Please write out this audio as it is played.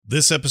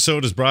This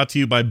episode is brought to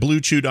you by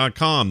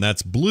BlueChew.com.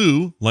 That's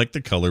blue like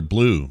the color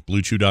blue.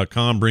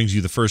 BlueChew.com brings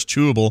you the first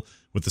chewable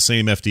with the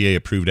same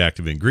FDA-approved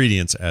active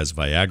ingredients as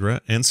Viagra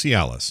and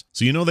Cialis.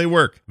 So you know they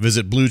work.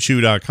 Visit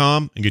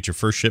BlueChew.com and get your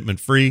first shipment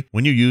free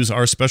when you use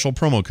our special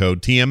promo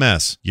code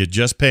TMS. You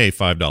just pay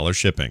 $5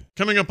 shipping.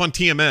 Coming up on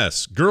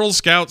TMS,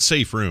 Girlscout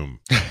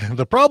Safe-Room.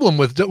 The problem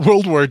with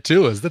World War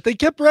II is that they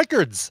kept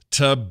records.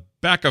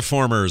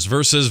 Tabaccformers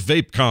versus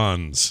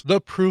Vapecons.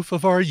 The proof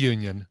of our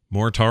union.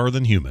 More tar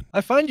than human.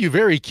 I find you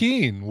very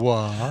keen.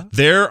 What?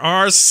 There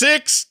are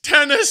 6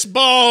 tennis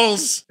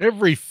balls.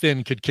 Every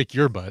Finn could kick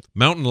your butt.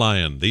 Mountain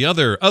lion, the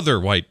other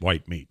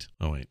white meat.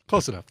 Oh, wait.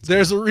 Close enough.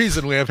 There's a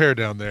reason we have hair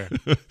down there.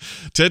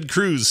 Ted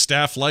Cruz,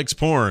 staff likes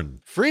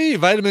porn. Free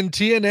vitamin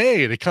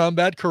T&A to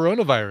combat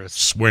coronavirus.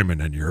 Swimming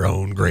in your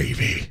own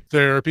gravy.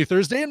 Therapy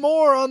Thursday and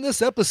more on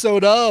this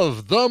episode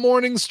of The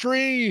Morning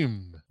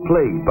Stream.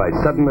 Plagued by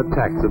sudden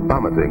attacks of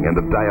vomiting and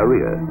of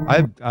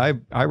diarrhea.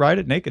 I ride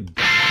it naked.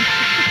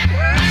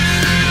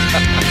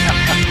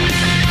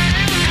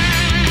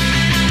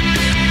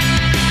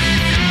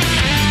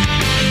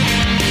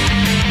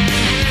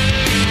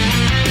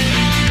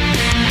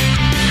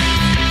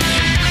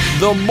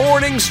 The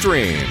Morning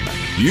Stream.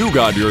 You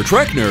got your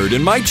Trek nerd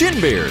in my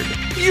chin beard.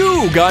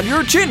 You got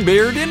your chin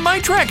beard in my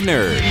Trek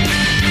nerd.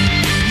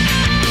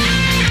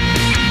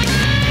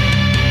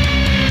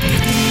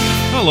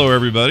 Hello,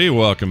 everybody.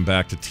 Welcome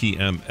back to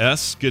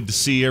TMS. Good to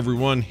see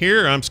everyone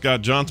here. I'm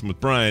Scott Johnson with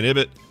Brian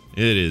Ibbett.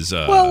 It is,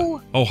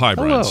 oh, hi,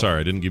 Brian. Hello. Sorry,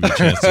 I didn't give you a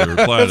chance to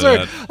reply to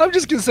Right. that. I'm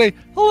just going to say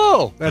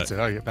hello. That's it.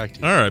 I'll get back to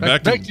you. All right,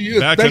 back to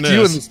you. back Back to to you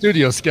in Ness. the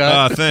studio,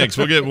 Scott. Thanks.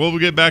 We'll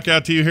get back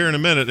out to you here in a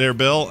minute there,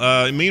 Bill.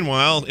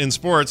 Meanwhile, in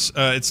sports,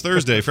 it's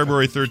Thursday,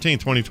 February 13th,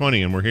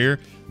 2020, and we're here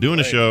doing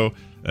a show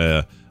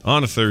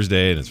on a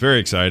Thursday, and it's very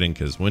exciting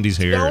because Wendy's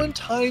here.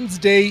 Valentine's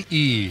Day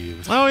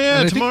Eve. Oh, yeah,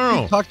 and I tomorrow.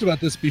 think we talked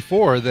about this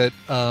before, that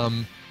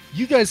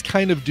you guys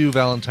kind of do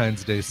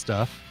Valentine's Day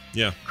stuff.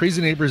 Yeah.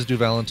 Crazy Neighbors do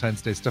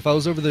Valentine's Day stuff. I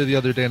was over there the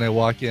other day, and I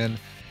walk in,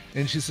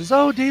 and she says,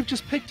 "Oh, Dave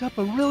just picked up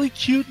a really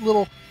cute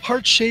little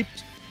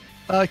heart-shaped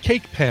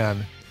cake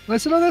pan." And I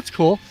said, "Oh, that's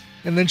cool."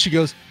 And then she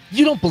goes,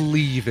 "You don't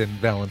believe in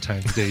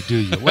Valentine's Day, do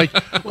you? like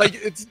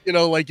it's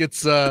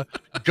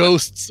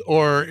ghosts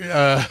or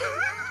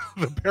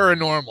the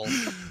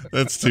paranormal."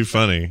 That's too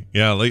funny.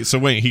 Yeah. So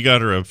wait, he got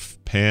her a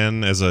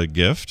pan as a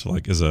gift,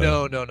 like as a.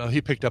 No.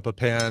 He picked up a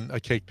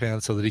cake pan,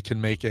 so that he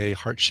can make a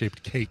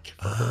heart-shaped cake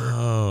for her.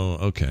 Oh,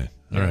 okay.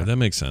 All Yeah. right, that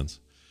makes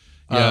sense.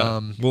 Yeah.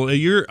 Well,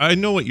 I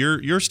know what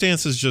your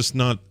stance is. Just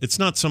not. It's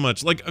not so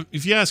much like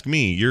if you ask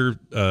me, your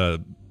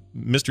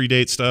mystery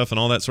date stuff and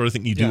all that sort of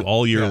thing you do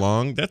all year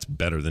long. That's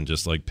better than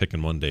just like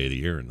picking one day of the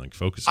year and like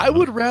focusing. I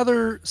would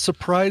rather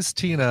surprise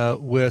Tina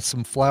with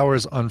some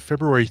flowers on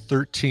February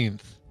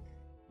 13th.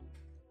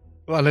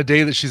 On a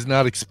day that she's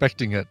not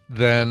expecting it,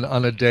 than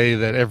on a day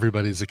that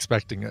everybody's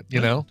expecting it,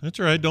 you know? That's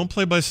all right. Don't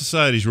play by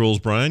society's rules,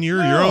 Brian.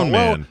 You're your own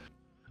man.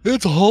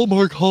 It's a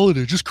Hallmark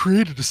holiday just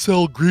created to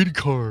sell greeting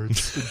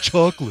cards and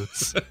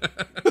chocolates.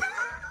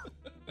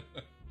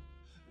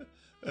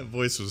 That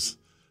voice was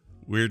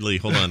weirdly.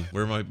 Hold on.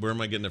 Where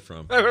am I getting it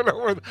from? I don't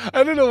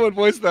know what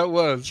voice that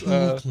was.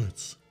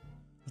 Chocolates.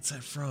 What's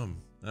that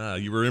from?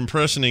 You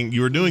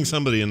were doing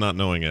somebody and not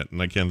knowing it,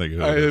 and I can't think of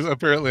who it is.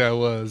 Apparently I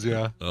was,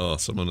 yeah. Oh,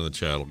 someone in the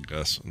chat will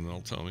guess, and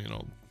they'll tell me,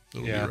 it'll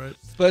be right.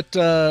 But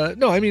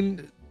no, I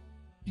mean,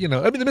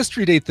 the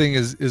mystery date thing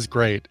is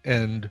great,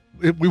 and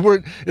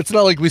it's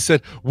not like we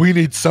said we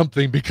need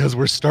something because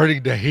we're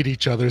starting to hate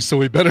each other, so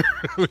we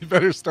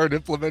better start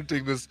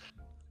implementing this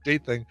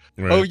date thing.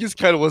 Right. Oh, it just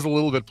kind of was a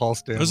little bit Paul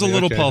Stanley. There's a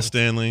little Paul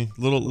Stanley,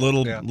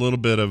 little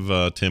bit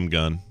of Tim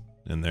Gunn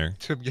in there.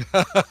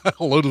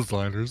 Lotus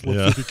liners.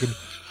 Let's see if we can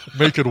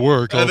make it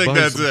work. I think buy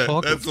that's some it.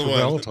 chocolates That's the for one.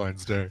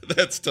 Valentine's Day.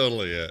 That's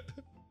totally it.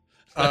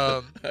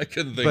 I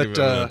couldn't think of it.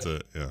 That's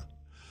it. Yeah.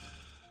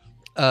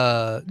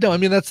 No, I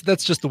mean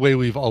that's just the way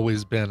we've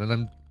always been,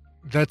 and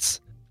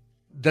that's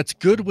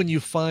good when you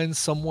find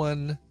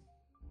someone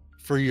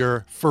for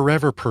your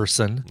forever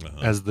person,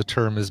 as the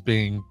term is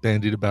being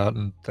bandied about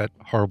in that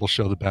horrible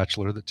show, The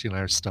Bachelor, that Tina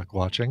and I are stuck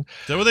watching.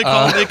 Is that what they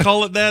call it? They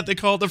call it that? They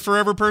call it the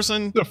forever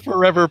person? The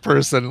forever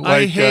person.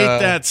 I hate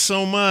that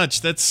so much.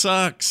 That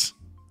sucks.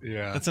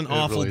 Yeah. That's an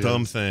awful really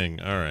dumb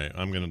thing. All right.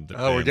 I'm going to.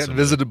 Oh, we're getting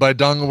visited by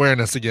Dong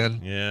Awareness again.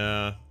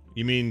 Yeah.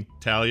 You mean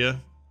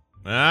Talia?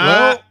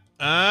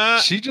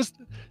 She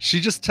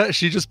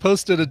just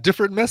posted a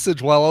different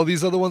message while all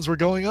these other ones were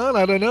going on.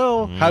 I don't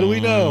know. How do we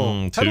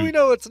know? How do we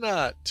know it's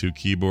not? 2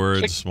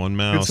 keyboards, 1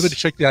 mouse. Somebody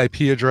check the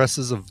IP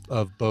addresses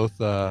of both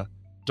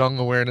Dong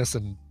Awareness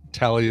and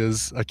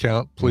Talia's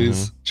account,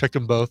 please. Check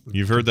them both.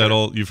 You've heard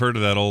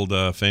of that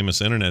old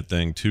famous internet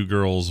thing, 2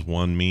 girls,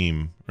 1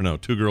 meme. Or no,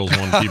 2 girls,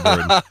 1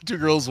 keyboard. 2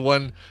 girls,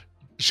 1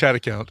 chat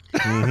account.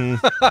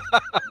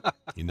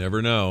 You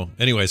never know.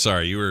 Anyway,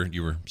 sorry, you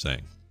were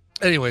saying.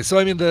 Anyway, so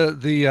I mean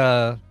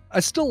the I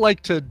still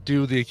like to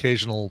do the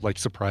occasional like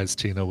surprise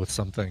Tina with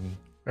something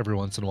every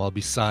once in a while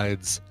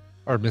besides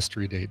our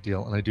mystery date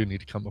deal, and I do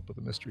need to come up with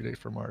a mystery date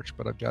for March,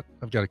 but I've got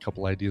a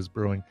couple ideas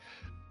brewing.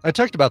 I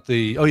talked about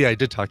I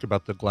did talk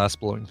about the glass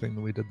blowing thing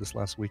that we did this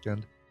last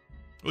weekend.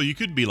 Well, you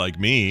could be like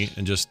me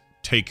and just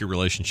take your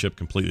relationship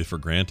completely for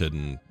granted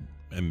and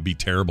be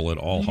terrible at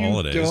all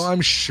holidays.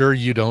 I'm sure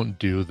you don't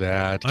do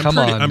that.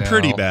 I'm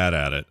pretty bad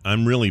at it.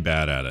 I'm really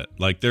bad at it.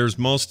 Like there's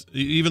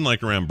even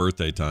like around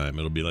birthday time,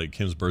 it'll be like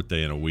Kim's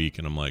birthday in a week,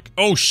 and I'm like,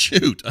 oh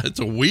shoot,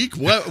 it's a week?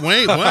 What?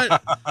 Wait,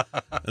 what?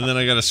 And then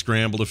I got to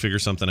scramble to figure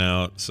something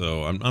out.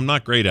 So I'm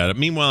not great at it.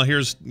 Meanwhile,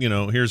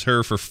 here's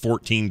her for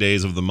 14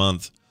 days of the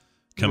month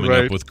coming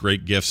up with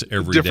great gifts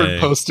every day. Different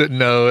Post-it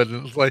note,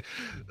 and it's like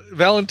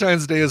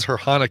Valentine's Day is her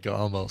Hanukkah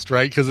almost,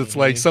 right? Because it's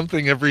like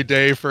something every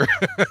day for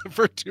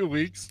for 2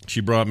 weeks.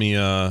 She brought me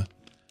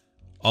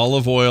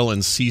olive oil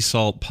and sea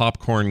salt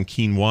popcorn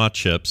quinoa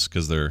chips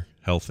because they're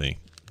healthy.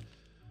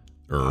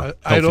 Or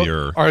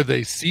healthier. Are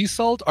they sea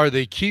salt? Are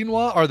they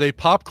quinoa? Are they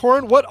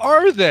popcorn? What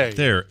are they?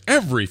 They're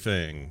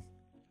everything.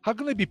 How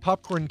can they be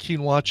popcorn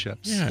quinoa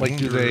chips? Yeah,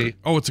 do they?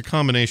 Oh, it's a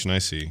combination. I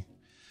see.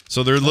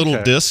 So they're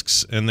little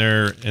discs, and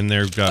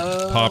they've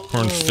got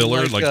popcorn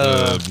filler,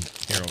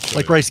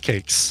 like rice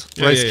cakes,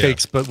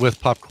 cakes, but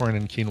with popcorn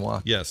and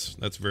quinoa. Yes,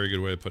 that's a very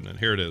good way of putting it.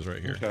 Here it is,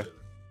 right here. Okay.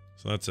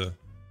 So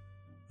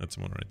that's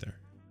one right there.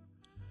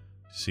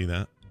 See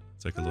that?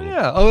 It's like a little.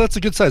 Yeah. Oh, that's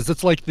a good size.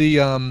 That's like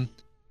the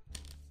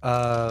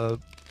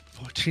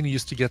Tina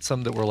used to get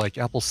some that were like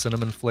apple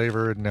cinnamon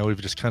flavored, and now we've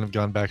just kind of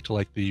gone back to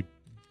like the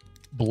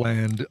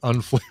bland,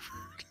 unflavored.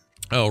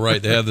 Oh,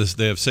 right. They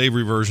have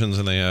savory versions,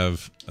 and they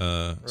have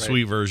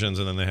sweet versions,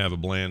 and then they have a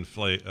bland,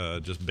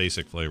 just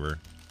basic flavor.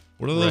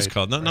 What are those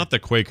called? Not the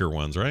Quaker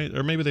ones, right?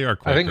 Or maybe they are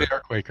Quaker. I think they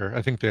are Quaker.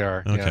 I think they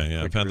are. Okay,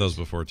 yeah, I've had those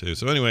before too.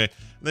 So anyway,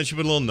 then she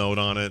put a little note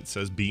on it. It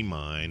says "Be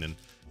mine," and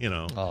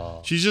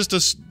she's just a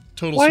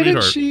total sweetheart. Why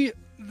didn't she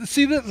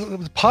see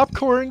the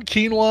popcorn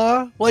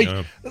quinoa? Like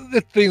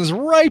the thing's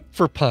ripe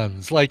for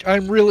puns. Like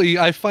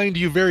I find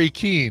you very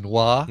keen,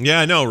 Wah. Yeah,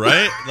 I know,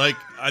 right? Like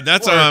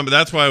that's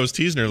why I was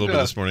teasing her a little bit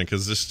this morning,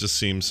 because this just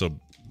seems so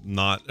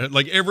not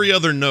like every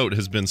other note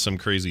has been some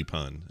crazy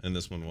pun, and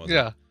this one wasn't.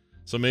 Yeah.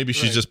 So maybe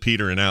she's just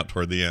petering out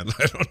toward the end.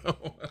 I don't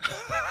know.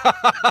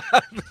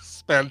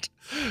 Spent.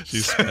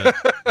 She's spent.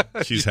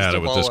 She's had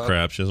it with this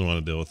crap. She doesn't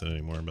want to deal with it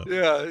anymore. But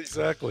yeah,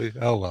 exactly.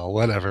 Oh well,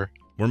 whatever.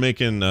 We're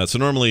making so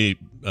normally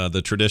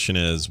the tradition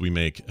is we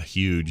make a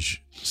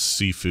huge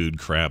seafood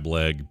crab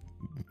leg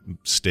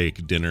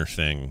steak dinner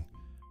thing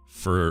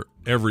for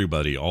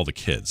everybody, all the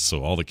kids.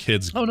 So all the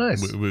kids. Oh,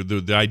 nice.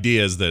 The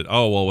idea is that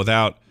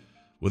without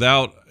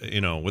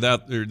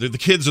the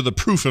kids are the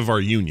proof of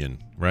our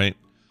union, right?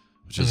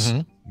 Which is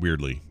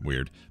weirdly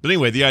weird. But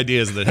anyway, the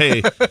idea is that,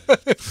 hey,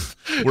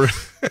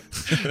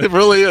 it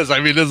really is.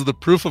 I mean, it's the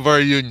proof of our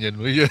union.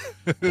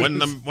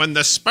 when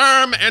the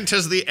sperm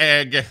enters the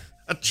egg,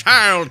 a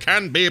child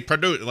can be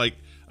produced. Like,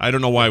 I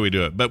don't know why we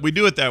do it, but we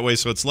do it that way,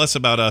 so it's less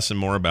about us and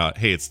more about,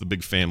 hey, it's the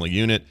big family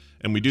unit,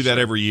 and we do that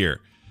every year.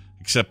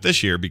 Except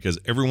this year, because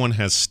everyone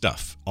has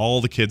stuff.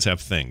 All the kids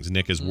have things.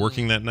 Nick is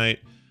working that night.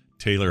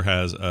 Taylor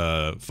has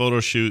a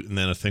photo shoot and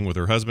then a thing with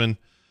her husband.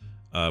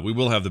 We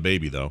will have the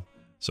baby, though.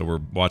 So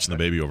we're watching the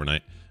baby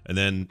overnight, and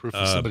then proof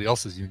of somebody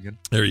else's union.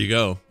 There you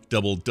go,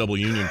 double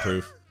union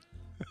proof.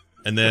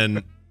 And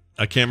then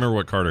I can't remember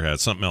what Carter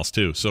had, something else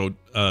too. So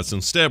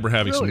instead, we're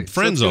having some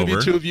friends over.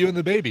 Be two of you and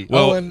the baby.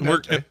 Well, and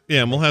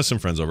we'll have some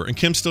friends over, and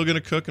Kim's still going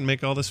to cook and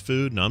make all this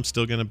food, and I'm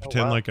still going to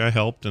pretend like I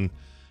helped, and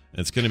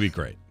it's going to be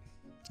great.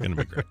 It's going to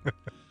be great.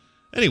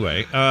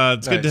 Anyway,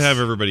 it's good to have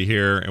everybody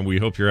here, and we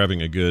hope you're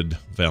having a good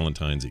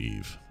Valentine's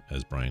Eve,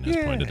 as Brian has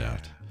pointed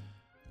out.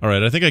 All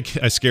right, I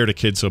think I scared a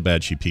kid so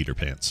bad she peed her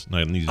pants.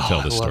 I need to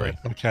tell this story.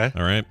 Okay.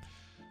 All right.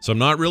 So I'm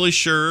not really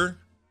sure,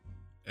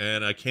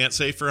 and I can't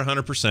say for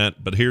 100%,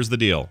 but here's the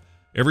deal.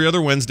 Every other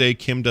Wednesday,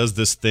 Kim does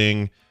this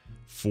thing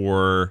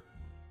for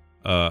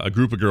a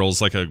group of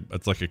girls,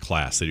 it's like a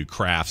class. They do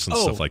crafts and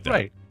stuff like that.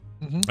 Right.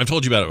 I've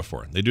told you about it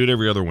before. They do it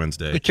every other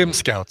Wednesday. The Kim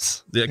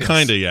Scouts. Yeah,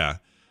 kind of, yeah.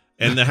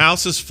 And the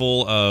house is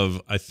full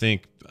of, I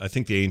think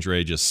the age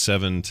range is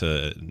 7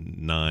 to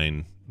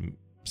 9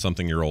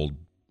 something year old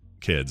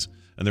kids.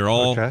 And they're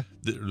all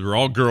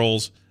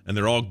girls, and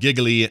they're all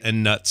giggly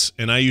and nuts.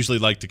 And I usually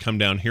like to come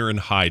down here and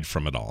hide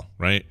from it all,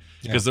 right?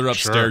 Because they're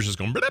upstairs just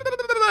going blah, blah,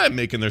 blah, blah,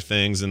 making their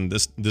things. And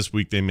this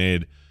week they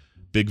made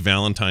big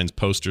Valentine's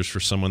posters for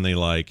someone they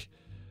like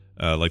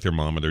their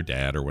mom or their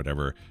dad or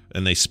whatever,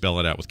 and they spell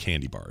it out with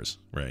candy bars,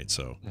 right?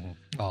 So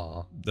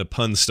the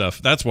pun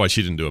stuff, that's why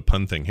she didn't do a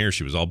pun thing here.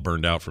 She was all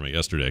burned out from it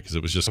yesterday because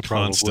it was just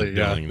constant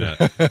doing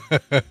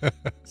that.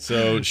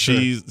 So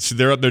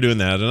they're up there doing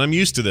that, and I'm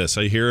used to this.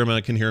 I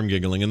can hear them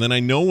giggling, and then I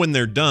know when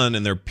they're done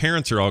and their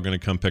parents are all going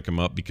to come pick them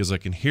up because I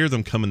can hear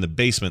them come in the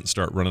basement and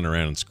start running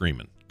around and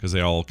screaming because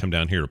they all come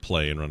down here to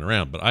play and run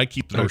around. But I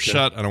keep the door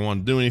shut. I don't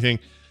want to do anything.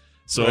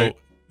 So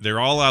they're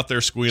all out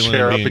there squealing.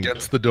 Chair up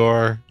against the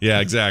door. Yeah,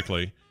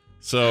 exactly.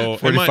 So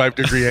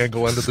 45-degree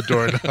angle under the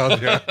door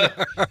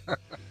now.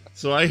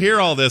 So I hear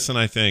all this and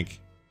I think,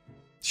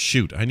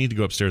 shoot, I need to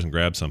go upstairs and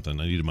grab something.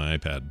 I needed my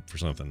iPad for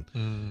something.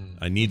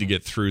 I need to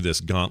get through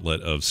this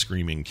gauntlet of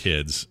screaming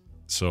kids.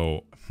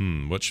 So,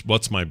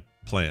 what's my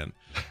plan?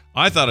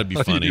 I thought it'd be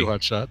How do you funny. do,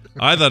 Hotshot?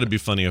 I thought it'd be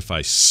funny if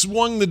I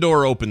swung the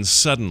door open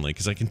suddenly,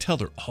 because I can tell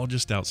they're all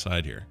just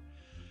outside here.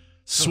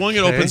 Swung it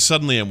open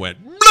suddenly and went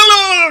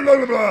blah, blah,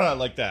 blah, blah,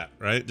 like that,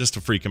 right? Just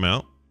to freak them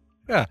out.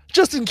 Yeah,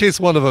 just in case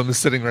one of them is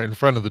sitting right in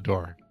front of the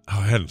door. Oh,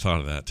 I hadn't thought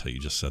of that till you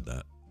just said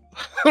that.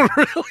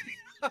 Really?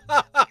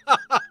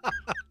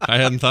 I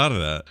hadn't thought of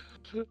that.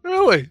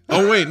 Really?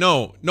 Oh, wait,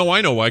 no,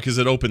 I know why, because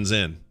it opens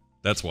in.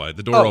 That's why.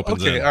 The door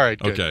opens in. All right,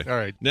 good. Okay. All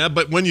right. Yeah,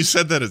 but when you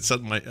said that, it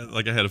suddenly,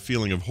 like I had a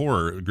feeling of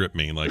horror grip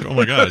me. Like, oh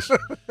my gosh.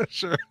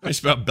 Sure. I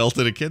just about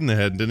belted a kid in the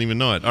head and didn't even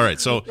know it. All right,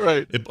 so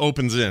it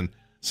opens in.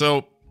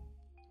 So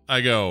I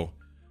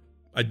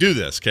do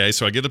this, okay?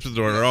 So I get up to the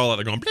door and they're all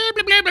going, blah,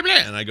 blah, blah, blah, blah,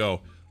 and I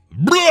go,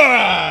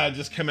 blah,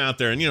 just come out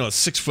there. And, a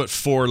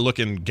 6'4"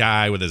 looking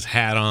guy with his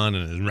hat on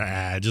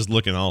and just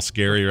looking all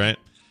scary, right?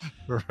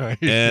 Right.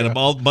 And a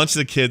bunch of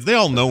the kids, they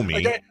all know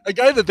me. A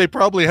guy that they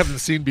probably haven't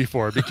seen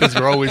before because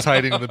you're always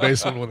hiding in the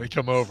basement when they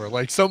come over.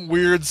 Like some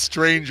weird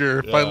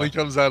stranger finally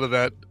comes out of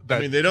that I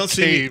mean, they don't cave.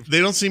 see me. They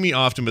don't see me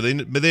often,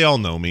 but they all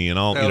know me, and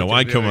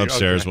I come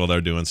upstairs while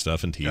they're doing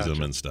stuff and tease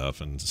them and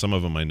stuff. And some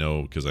of them I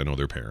know because I know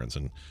their parents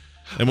and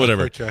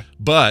whatever. Okay.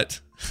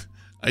 But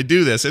I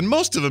do this, and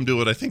most of them do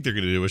what I think they're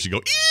going to do, which is go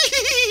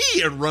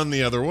ee and run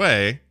the other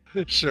way.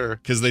 Sure.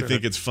 Because they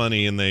think it's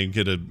funny and they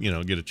get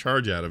a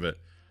charge out of it.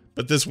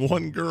 But this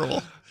one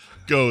girl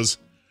goes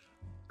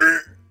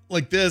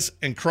like this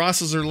and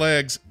crosses her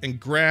legs and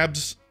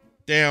grabs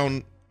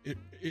down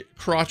in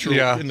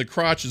the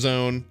crotch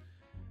zone.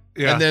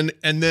 Yeah.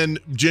 And then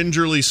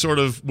gingerly, sort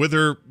of with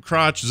her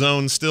crotch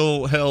zone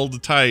still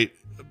held tight,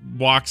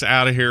 walks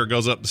out of here,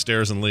 goes up the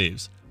stairs and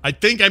leaves. I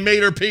think I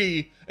made her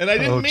pee, and I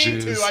didn't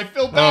mean to. I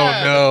feel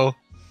bad. Oh no.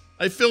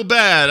 I feel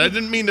bad. I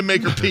didn't mean to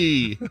make her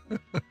pee.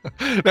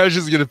 Now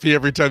she's gonna pee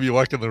every time you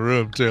walk in the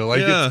room too.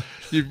 Like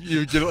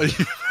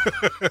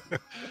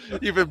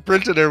you've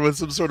imprinted her with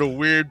some sort of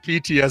weird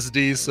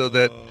PTSD, so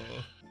that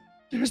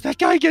there's that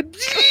guy again.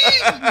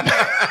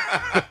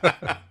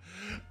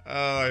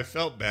 Oh, I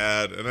felt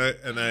bad,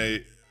 and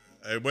I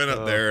went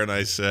up there and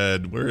I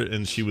said, "Where?"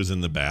 And she was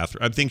in the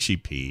bathroom. I think she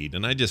peed,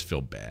 and I just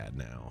feel bad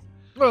now.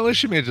 Well, at least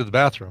she made it to the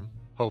bathroom.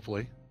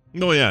 Hopefully.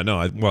 No, yeah,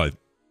 no.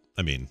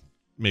 I mean.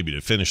 Maybe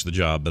to finish the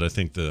job, but I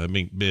think the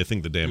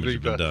damage has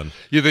been done.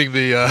 You think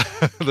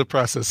the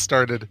process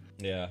started?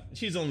 Yeah,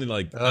 she's only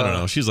like I don't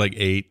know. She's like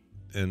 8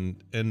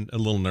 and a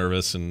little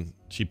nervous, and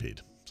she peed.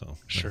 So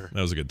sure,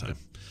 that was a good time.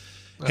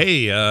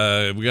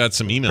 Hey, we got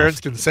some emails.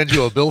 Parents can send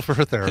you a bill for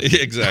her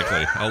therapy.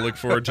 Exactly. I'll look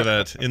forward to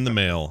that in the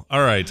mail.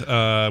 All right,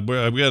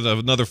 we got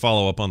another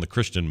follow up on the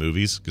Christian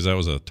movies because that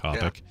was a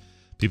topic. Yeah.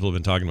 People have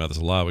been talking about this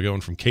a lot. We got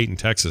one from Kate in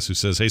Texas who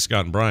says, "Hey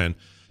Scott and Brian.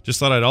 Just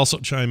thought I'd also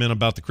chime in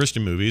about the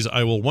Christian movies.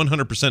 I will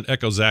 100%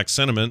 echo Zach's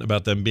sentiment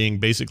about them being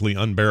basically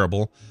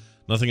unbearable.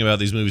 Nothing about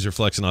these movies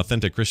reflects an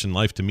authentic Christian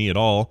life to me at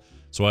all,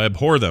 so I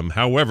abhor them.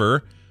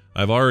 However,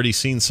 I've already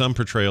seen some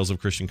portrayals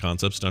of Christian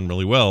concepts done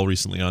really well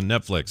recently on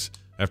Netflix.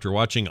 After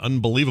watching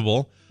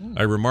Unbelievable,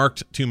 I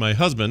remarked to my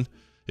husband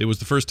it was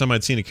the first time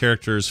I'd seen a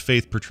character's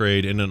faith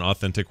portrayed in an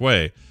authentic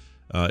way.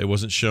 It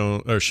wasn't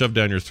shown or shoved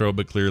down your throat,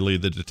 but clearly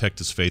the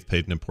detective's faith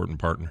played an important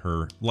part in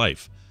her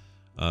life.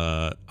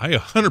 I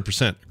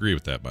 100% agree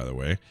with that, by the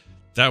way.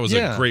 That was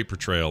a great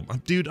portrayal.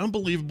 Dude,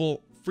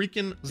 Unbelievable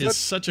freaking is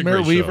such a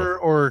Merritt great show. Weaver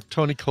or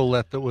Toni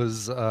Collette that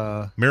was...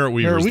 Merritt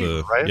Weaver's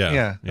Weaver, right?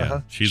 Yeah. Uh-huh.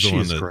 She's the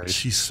one that... Great.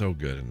 She's so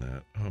good in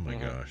that. Oh, my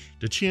gosh.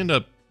 Did she end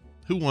up...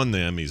 Who won the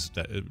Emmys?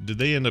 Did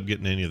they end up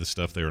getting any of the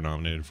stuff they were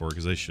nominated for?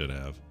 Because they should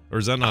have. Or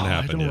has that not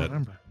happened yet? I don't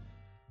remember.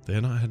 They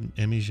have not had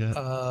Emmys yet?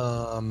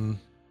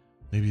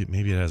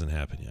 Maybe it hasn't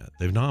happened yet.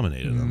 They've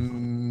nominated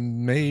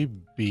them.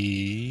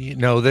 Maybe.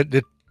 No,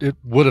 it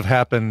would have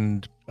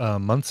happened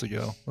months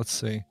ago. Let's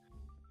see.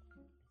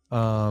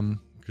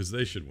 Because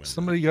they should win.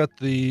 Somebody got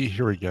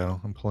here we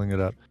go. I'm pulling it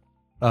up.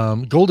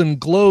 Golden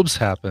Globes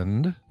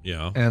happened.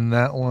 Yeah. And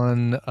that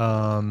one,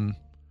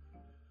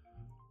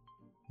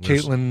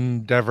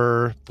 Caitlin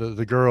Dever,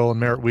 the girl, and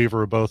Merritt Weaver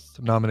were both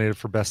nominated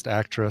for Best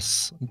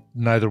Actress.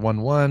 Neither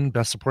one won.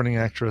 Best Supporting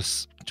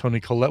Actress, Toni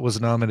Collette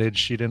was nominated.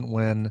 She didn't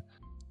win.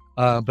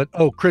 But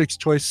Critics'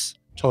 Choice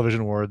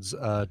Television Awards,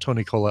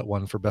 Toni Collette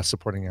won for Best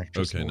Supporting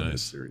Actress. Okay,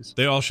 nice. Series.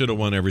 They all should have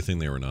won everything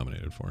they were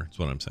nominated for. That's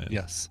what I'm saying.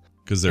 Yes,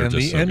 because they're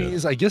just the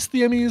Emmys. Good. I guess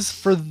the Emmys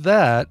for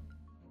that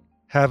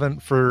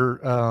haven't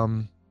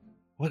for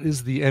what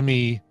is the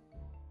Emmy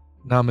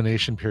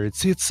nomination period?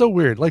 See, it's so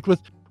weird. Like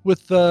with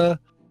the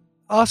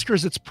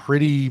Oscars, it's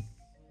pretty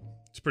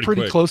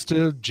close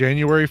to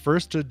January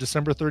 1st to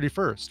December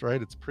 31st, right?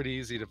 It's pretty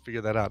easy to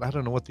figure that out. I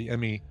don't know what the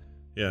Emmy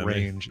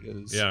range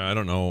is. Yeah, I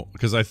don't know,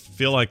 because I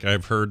feel like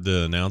I've heard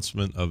the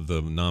announcement of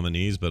the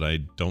nominees, but I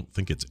don't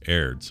think it's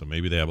aired, so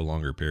maybe they have a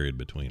longer period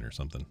between or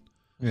something.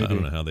 Maybe. I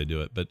don't know how they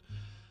do it, but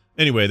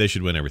anyway, they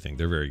should win everything.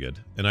 They're very good,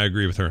 and I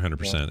agree with her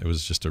 100%. Yeah. It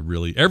was just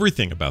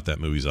everything about that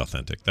movie is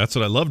authentic. That's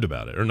what I loved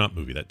about it, or not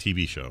movie, that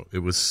TV show. It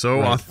was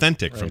so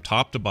authentic from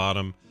top to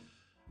bottom.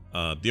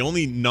 The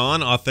only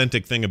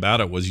non-authentic thing about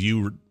it was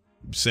you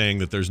saying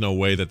that there's no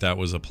way that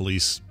was a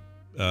police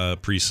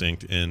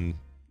precinct in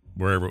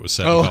wherever it was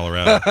set in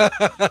Colorado.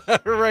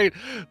 Right.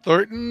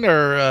 Thornton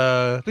or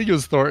I think it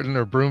was Thornton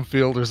or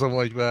Broomfield or something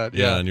like that.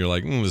 Yeah, and you're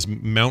like, this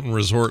mountain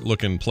resort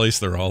looking place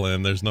they're all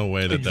in. There's no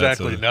way that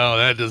exactly. No,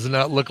 that does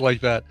not look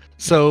like that.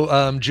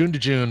 So June to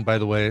June, by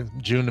the way,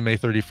 June to May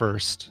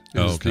 31st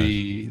is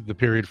the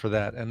period for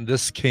that. And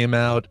this came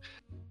out,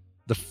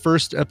 the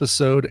first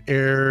episode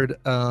aired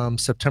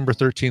September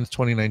 13th,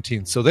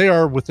 2019. So they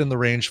are within the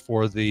range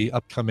for the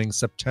upcoming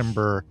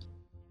September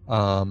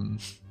Emmy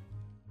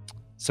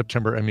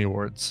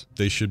Awards.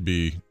 They should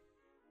be.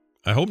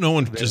 I hope no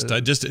one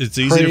it's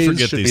easy to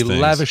forget should these be things.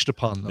 Lavished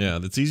upon them. Yeah,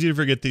 it's easy to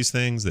forget these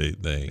things.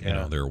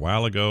 They're a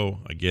while ago.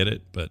 I get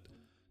it, but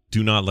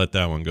do not let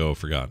that one go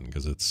forgotten,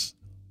 because it's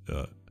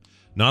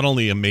not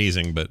only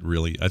amazing but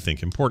really, I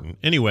think, important.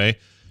 Anyway,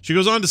 she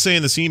goes on to say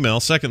in this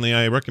email, secondly,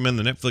 I recommend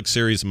the Netflix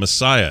series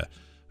Messiah,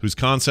 whose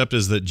concept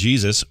is that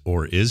Jesus,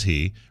 or is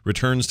he,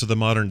 returns to the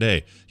modern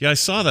day. Yeah, I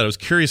saw that. I was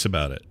curious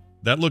about it.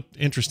 That looked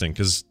interesting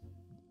because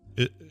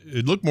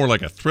it looked more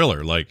like a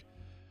thriller, like,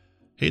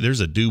 hey,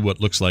 there's a dude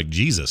what looks like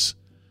Jesus,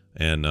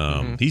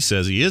 and he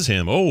says he is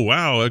him. Oh,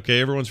 wow,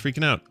 okay, everyone's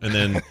freaking out. And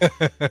then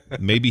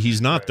maybe he's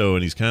not, though,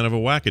 and he's kind of a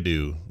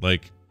wackadoo.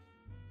 Like,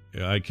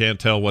 I can't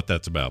tell what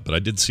that's about, but I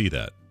did see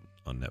that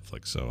on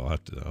Netflix, so I'll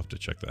have to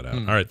check that out.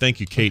 All right, thank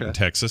you, Kate in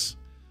Texas.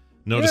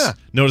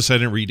 Notice I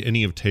didn't read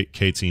any of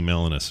Kate's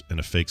email in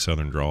a fake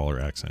Southern drawl or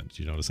accent. Did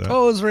you notice that?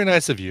 Oh, it was very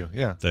nice of you.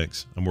 Yeah.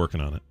 Thanks. I'm working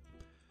on it.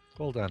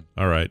 Well done.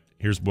 All right.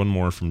 Here's one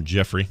more from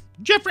Jeffrey.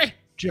 Jeffrey.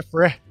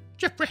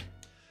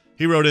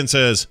 He wrote in,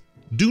 says,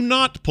 do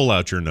not pull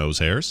out your nose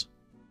hairs.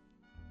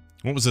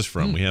 What was this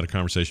from? We had a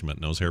conversation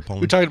about nose hair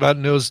pulling. We talked about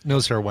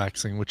nose hair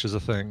waxing, which is a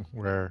thing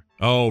where...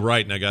 Oh,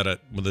 right. And I got it.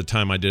 Well, the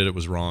time I did it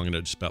was wrong, and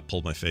it just about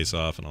pulled my face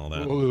off and all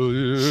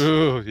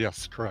that.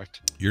 Yes,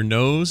 correct. Your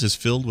nose is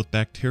filled with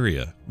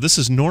bacteria. This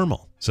is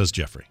normal, says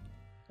Jeffrey.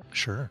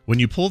 Sure. When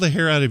you pull the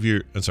hair out of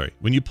your...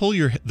 When you pull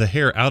the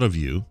hair out of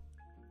you,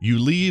 you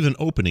leave an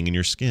opening in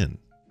your skin.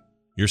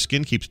 Your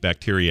skin keeps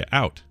bacteria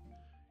out.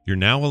 You're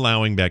now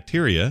allowing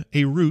bacteria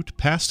a route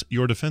past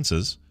your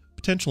defenses,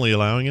 potentially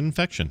allowing an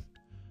infection,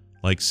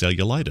 like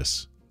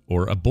cellulitis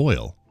or a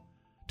boil,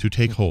 to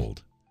take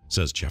hold,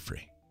 says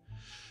Jeffrey.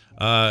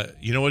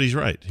 You know what? He's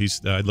right.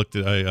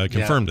 I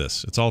confirmed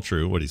this. It's all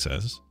true what he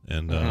says.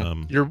 And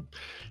you're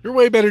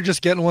way better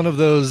just getting one of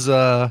those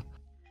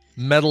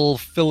metal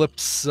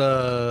Phillips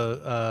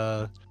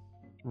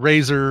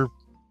razor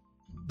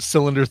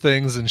cylinder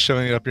things and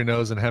shoving it up your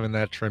nose and having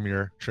that trim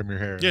your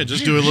hair. Yeah,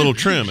 just do a little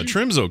trim. A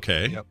trim's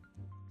okay. Yep.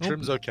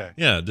 Trim's okay.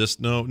 Yeah,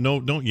 just no,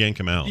 don't yank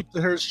them out. Keep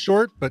the hairs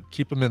short, but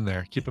keep them in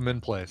there. Keep them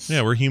in place.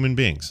 Yeah, we're human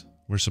beings.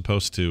 We're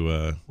supposed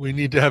to... We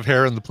need to have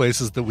hair in the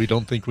places that we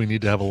don't think we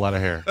need to have a lot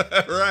of hair.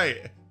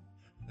 Right.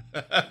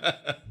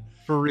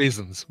 For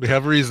reasons. We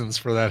have reasons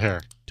for that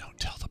hair. Don't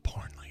tell the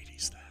porn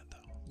ladies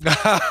that,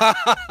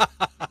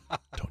 though.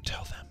 Don't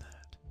tell them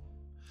that.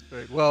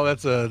 Right. Well,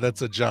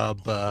 that's a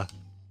job...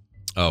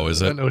 Oh,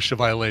 is it? An OSHA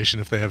violation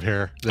if they have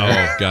hair.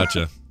 Oh,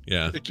 gotcha.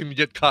 Yeah. It can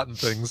get caught in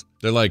things.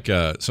 They're like,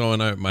 I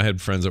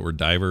had friends that were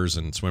divers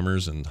and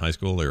swimmers in high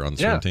school. They were on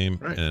the swim team.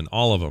 Right. And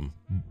all of them,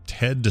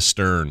 head to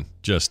stern,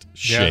 just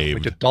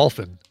shaved. Like a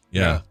dolphin.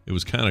 Yeah. It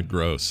was kind of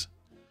gross.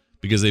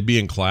 Because they'd be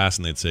in class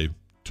and they'd say,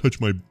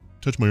 touch my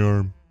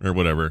arm, or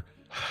whatever.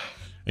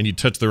 And you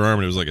touch their arm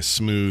and it was like a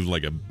smooth,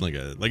 like a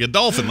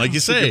dolphin, like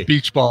you say. Like a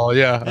beach ball,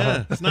 yeah.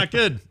 Yeah, it's not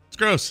good. It's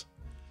gross.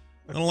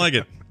 I don't like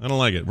it.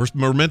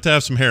 We're meant to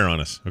have some hair on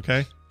us,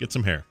 okay? Get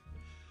some hair.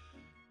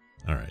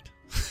 All right.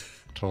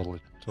 Totally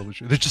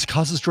true. That just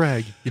causes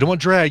drag. You don't want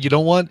drag. You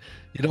don't want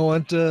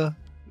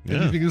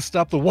anything to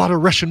stop the water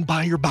rushing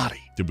by your body.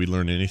 Did we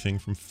learn anything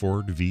from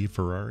Ford v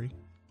Ferrari?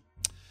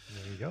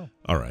 There you go.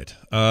 All right.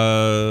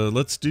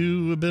 Let's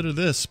do a bit of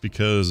this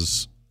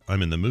because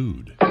I'm in the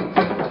mood.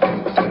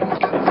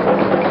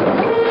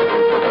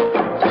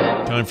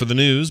 Time for the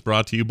news,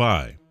 brought to you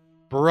by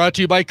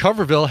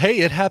Coverville. Hey,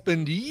 it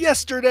happened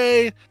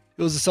yesterday.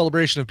 It was a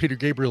celebration of Peter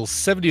Gabriel's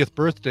 70th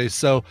birthday.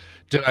 So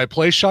did I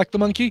play Shock the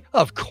Monkey?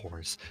 Of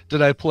course.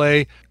 Did I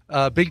play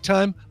Big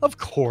Time? Of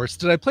course.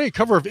 Did I play a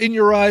cover of In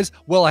Your Eyes?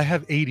 Well, I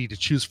have 80 to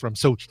choose from.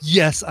 So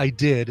yes, I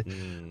did.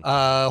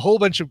 A whole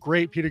bunch of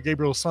great Peter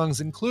Gabriel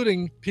songs,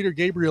 including Peter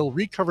Gabriel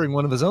recovering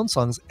one of his own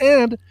songs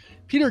and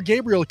Peter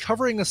Gabriel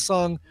covering a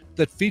song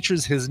that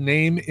features his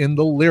name in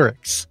the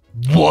lyrics.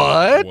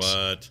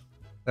 What?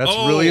 That's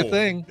really a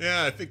thing.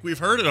 Yeah, I think we've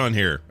heard it on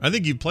here. I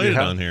think you played it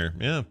on here.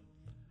 Yeah.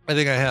 I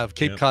think I have.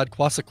 Cape Cod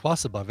Kwassa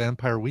Kwassa by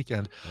Vampire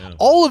Weekend. Yeah.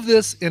 All of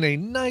this in a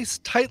nice,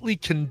 tightly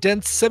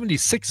condensed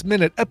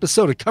 76-minute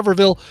episode of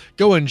Coverville.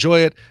 Go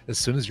enjoy it as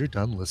soon as you're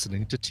done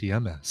listening to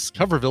TMS.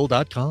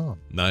 Coverville.com.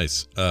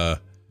 Nice.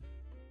 The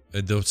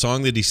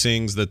song that he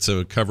sings that's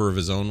a cover of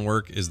his own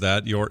work, is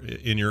that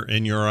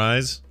In Your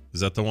Eyes?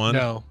 Is that the one?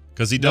 No.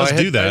 Because he does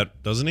do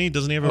that, doesn't he?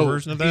 Doesn't he have a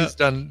version of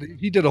that?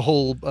 He did a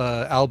whole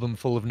album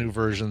full of new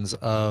versions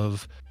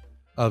of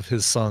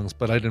his songs,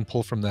 but I didn't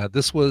pull from that.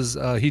 This was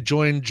he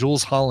joined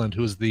Jules Holland,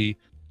 who is the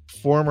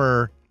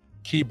former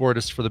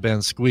keyboardist for the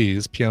band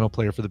Squeeze, piano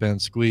player for the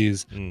band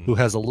Squeeze, who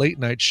has a late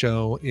night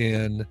show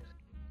in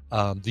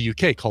the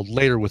UK called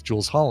Later with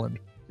Jules Holland,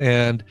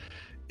 and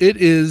it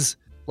is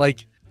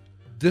like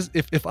this.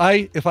 If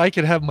I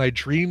could have my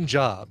dream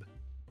job,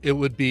 it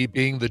would be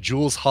being the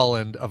Jules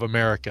Holland of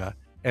America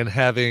and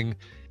having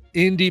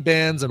indie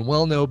bands and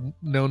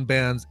well-known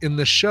bands in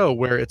the show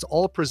where it's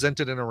all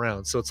presented in a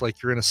round. So it's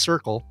like you're in a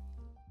circle.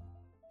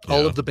 Yeah.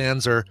 All of the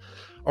bands are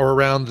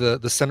around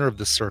the center of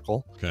this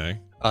circle. Okay.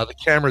 The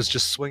cameras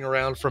just swing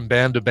around from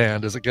band to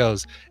band as it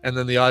goes, and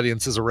then the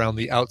audience is around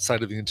the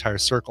outside of the entire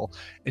circle.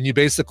 And you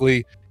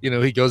basically,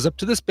 he goes up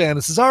to this band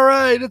and says, "All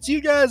right, it's you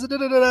guys." And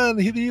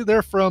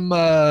they're from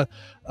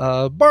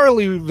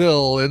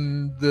Barleyville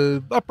in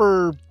the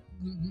upper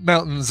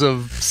mountains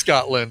of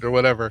Scotland or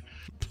whatever.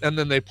 And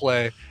then they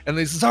play, and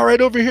they says, "All right,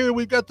 over here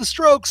we've got the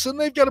Strokes, and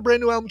they've got a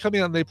brand new album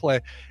coming out." And they play,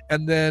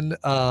 and then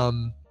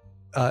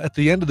at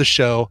the end of the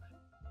show,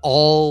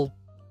 all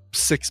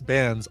 6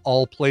 bands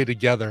all play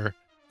together.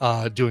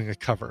 Doing a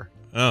cover.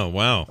 Oh,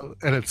 wow.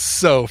 And it's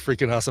so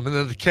freaking awesome. And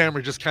then the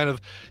camera just kind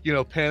of,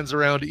 pans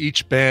around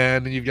each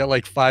band, and you've got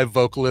like 5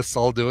 vocalists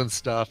all doing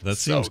stuff. That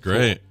seems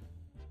great. Cool.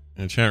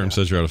 And chat room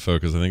says you're out of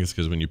focus. I think it's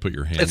because when you put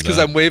your hand It's because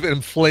I'm waving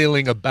and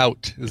flailing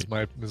about is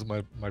my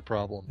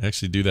problem.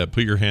 Actually do that.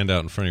 Put your hand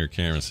out in front of your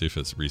camera and see if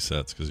it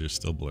resets, because you're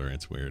still blurry.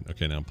 It's weird.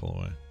 Okay, now pull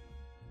away.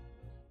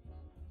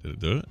 Did it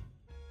do it?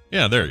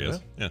 Yeah, there it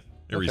is. Yeah,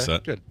 it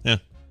reset. Good. Yeah.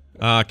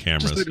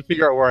 Cameras. Just need to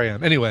figure out where I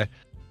am. Anyway.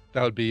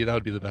 That would be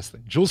the best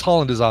thing. Jules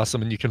Holland is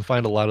awesome, and you can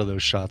find a lot of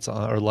those shots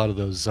or a lot of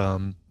those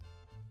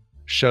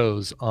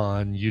shows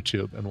on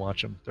YouTube and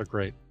watch them. They're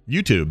great.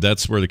 YouTube,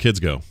 that's where the kids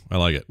go. I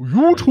like it.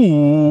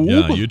 YouTube.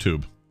 Yeah,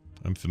 YouTube.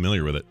 I'm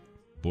familiar with it.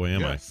 Boy,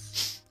 am I.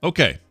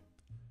 Okay.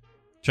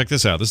 Check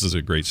this out. This is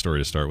a great story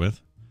to start with.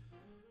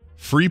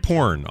 Free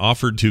porn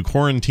offered to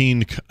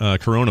quarantined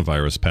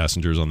coronavirus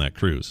passengers on that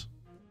cruise.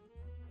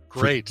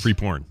 Great. Free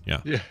porn,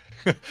 yeah. Yeah.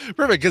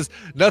 Perfect, because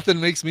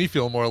nothing makes me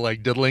feel more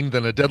like diddling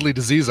than a deadly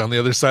disease on the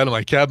other side of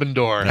my cabin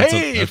door.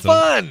 That's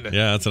fun!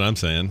 Yeah, that's what I'm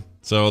saying.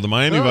 So the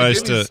Miami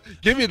Vice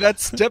give me that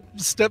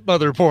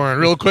stepmother porn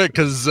real quick,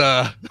 because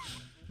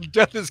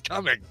death is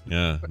coming.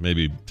 Yeah,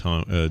 maybe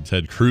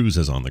Ted Cruz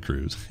is on the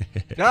cruise.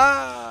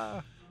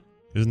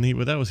 Isn't he?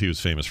 Well, he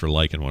was famous for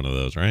liking one of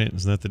those, right?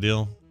 Isn't that the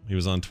deal? He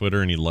was on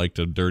Twitter and he liked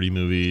a dirty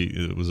movie.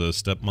 It was a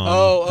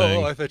stepmom thing.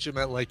 Oh, I thought you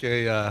meant like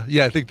a...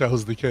 I think that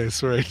was the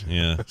case, right?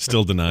 Yeah,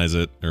 still denies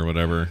it or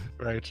whatever.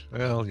 Right.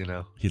 Well,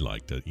 He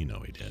liked it. He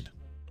did.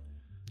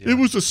 Yeah. It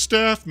was a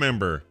staff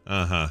member.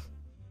 Uh-huh.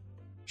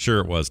 Sure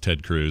it was,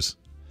 Ted Cruz.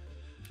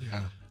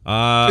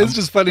 Yeah. It's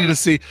just funny to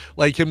see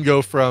like him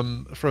go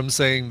from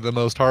saying the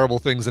most horrible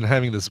things and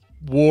having this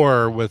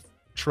war with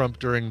Trump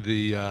during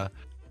the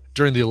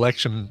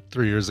election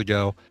 3 years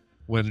ago,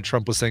 when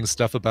Trump was saying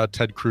stuff about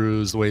Ted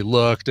Cruz, the way he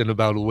looked, and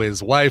about the way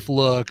his wife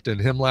looked,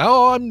 and him like,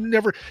 "Oh, I'm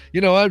never,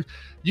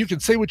 you can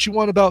say what you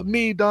want about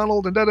me,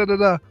 Donald," and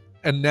da-da-da-da.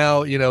 And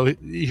now,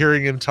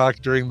 hearing him talk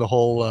during the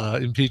whole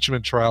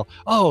impeachment trial,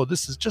 "Oh,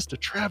 this is just a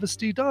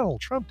travesty. Donald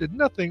Trump did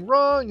nothing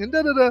wrong," and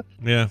da-da-da.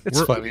 Yeah,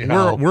 it's funny.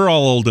 We're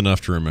all old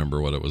enough to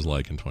remember what it was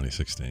like in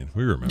 2016.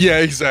 We remember. Yeah,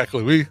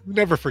 exactly. We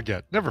never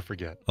forget. Never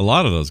forget. A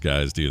lot of those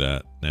guys do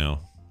that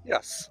now.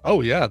 Yes.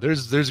 Oh, yeah.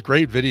 There's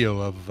great video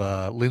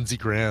of Lindsey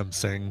Graham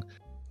saying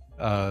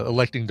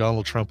electing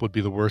Donald Trump would be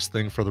the worst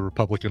thing for the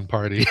Republican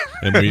Party,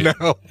 and we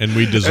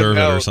deserve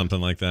it or something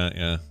like that.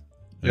 Yeah.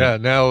 Yeah.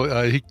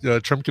 Now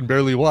Trump can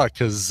barely walk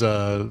because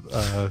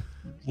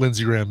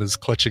Lindsey Graham is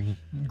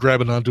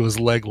grabbing onto his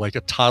leg like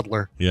a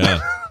toddler.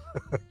 Yeah.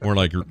 More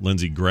like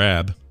Lindsey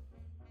Grab.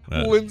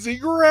 Lindsey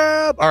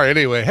Grab. All right.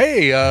 Anyway,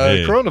 hey,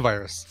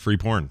 coronavirus. Free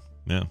porn.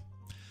 Yeah.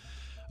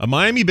 A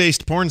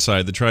Miami-based porn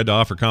site that tried to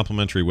offer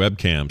complimentary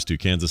webcams to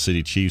Kansas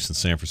City Chiefs and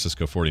San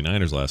Francisco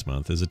 49ers last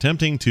month is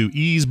attempting to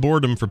ease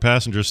boredom for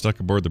passengers stuck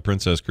aboard the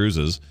Princess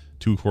Cruises,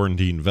 2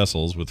 quarantined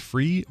vessels with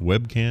free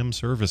webcam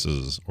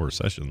services or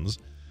sessions.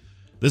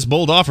 This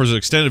bold offer is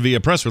extended via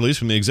press release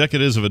from the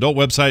executives of adult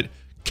website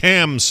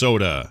Cam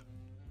Soda.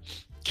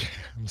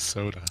 Cam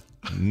Soda.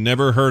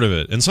 Never heard of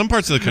it. In some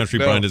parts of the country,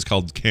 Brian, it's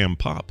called Cam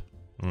Pop.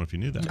 I don't know if you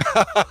knew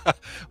that.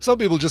 Some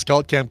people just call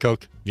it Cam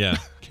Coke. Yeah.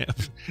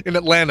 In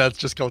Atlanta, it's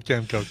just called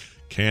Cam Coke.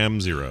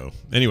 Cam Zero.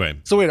 Anyway.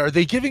 So wait, are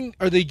they giving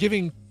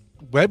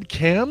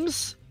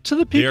webcams to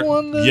the people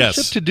on the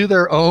ship to do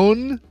their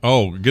own?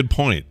 Oh, good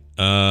point.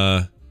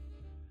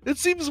 It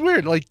seems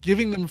weird, like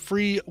giving them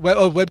free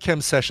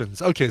webcam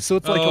sessions. Okay, so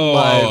it's like a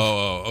live.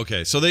 Oh,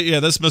 okay. So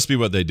this must be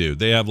what they do.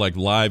 They have like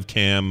live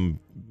cam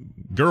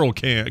girl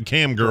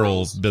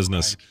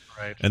business.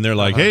 Right. And they're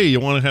like, "Hey, you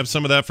want to have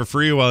some of that for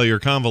free while you're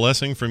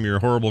convalescing from your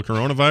horrible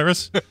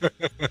coronavirus?"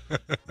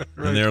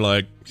 Right. And they're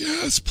like,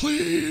 "Yes,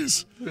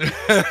 please."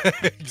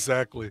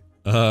 Exactly.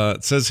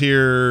 It says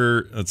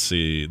here, let's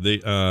see. They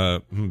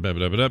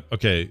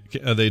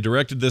they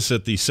directed this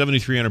at the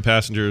 7,300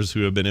 passengers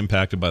who have been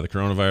impacted by the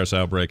coronavirus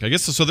outbreak. I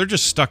guess so. They're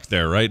just stuck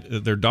there, right?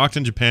 They're docked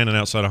in Japan and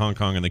outside of Hong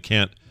Kong, and they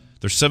can't.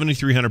 There's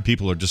 7,300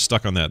 people are just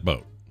stuck on that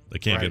boat. They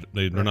can't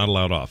they're not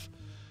allowed off.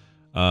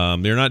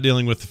 They're not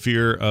dealing with the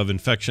fear of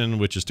infection,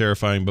 which is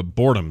terrifying, but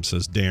boredom,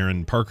 says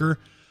Darren Parker,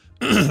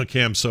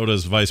 Cam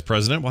Soda's vice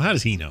president. Well, how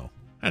does he know?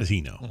 How does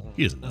he know?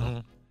 He doesn't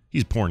know.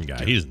 He's a porn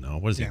guy. He doesn't know.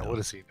 What does he know? What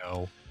does he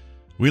know?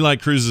 We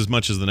like Cruz as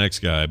much as the next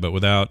guy, but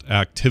without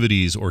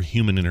activities or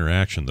human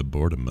interaction, the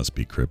boredom must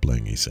be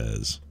crippling, he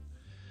says.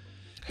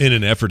 In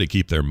an effort to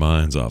keep their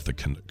minds off the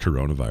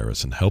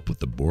coronavirus and help with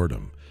the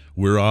boredom,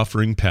 we're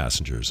offering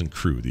passengers and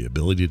crew the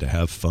ability to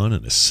have fun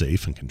in a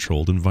safe and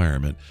controlled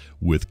environment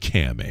with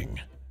camming.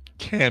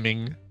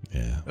 Camming.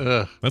 Yeah.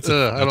 I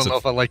don't know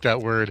if I like that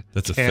word.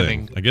 That's a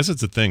camming thing. I guess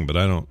it's a thing, but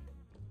I don't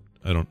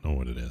know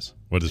what it is.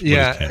 What is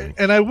camming?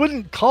 And I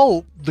wouldn't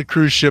call the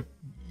cruise ship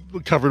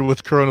covered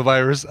with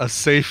coronavirus a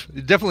safe.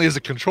 It definitely is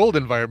a controlled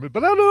environment,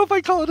 but I don't know if I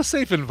call it a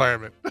safe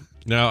environment.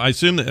 Now, I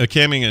assume that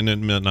camming,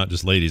 and not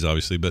just ladies,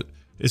 obviously, but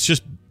it's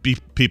just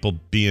people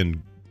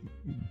being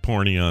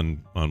porny on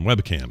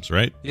webcams,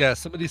 right? Yeah,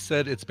 somebody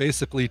said it's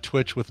basically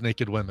Twitch with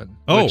naked women,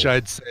 Oh. which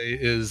I'd say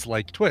is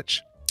like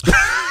Twitch.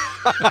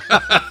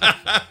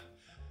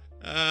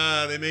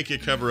 They make you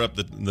cover up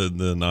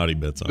the naughty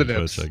bits on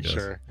nips, Twitch, I guess.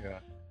 Sure, yeah.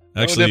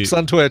 Actually, no nips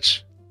on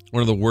Twitch.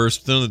 one of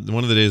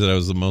the days that I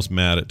was the most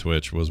mad at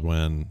Twitch was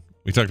when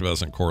we talked about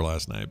this on Core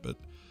last night, but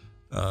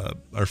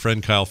our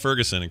friend Kyle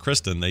Ferguson and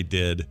Kristen, they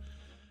did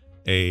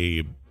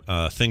a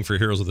thing for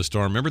Heroes of the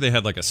Storm. Remember they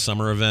had like a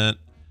summer event,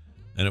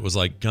 and it was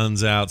like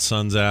guns out,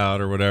 suns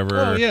out, or whatever.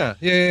 Oh, yeah.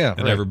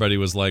 And everybody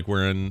was like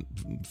wearing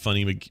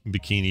funny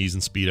bikinis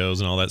and Speedos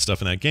and all that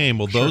stuff in that game.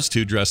 Well, those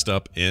two dressed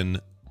up in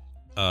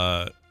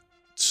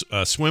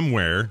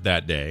swimwear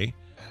that day,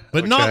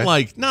 but not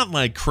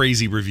like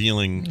crazy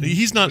revealing.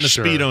 He's not in a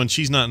Speedo and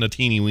she's not in a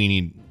teeny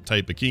weeny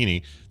type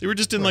bikini. They were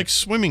just in like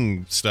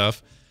swimming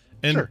stuff,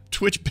 and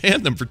Twitch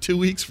banned them for 2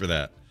 weeks for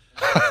that.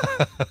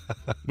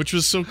 Which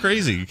was so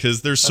crazy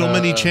because there's so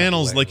many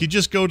channels. Like you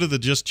just go to the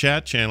Just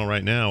Chat channel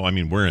right now. I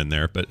mean, we're in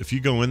there, but if you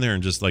go in there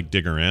and just like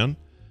dig around,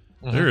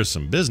 there is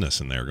some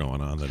business in there going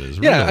on that is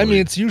really... I mean,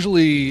 it's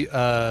usually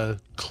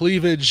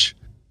cleavage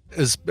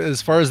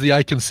as far as the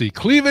eye can see.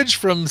 Cleavage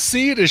from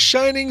sea to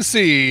shining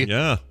sea.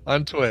 Yeah.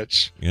 On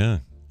Twitch. Yeah.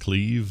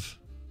 Cleave.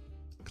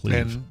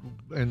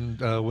 And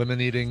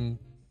women eating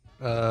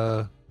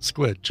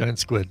squid, giant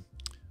squid.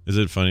 Is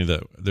it funny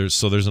that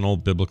there's an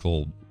old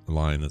biblical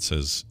line that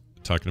says,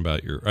 talking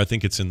about I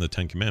think it's in the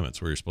 10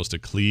 Commandments, where you're supposed to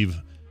cleave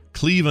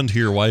unto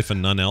your wife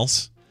and none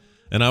else.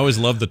 And I always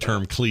loved the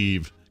term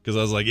cleave, because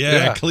I was like,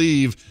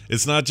 cleave.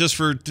 It's not just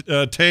for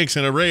tanks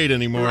in a raid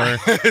anymore.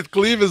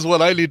 Cleave is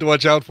what I need to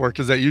watch out for,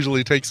 because that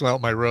usually takes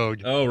out my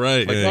rogue. Oh,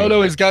 right. Like,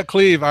 no, he's got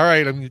cleave. All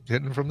right, I'm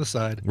hitting from the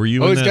side. Were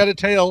you? He's got a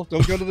tail.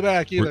 Don't go to the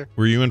back either.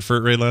 Were you in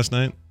Furt Raid last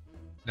night?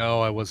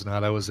 No, I was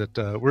not. I was at.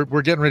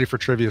 We're getting ready for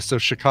trivia. So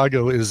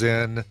Chicago is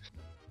in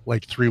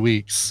like 3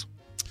 weeks,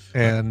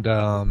 and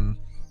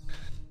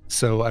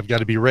so I've got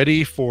to be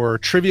ready for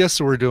trivia.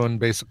 So we're doing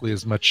basically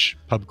as much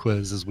pub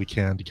quiz as we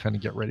can to kind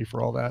of get ready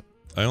for all that.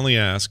 I only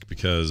ask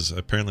because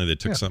apparently they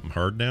took something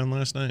hard down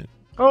last night.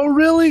 Oh,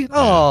 really? Yeah.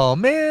 Oh,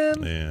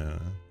 man. Yeah.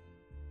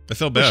 I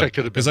felt bad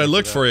because I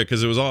looked for it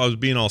because I was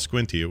being all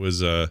squinty. It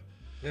was it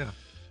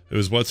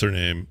was what's her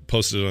name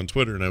posted it on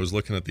Twitter, and I was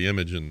looking at the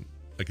image and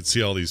I could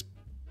see all these.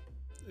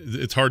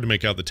 It's hard to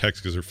make out the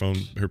text because her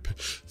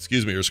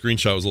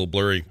screenshot was a little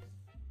blurry.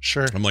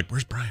 Sure. I'm like,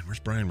 where's Brian? Where's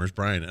Brian? Where's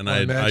Brian? And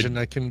I imagine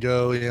I can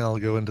go. Yeah, I'll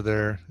go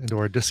into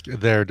our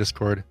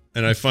Discord.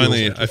 And I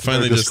finally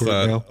just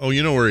thought, now. Oh,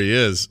 you know where he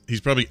is?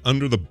 He's probably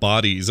under the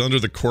body. He's under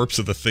the corpse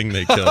of the thing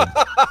they killed.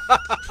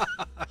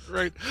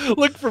 Right.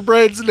 Look for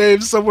Brian's name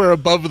somewhere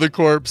above the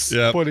corpse,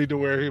 pointing to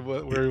where he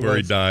was.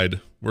 He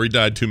died. Where he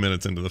died 2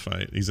 minutes into the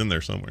fight. He's in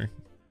there somewhere.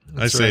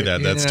 That's right.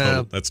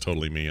 That's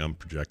totally me. I'm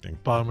projecting.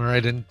 Bummer.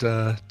 I didn't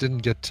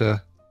get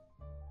to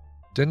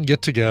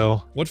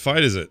go. What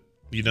fight is it?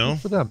 You know?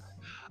 For them.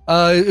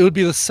 It would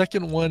be the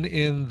second one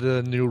in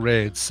the new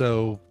raid.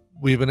 So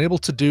we've been able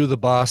to do the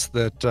boss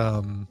that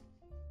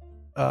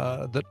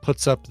that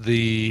puts up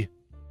the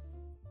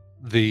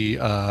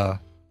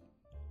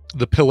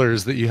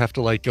pillars that you have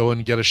to like go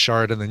and get a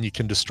shard and then you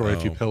can destroy a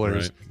few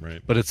pillars. Right.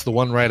 But it's the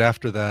one right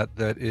after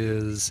that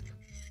is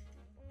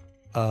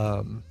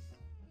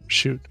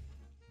shoot.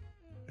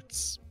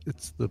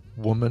 It's the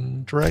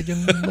woman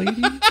dragon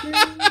lady thing.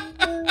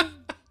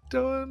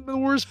 I'm the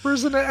worst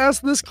person to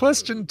ask this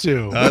question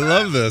to. I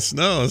love this.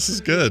 No, this is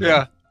good.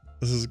 Yeah.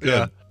 This is good.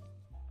 Yeah.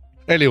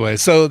 Anyway,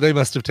 so they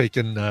must have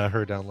taken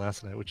her down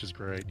last night, which is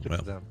great.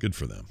 Good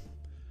for them.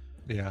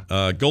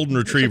 Yeah. Golden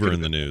Retriever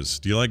in the news.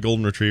 Do you like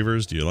Golden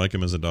Retrievers? Do you like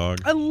them as a dog?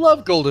 I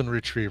love Golden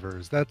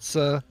Retrievers. That's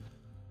they're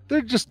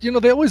just,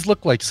 they always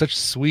look like such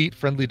sweet,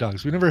 friendly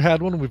dogs. We never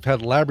had one. We've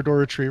had Labrador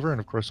Retriever,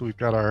 and of course we've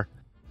got our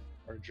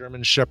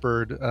German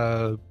Shepherd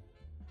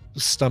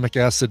stomach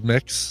acid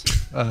mix.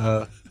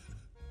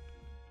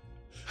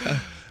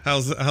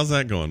 How's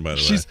that going, by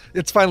the way?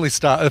 It finally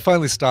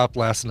stopped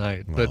last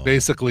night, but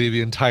basically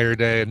the entire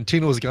day, and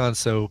Tina was gone,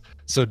 so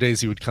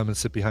Daisy would come and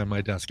sit behind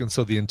my desk, and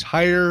so the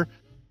entire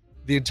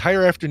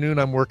afternoon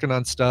I'm working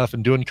on stuff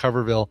and doing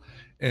Coverville,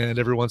 and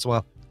every once in a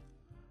while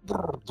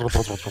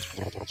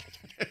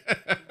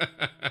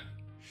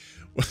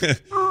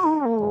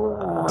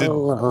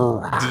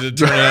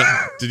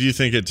did you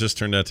think it just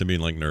turned out to be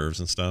like nerves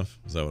and stuff?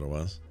 Is that what it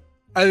was?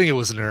 I think it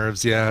was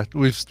nerves. Yeah,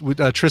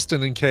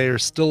 Tristan and Kay are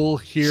still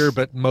here,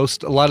 but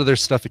a lot of their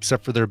stuff,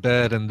 except for their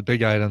bed and the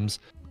big items,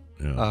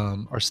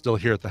 are still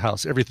here at the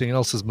house. Everything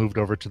else has moved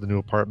over to the new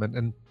apartment.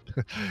 And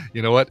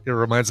you know what? It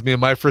reminds me of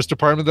my first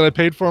apartment that I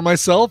paid for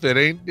myself. It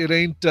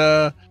ain't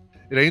the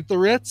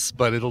Ritz,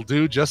 but it'll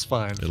do just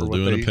fine. It'll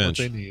do in a pinch.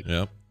 What they need.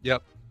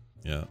 Yep.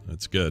 Yeah,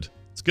 it's good.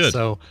 It's good.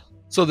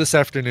 So this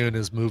afternoon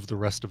is move the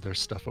rest of their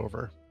stuff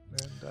over,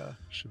 and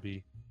should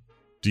be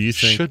a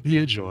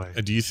joy.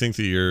 Do you think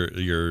that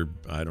you're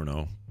I don't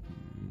know,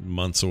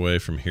 months away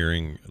from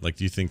hearing, like,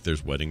 do you think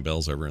there's wedding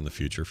bells ever in the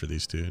future for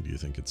these two? Do you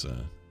think it's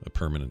a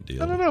permanent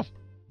deal? I don't know.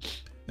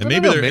 And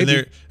maybe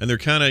they're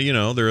kind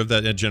of, they're of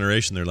that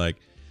generation. They're like,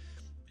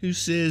 who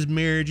says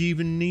marriage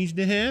even needs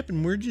to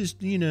happen? We're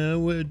just,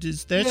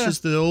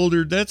 just the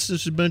older, that's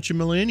just a bunch of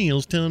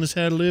millennials telling us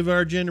how to live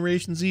our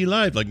Generation Z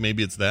life. Like,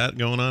 maybe it's that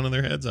going on in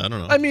their heads. I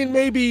don't know. I mean,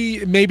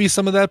 maybe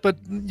some of that, but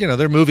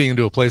they're moving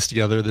into a place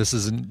together. This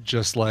isn't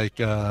just like,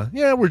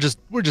 we're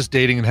just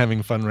dating and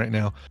having fun right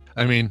now.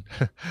 I mean,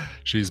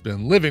 she's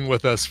been living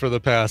with us for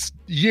the past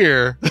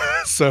year,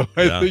 so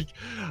I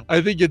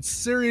think it's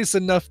serious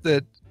enough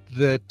that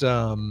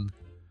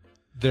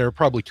they're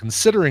probably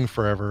considering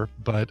forever,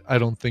 but I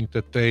don't think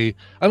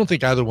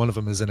either one of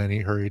them is in any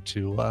hurry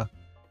to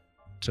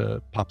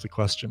pop the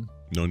question.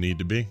 No need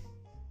to be.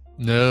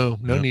 No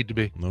need to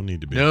be. No need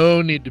to be.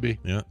 No need to be.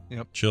 Yeah.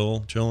 Yep.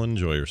 Chill,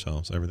 enjoy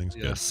yourselves. Everything's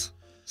good.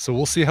 So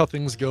we'll see how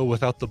things go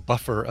without the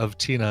buffer of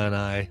Tina and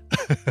I,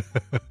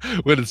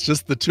 when it's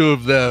just the two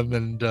of them,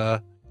 and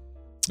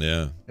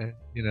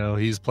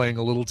he's playing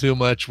a little too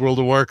much World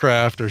of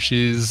Warcraft, or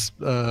she's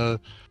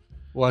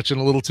watching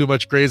a little too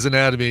much Grey's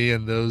Anatomy,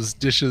 and those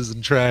dishes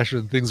and trash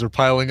and things are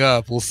piling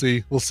up. We'll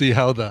see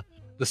how the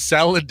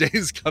salad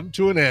days come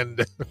to an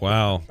end.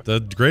 Wow, the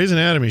Grey's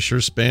Anatomy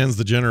sure spans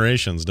the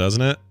generations,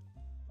 doesn't it?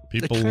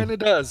 It kind of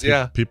does,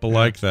 yeah. People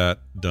like that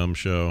dumb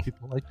show.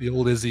 People like the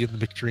old Izzy and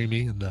the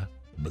McDreamy and the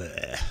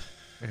bleh.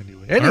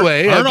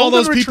 Anyway, aren't all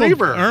those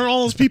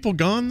people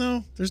gone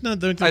though? There's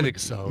not. I think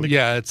so.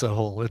 Yeah, it's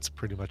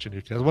pretty much a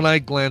new cast. When I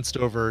glanced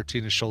over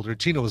Tina's shoulder,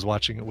 Tina was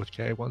watching it with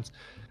Kay once.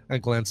 I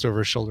glanced over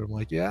her shoulder. I'm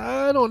like,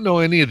 I don't know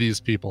any of these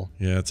people.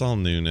 Yeah, it's all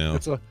new now.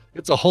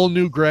 It's a whole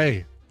new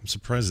Grey. I'm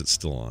surprised it's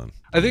still on.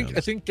 I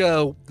think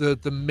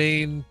the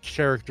main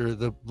character,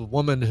 the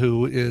woman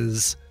who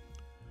is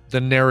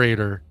the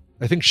narrator,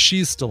 I think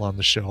she's still on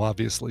the show,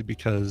 obviously,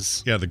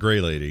 because the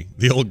gray lady,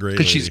 the old gray lady.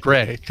 Because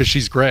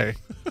she's gray.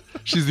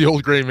 She's the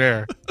old gray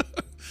mare.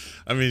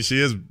 I mean, she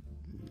is.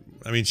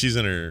 I mean, she's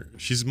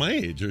my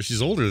age, or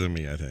she's older than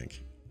me, I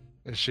think.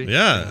 Is she?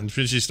 Yeah, and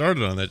when she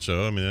started on that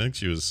show, I mean, I think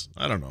she was.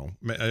 I don't know.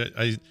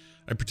 I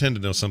pretend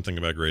to know something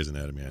about Grey's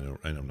Anatomy.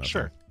 I know nothing.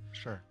 Sure.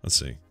 Let's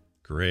see.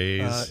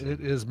 Grey's. It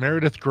is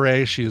Meredith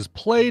Grey. She is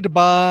played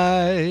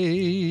by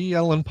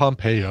Ellen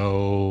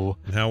Pompeo.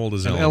 And how old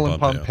is Ellen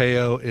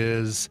Pompeo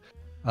is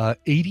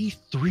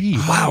 83.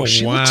 Wow,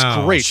 she looks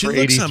great for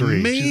 83. Looks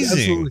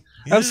amazing.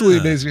 She's absolutely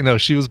amazing. No,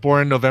 she was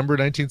born November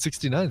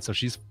 1969, so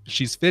she's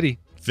fitty.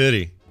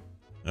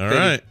 All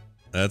right.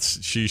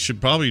 She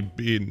should probably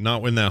be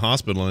not in that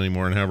hospital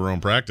anymore and have her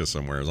own practice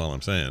somewhere, is all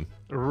I'm saying.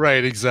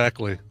 Right,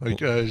 exactly. Like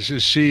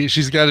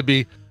she's got to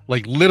be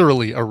like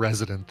literally a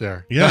resident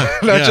there. Yeah.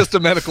 Not just a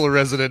medical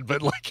resident,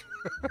 but like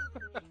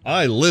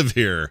I live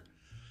here.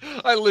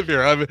 I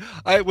mean,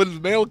 when the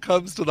mail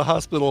comes to the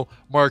hospital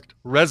marked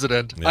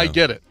resident, I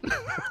get it.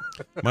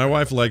 My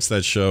wife likes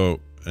that show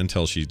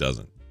until she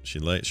doesn't.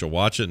 She'll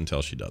watch it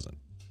until she doesn't.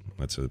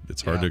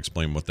 It's hard to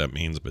explain what that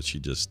means, but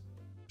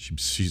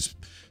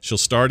she'll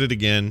start it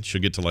again.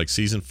 She'll get to like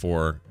season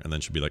 4, and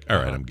then she'll be like, all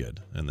right, I'm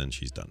good. And then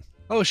she's done.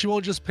 Oh, she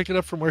won't just pick it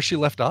up from where she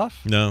left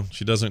off? No,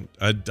 she doesn't.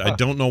 I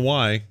don't know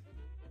why.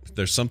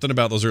 There's something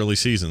about those early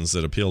seasons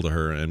that appeal to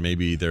her, and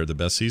maybe they're the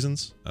best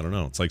seasons. I don't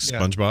know. It's like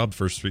SpongeBob.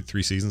 First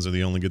three seasons are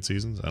the only good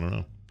seasons. I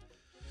don't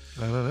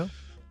know.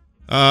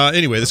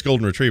 Anyway, this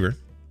golden retriever.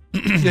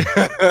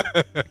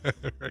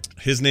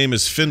 His name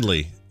is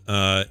Findley.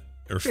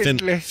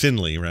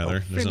 Finley,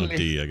 rather. There's no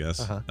D, I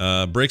guess.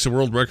 Breaks a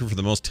world record for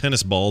the most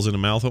tennis balls in a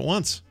mouth at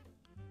once.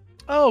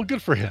 Oh,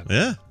 good for him.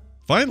 Yeah.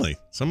 Finally.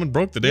 Someone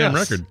broke the damn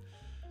record.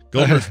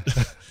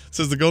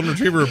 Says the golden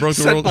retriever broke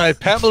the world. Set by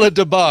Pamela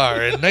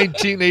DeBar in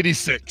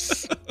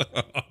 1986.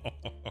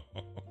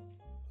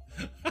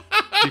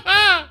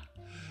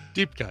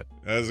 Deep cut.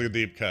 That was a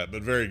deep cut,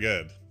 but very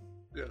good.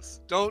 Yes.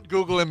 Don't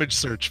Google image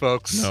search,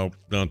 folks. No,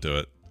 don't do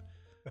it.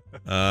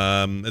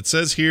 It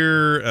says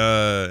here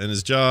in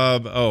his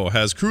job,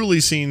 has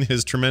cruelly seen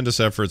his tremendous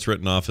efforts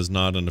written off as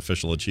not an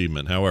official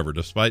achievement. However,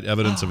 despite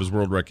evidence of his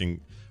world record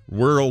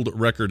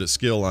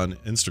skill on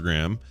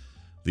Instagram,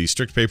 the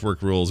strict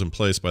paperwork rules in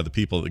place by the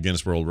people at the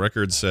Guinness World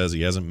Records says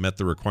he hasn't met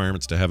the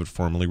requirements to have it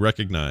formally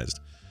recognized.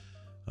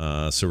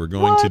 So we're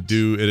going to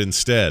do it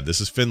instead.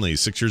 This is Finley,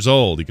 6 years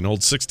old. He can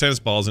hold 6 tennis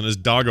balls in his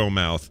doggo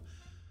mouth.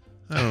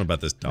 I don't know about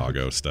this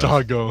doggo stuff.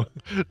 Doggo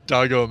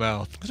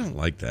mouth. I don't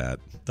like that.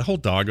 The whole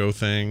doggo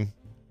thing.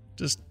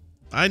 Just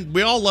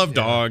We all love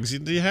dogs.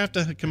 You have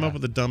to come up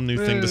with a dumb new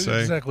thing to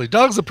say. Exactly.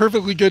 Dog's a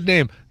perfectly good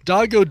name.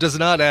 Doggo does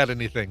not add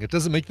anything. It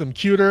doesn't make them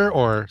cuter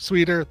or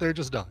sweeter. They're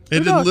just dogs.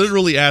 It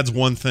literally adds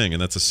one thing,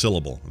 and that's a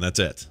syllable, and that's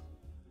it.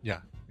 Yeah.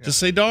 Just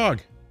say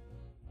dog.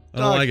 I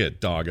don't like it.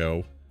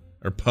 Doggo.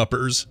 Or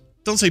puppers.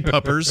 Don't say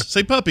puppers.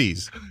 Say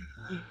puppies.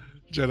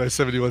 Jedi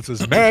 71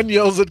 says, man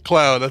yells at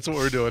clown. That's what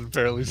we're doing,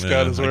 apparently,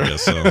 Scott, is where I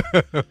guess so.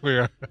 we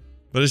are.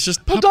 But it's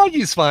just... Well,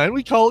 doggy's fine.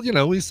 We call,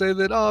 we say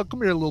that, oh,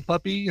 come here, little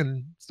puppy,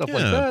 and stuff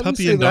like that.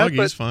 Puppy and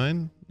doggy's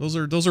fine. Those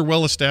are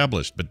well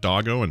established. But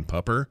doggo and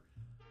pupper?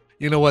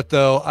 You know what,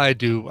 though? I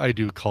do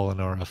call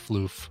Inara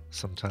floof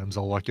sometimes.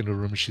 I'll walk into a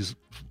room and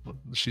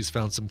she's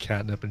found some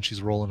catnip and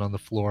she's rolling on the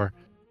floor.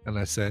 And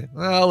I say,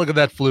 oh, look at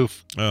that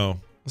floof. Oh,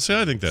 see,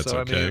 I think that's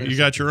okay. I mean, you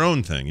got your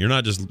own thing. You're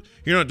not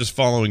just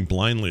following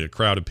blindly a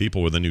crowd of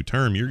people with a new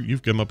term.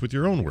 You've come up with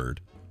your own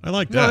word. I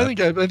like that. I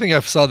think I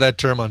saw that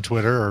term on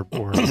Twitter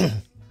or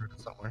somewhere.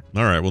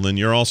 All right. Well, then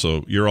you're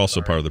also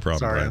part of the problem.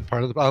 Sorry, right? I'm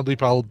part of the.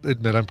 I'll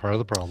admit I'm part of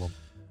the problem.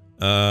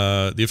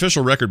 The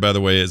official record, by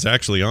the way, is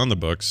actually on the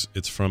books.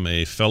 It's from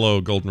a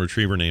fellow golden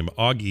retriever named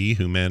Augie,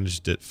 who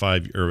managed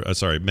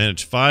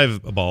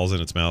 5 balls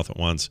in its mouth at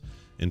once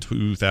in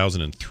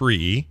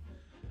 2003.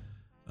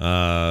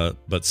 But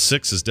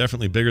 6 is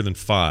definitely bigger than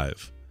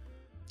 5.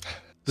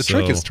 The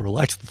trick is to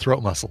relax the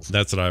throat muscles.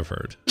 That's what I've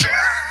heard.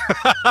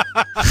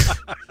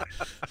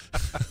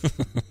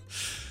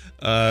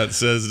 It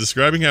says,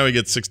 describing how he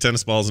gets 6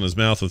 tennis balls in his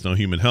mouth with no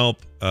human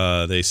help.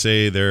 They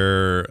say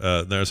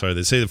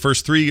the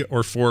first 3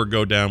 or 4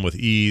 go down with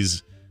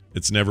ease.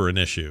 It's never an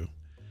issue.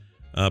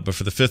 But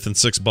for the 5th and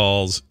 6th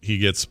balls, he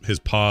gets his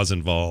paws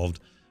involved,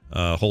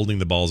 holding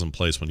the balls in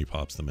place when he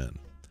pops them in.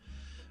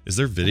 Is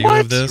there video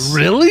of this?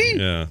 Really?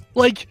 Yeah.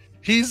 Like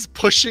he's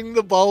pushing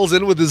the balls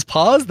in with his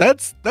paws?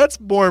 That's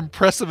more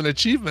impressive an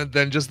achievement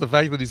than just the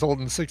fact that he's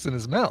holding 6 in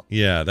his mouth.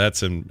 Yeah,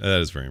 that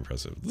is very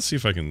impressive. Let's see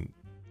if I can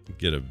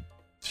get a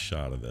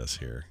shot of this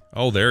here.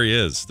 Oh, there he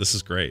is. This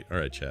is great. All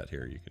right, chat,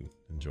 here you can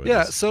enjoy this.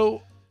 Yeah,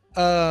 so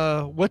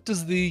what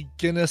does the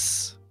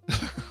Guinness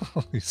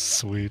oh, he's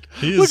sweet.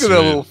 Look at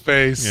that little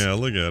face. Yeah,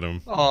 look at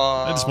him.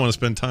 Aww. I just want to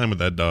spend time with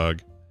that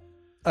dog.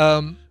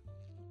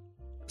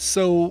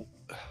 So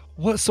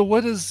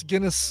what does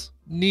Guinness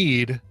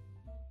need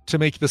to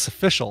make this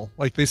official?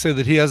 Like they say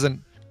that he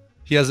hasn't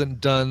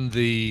done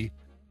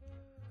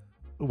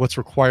what's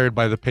required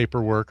by the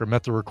paperwork or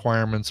met the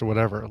requirements or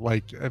whatever.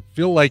 Like I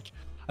feel like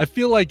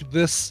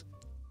this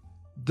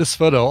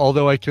photo,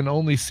 although I can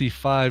only see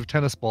 5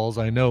 tennis balls,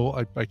 I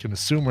know I can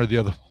assume where the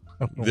other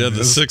one the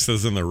 6th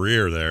is in the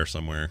rear there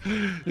somewhere.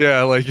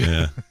 Yeah, like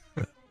yeah.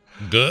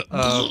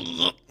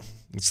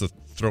 It's the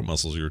throat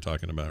muscles you were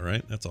talking about,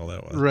 right? That's all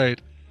that was. Right.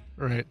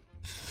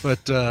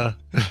 But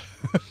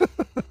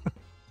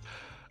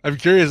I'm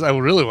curious. I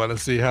really want to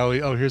see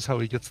here's how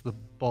he gets the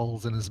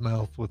balls in his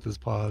mouth with his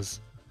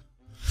paws.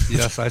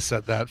 Yes, I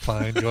said that.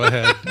 Fine. Go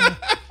ahead.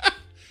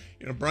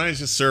 Brian's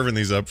just serving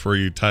these up for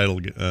you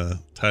title kittens.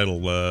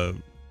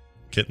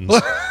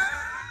 All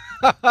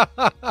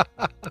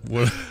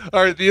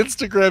right, the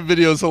Instagram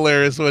video is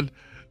hilarious when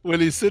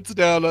he sits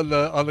down on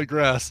the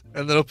grass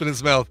and then open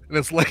his mouth and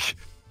it's like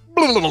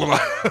oh,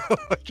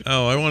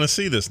 I want to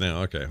see this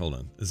now. Okay, hold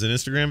on. Is it an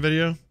Instagram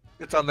video?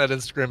 It's on that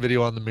Instagram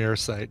video on the Mirror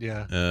site,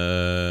 yeah.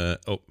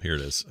 Oh, here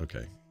it is.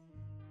 Okay.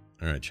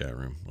 All right, chat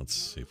room. Let's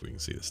see if we can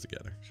see this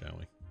together, shall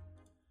we?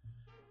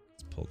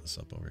 Let's pull this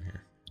up over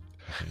here.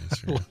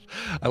 Okay,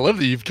 I love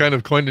that you've kind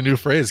of coined a new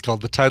phrase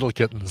called the title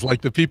kittens.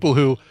 Like the people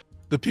who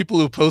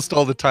post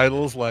all the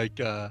titles, like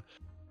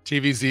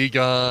TVZ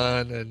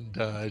Gone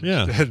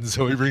and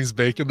Zoe Brings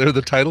Bacon. They're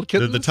the title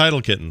kittens. They're the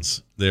title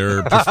kittens.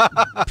 They're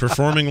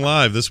performing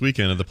live this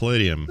weekend at the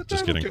Palladium.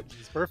 Just kidding.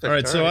 Perfect. All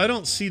right, so I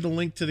don't see the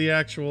link to the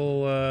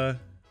actual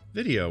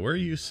video. Where are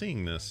you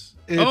seeing this?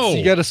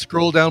 You got to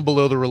scroll down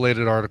below the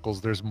related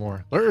articles. There's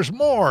more. There's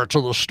more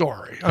to the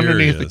story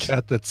underneath the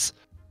cat that's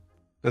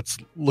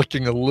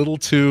looking a little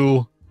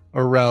too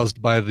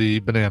aroused by the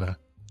banana.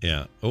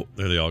 Yeah. Oh,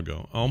 there they all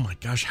go. Oh my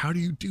gosh, how do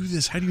you do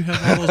this? How do you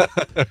have all those?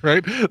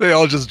 Right? They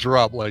all just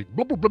drop like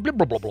blah, blah, blah,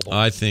 blah, blah, blah.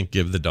 I think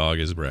give the dog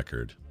his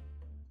record.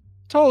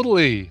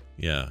 Totally.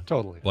 Yeah.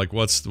 Totally. Like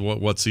what's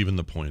even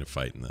the point of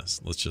fighting this?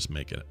 Let's just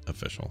make it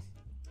official.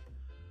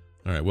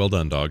 All right, well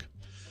done, dog.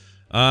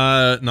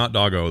 Not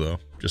doggo though,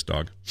 just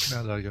dog.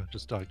 Not doggo,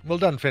 just dog. Well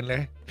done,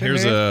 Finlay.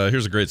 Here's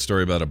a great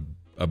story about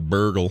a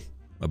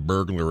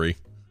burglary.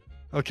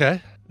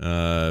 Okay.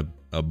 A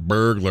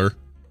burglar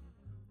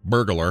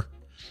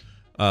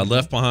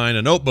left behind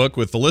a notebook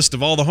with the list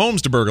of all the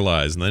homes to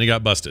burglarize, and then he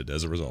got busted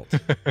as a result.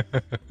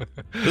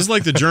 This is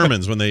like the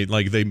Germans when this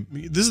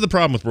is the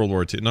problem with World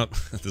War II.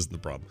 This is the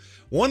problem.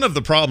 One of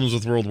the problems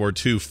with World War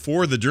II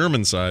for the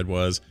German side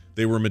was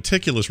they were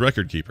meticulous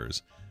record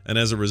keepers, and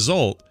as a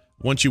result,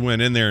 once you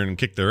went in there and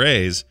kicked their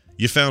A's,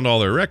 you found all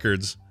their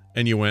records,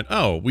 and you went,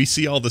 oh, we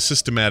see all the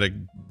systematic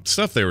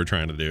stuff they were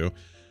trying to do.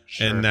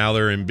 Sure. And now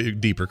they're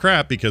in deeper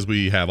crap because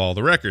we have all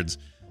the records.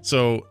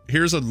 So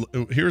here's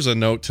a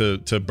note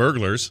to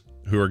burglars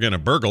who are going to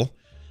burgle.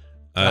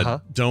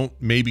 Don't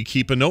maybe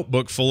keep a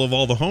notebook full of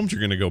all the homes you're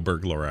going to go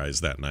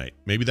burglarize that night.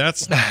 Maybe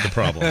that's the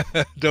problem.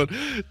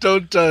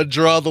 Don't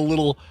draw the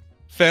little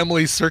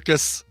family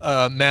circus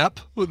map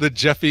that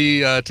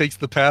Jeffy takes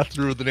the path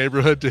through the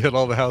neighborhood to hit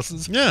all the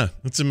houses. Yeah,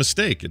 it's a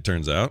mistake, it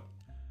turns out.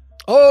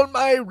 All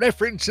my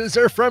references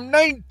are from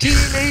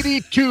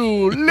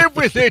 1982. Live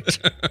with it.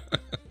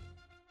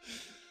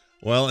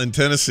 Well, in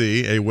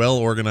Tennessee, a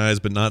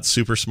well-organized but not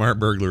super smart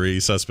burglary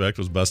suspect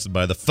was busted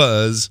by the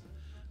fuzz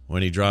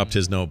when he dropped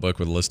his notebook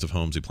with a list of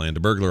homes he planned to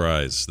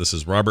burglarize. This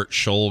is Robert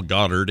Scholl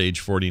Goddard, age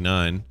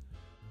 49,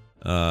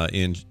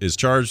 is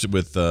charged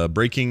with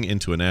breaking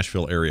into a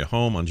Nashville area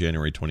home on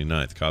January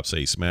 29th. Cops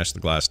say he smashed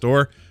the glass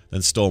door,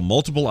 then stole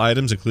multiple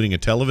items, including a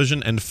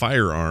television and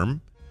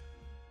firearm.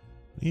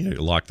 You need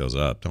to lock those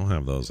up. Don't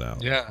have those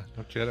out. Yeah,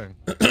 no kidding.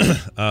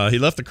 He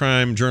left the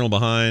crime journal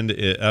behind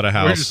at a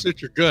house. Where you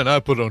sit your gun? I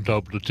put it on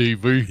top of the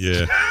TV.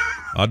 Yeah,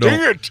 I don't.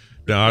 Dang it!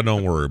 No, I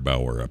don't worry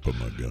about where I put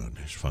my gun.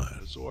 It's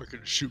fine. So I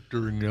can shoot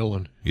during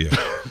yelling. Yeah,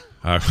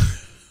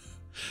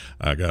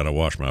 I gotta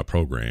watch my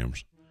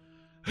programs,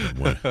 and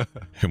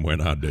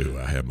when I do,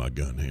 I have my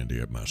gun handy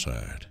at my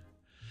side.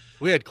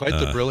 We had quite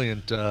the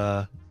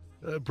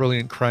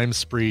brilliant crime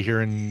spree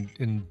here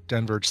in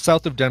Denver,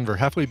 south of Denver,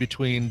 halfway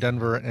between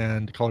Denver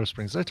and Colorado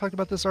Springs. Did I talk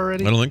about this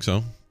already? I don't think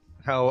so.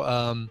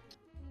 How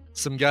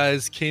some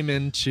guys came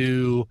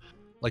into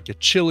like a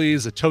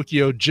Chili's, a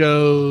Tokyo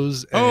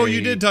Joe's. Oh,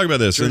 you did talk about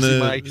this.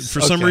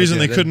 For some reason,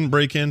 they couldn't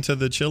break into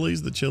the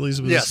Chili's. The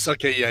Chili's was... Yes,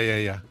 okay,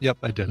 yeah. Yep,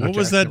 I did. What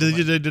was that? Did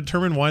you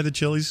determine why the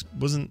Chili's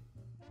wasn't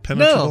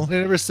penetrable? No,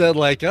 they never said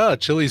like,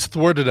 Chili's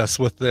thwarted us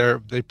with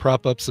they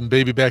prop up some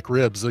baby back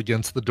ribs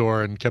against the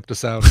door and kept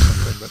us out or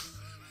something. But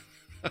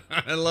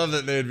I love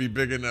that they'd be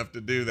big enough to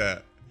do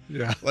that.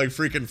 Yeah, like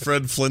freaking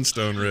Fred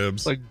Flintstone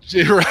ribs. Like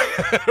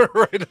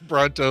right,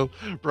 Bronto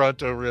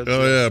ribs.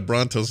 Oh yeah,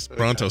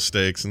 Bronto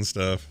steaks and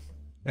stuff.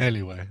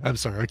 Anyway, I'm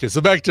sorry. Okay,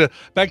 so back to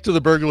the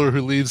burglar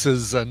who leaves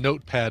his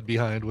notepad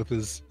behind with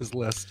his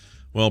list.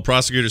 Well,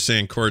 prosecutors say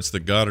in courts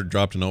that Goddard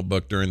dropped a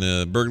notebook during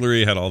the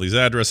burglary, had all these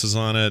addresses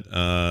on it.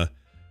 The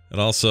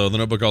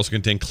notebook also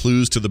contained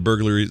clues to the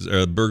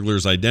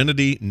burglar's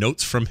identity,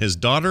 notes from his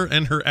daughter,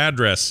 and her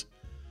address.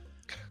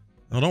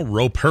 Oh, don't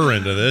rope her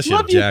into this, you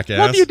jackass.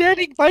 Love you,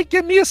 Daddy. Mike,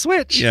 give me a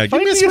switch. Yeah,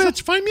 give me a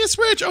switch. Find me a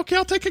switch. Okay,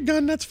 I'll take a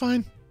gun. That's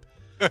fine.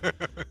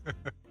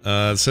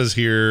 It says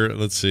here,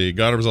 let's see.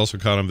 Goddard was also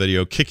caught on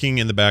video kicking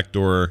in the back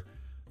door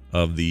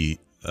of the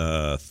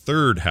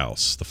third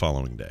house the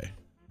following day.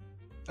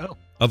 Oh.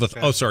 Of a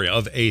third house.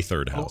 Of a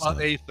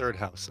third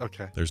house.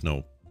 Okay. There's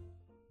no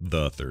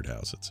the third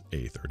house. It's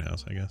a third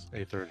house, I guess.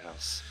 A third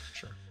house.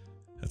 Sure.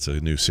 That's a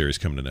new series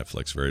coming to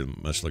Netflix. Very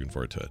much looking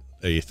forward to it.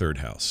 A Third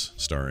House,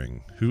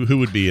 starring who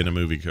would be in a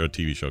movie or a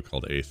TV show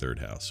called A Third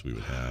House? We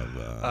would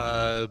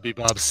have it'd be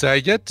Bob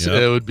Saget. Yep.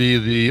 It would be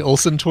the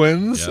Olsen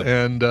twins, yep.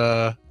 And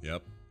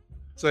yep.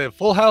 So they have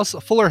Full House,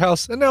 a Fuller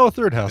House, and now a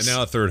third house. And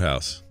now a third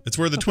house. It's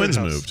where the twins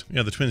moved.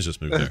 Yeah, the twins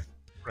just moved there.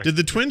 Right. Did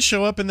the twins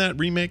show up in that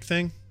remake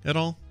thing at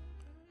all?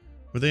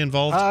 Were they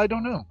involved? I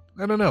don't know.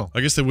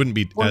 I guess they wouldn't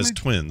be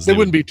twins. They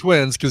wouldn't be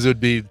twins because it would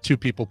be two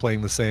people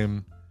playing the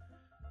same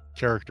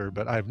character,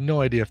 but I have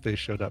no idea if they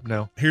showed up.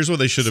 No. Here's what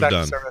they should have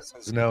done. Service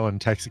says no, and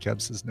Taxi Cab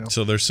says no.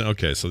 So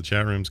okay. So the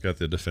chat room's got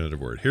the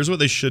definitive word. Here's what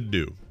they should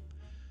do.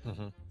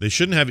 Mm-hmm. They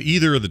shouldn't have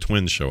either of the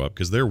twins show up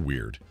because they're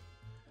weird.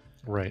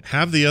 Right.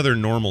 Have the other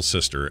normal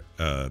sister.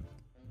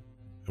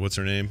 What's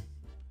her name?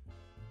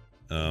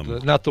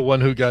 Not the one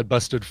who got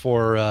busted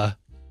for.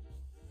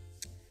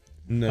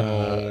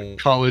 No.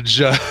 College.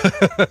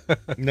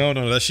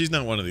 No, she's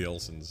not one of the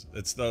Olsens.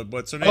 It's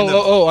what's her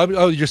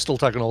name? You're still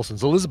talking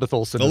Olsens. Elizabeth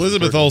Olsen.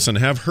 Elizabeth Olsen.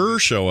 Have her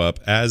show up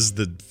as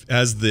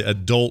the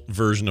adult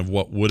version of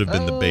what would have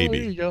been the baby.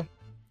 There you go.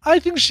 I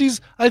think she's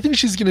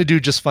going to do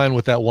just fine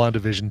with that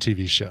WandaVision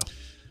TV show.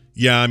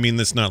 Yeah, I mean,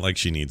 it's not like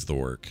she needs the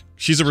work.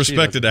 She's a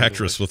respected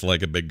actress with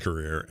like a big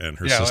career, and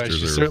her sisters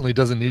she certainly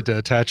doesn't need to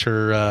attach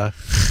her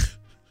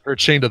her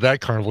chain to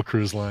that Carnival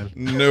Cruise line.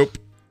 Nope.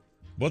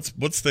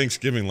 What's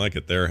Thanksgiving like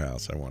at their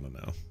house? I want to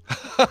know.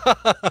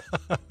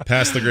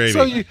 Pass the gravy.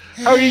 So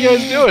how are you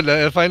guys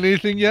doing? Find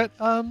anything yet?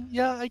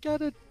 Yeah, I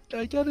got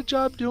a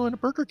job doing a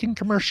Burger King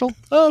commercial.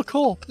 Oh,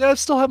 cool. Yeah, I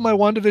still have my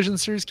WandaVision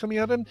series coming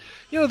out, and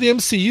the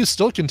MCU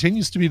still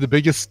continues to be the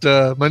biggest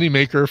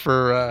moneymaker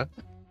for.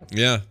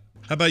 Yeah.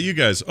 How about you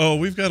guys? Oh,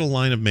 we've got a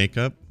line of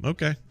makeup.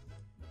 Okay.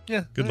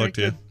 Yeah. Good luck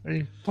to you. Are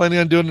you planning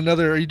on doing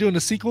Are you doing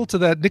a sequel to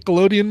that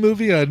Nickelodeon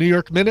movie, New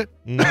York Minute?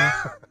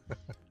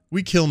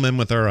 We kill men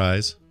with our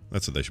eyes.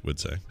 That's what they would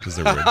say, because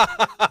they're weird.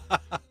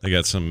 They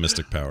got some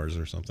mystic powers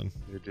or something.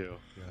 They do,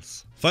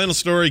 yes. Final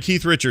story,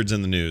 Keith Richards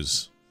in the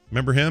news.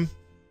 Remember him?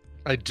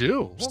 I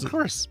do. Well, of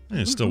course. Yeah,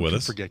 he's still with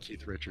us. Forget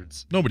Keith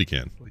Richards. Nobody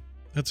can.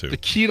 That's who. The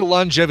key to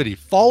longevity.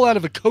 Fall out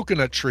of a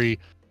coconut tree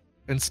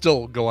and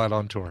still go out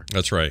on tour.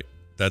 That's right.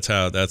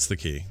 That's the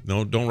key.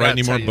 No, don't write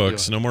any more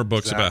books. No more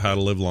books about how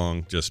to live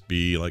long. Just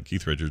be like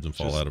Keith Richards and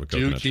fall out of a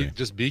coconut tree.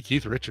 Just be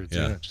Keith Richards.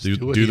 Yeah. Do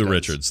the does.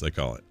 Richards, they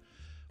call it.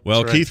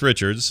 Well, right. Keith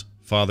Richards,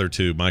 father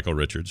to Michael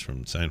Richards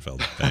from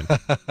Seinfeld fame.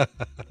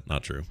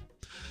 Not true.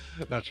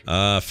 Not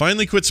true.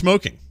 Finally quit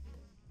smoking.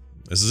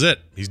 This is it.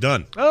 He's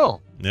done.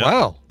 Oh, Yep.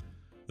 wow.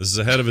 This is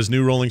ahead of his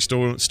new Rolling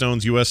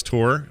Stones U.S.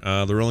 tour.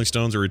 The Rolling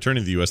Stones are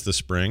returning to the U.S. this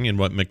spring in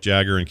what Mick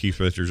Jagger and Keith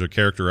Richards are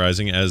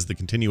characterizing as the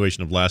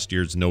continuation of last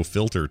year's No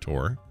Filter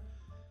tour.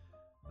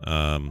 They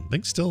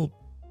can still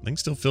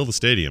fill the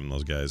stadium,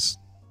 those guys.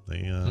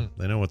 They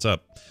know what's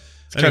up.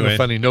 It's kind of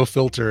funny. No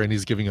filter, and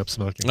he's giving up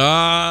smoking.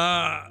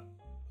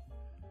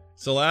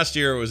 So last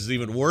year it was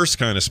even worse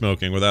kind of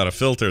smoking without a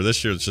filter.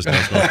 This year it's just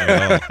not smoking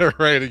at all.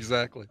 Right,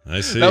 exactly.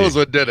 I see. That was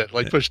what did it.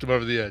 Like pushed him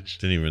over the edge.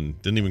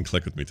 Didn't even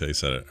click with me till you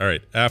said it. All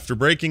right. After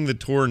breaking the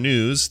tour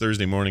news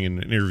Thursday morning in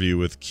an interview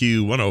with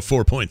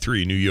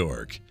Q104.3 New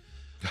York,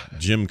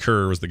 Jim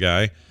Kerr was the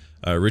guy.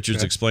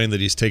 Richards explained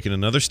that he's taken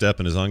another step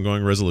in his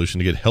ongoing resolution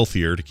to get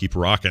healthier to keep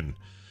rocking.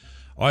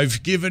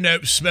 I've given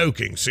up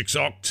smoking since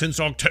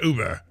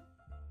October,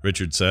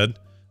 Richards said.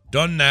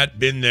 Done that,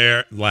 been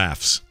there.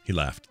 Laughs. He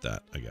laughed at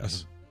that, I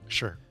guess.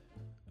 Sure.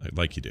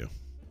 Like you do.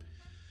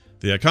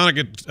 The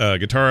iconic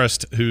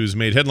guitarist who's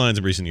made headlines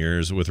in recent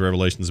years with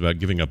revelations about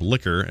giving up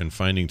liquor and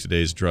finding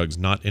today's drugs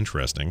not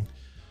interesting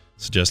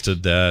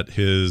suggested that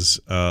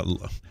his...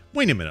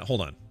 wait a minute,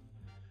 hold on.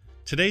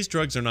 Today's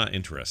drugs are not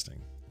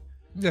interesting.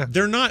 Yeah.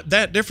 They're not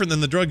that different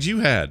than the drugs you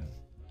had.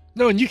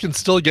 No, and you can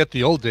still get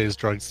the old days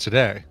drugs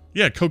today.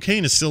 Yeah,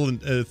 cocaine is still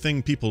a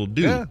thing people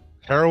do. Yeah.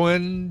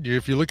 Heroin,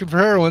 if you're looking for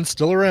heroin,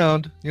 still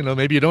around. You know,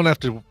 maybe you don't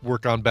have to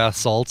work on bath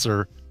salts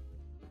or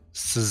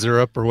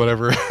syrup or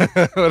whatever.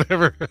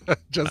 Whatever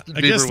Justin Bieber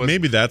I guess was.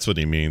 maybe that's what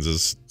he means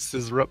is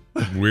Syrup.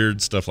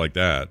 weird stuff like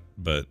that.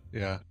 But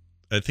Yeah.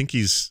 I think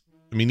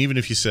even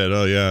if you said,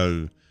 oh,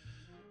 yeah,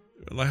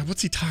 like,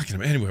 what's he talking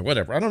about? Anyway,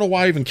 whatever. I don't know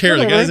why I even care.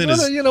 The guy's in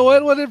his... You know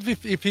what? What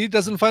if he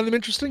doesn't find them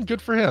interesting?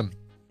 Good for him.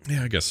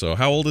 Yeah, I guess so.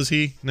 How old is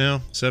he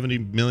now? 70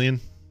 million?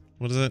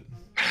 What is it?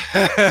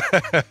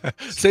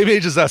 Same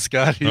age as us,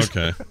 Scott.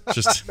 Okay.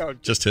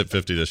 Just hit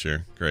 50 this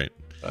year. Great.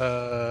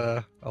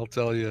 I'll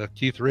tell you.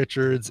 Keith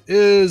Richards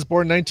is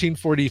born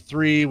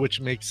 1943, which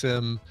makes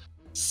him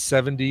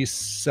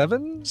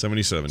 77?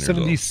 77 years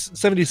old.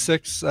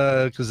 76,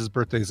 because his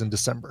birthday's in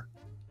December.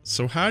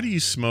 So how do you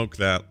smoke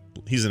that?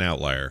 He's an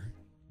outlier.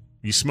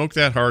 You smoke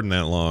that hard and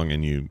that long,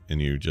 and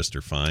you just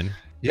are fine.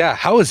 Yeah,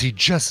 how is he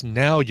just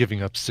now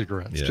giving up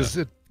cigarettes?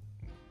 Yeah.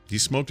 He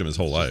smoked them his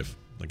whole life,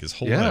 like his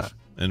whole life,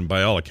 and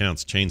by all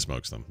accounts, chain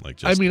smokes them. Like,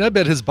 just, I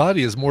bet his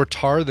body is more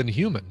tar than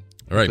human.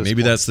 All right,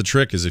 maybe that's the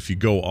trick: is if you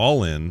go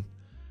all in,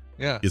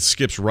 it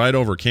skips right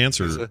over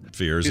cancer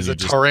fears. He's a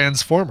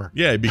transformer.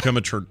 Yeah, you become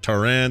a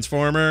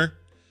transformer.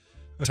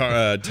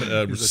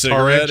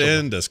 Cigarette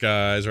in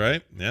disguise,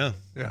 right? Yeah.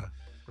 Yeah,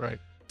 right.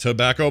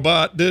 Tobacco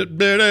bot.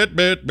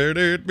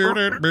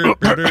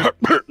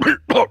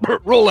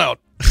 Roll out.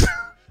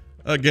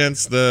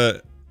 Against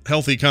the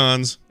healthy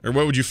cons, or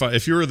what would you fight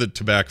if you were the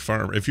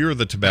Tabaccformer? If you were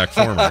the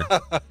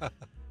Tabaccformer,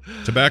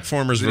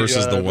 Tabaccformers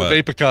versus the what?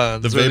 The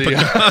Vapecons. The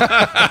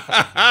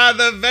Vapecons.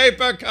 The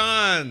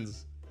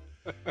Vapecons.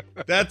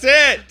 That's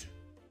it.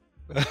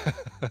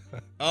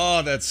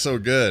 Oh, that's so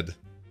good.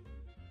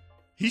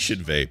 He should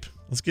vape.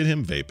 Let's get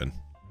him vaping.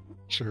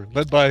 Sure.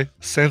 Led by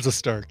Sansa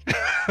Stark.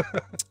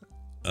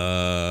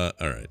 All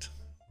right.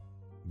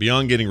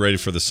 Beyond getting ready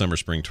for the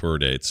summer-spring tour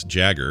dates,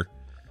 Jagger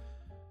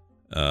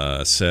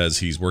says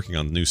he's working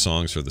on new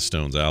songs for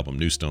the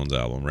new Stones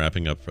album,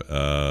 wrapping up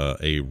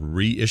a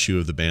reissue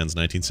of the band's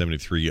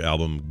 1973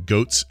 album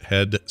Goat's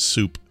Head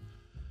Soup,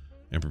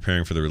 and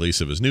preparing for the release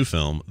of his new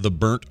film, The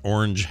Burnt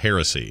Orange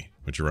Heresy,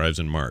 which arrives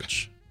in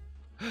March.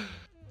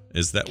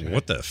 Is that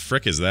what the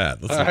frick is that?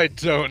 I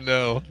don't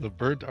know. The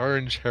Burnt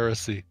Orange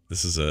Heresy.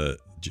 This is a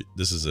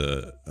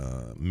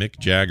Mick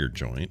Jagger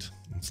joint.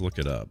 Let's look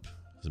it up.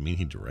 Does it mean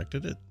he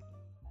directed it?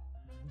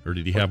 Or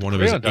did he have one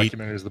of his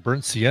documentaries, the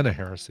Burnt Sienna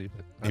Heresy?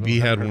 But maybe he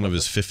had one of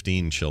his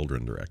 15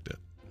 children direct it.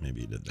 Maybe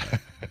he did that.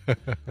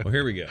 Well,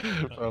 here we go.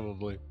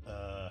 Probably.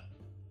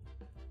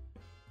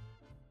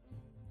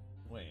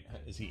 Wait,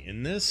 is he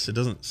in this? It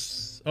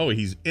doesn't. Oh,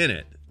 he's in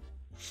it.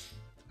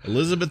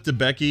 Elizabeth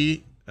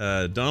Debicki,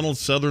 Donald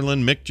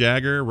Sutherland, Mick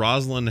Jagger,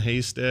 Rosalind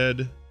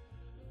Haystead, a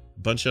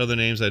bunch of other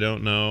names I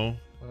don't know.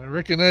 I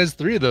recognize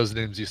 3 of those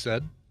names you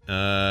said.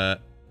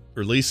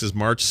 Release is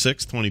March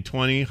 6,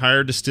 2020.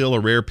 Hired to steal a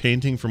rare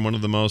painting from one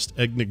of the most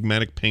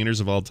enigmatic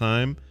painters of all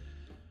time.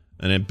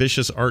 An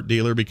ambitious art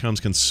dealer becomes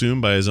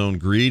consumed by his own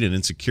greed and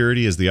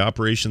insecurity as the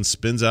operation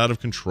spins out of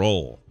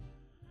control.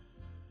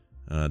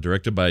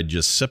 Directed by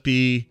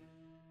Giuseppe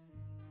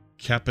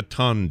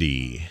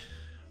Capitondi.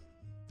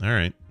 All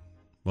right.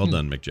 Well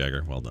done, Mick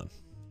Jagger. Well done.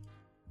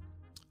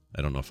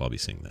 I don't know if I'll be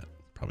seeing that.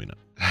 Probably not.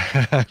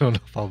 I don't know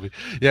if I'll be.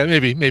 Yeah,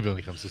 maybe when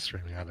it comes to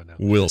streaming. I don't know.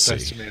 We'll see.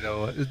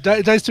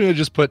 Dice Tomato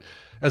just put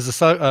as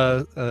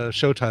a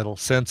show title,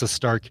 Sansa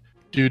Stark.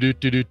 Do.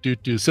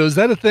 So is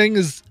that a thing?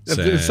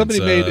 If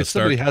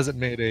somebody hasn't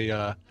made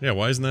a yeah,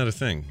 why isn't that a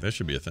thing? That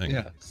should be a thing.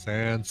 Yeah,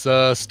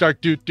 Sansa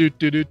Stark. Do.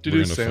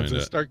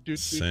 Sansa Stark.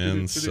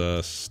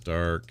 Sansa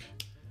Stark.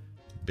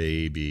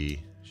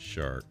 Baby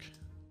Shark.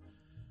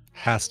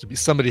 Has to be.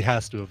 Somebody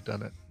has to have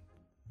done it.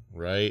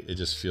 Right? It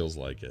just feels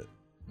like it.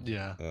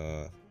 Yeah.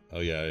 Oh,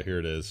 yeah, here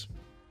it is.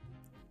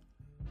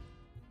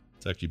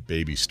 It's actually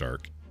Baby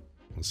Stark.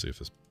 Let's see if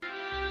this...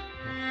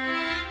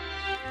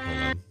 Hold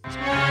on.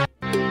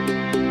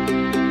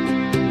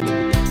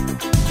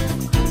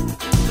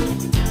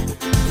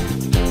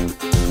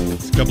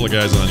 It's a couple of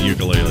guys on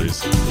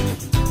ukuleles.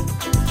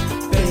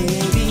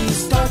 Baby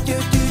Stark, do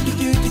do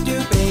do do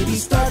do, Baby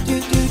Stark,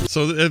 do do.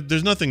 So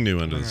there's nothing new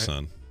under the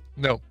sun.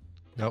 Nope,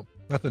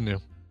 nothing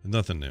new.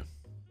 Nothing new.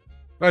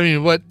 I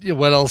mean, what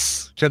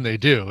else can they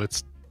do?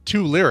 It's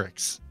 2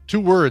 lyrics, 2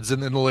 words in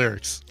the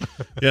lyrics.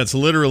 Yeah, it's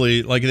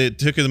literally like it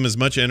took them as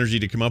much energy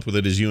to come up with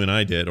it as you and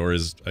I did, or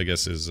as I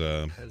guess as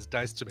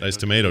Dice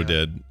Tomato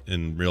did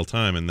in real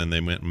time, and then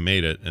they went and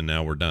made it, and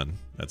now we're done.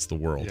 That's the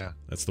world. Yeah.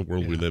 That's the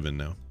world we live in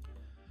now.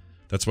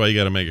 That's why you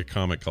got to make a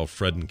comic called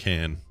Fred and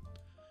Can.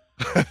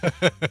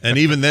 And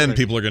even then,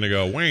 people are going to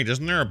go, wait,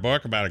 isn't there a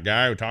book about a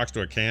guy who talks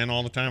to a can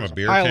all the time? A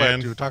beer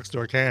can? Who talks to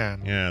a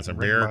can. Yeah, it's a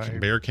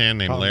beer can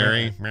named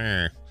Larry.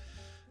 Meh.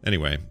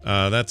 Anyway,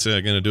 that's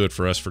going to do it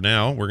for us for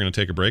now. We're going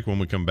to take a break. When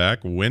we come back,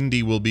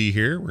 Wendy will be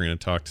here. We're going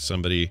to talk to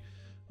somebody.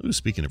 Ooh,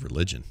 speaking of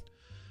religion,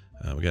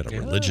 we got a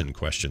religion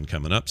question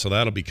coming up, so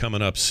that'll be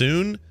coming up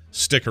soon.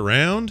 Stick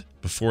around.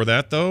 Before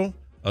that, though,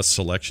 a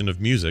selection of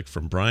music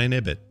from Brian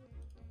Ibbett.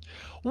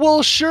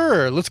 Well,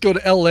 sure. Let's go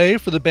to L.A.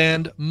 for the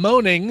band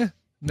Moaning.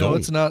 No, Oh.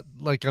 it's not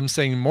like I'm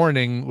saying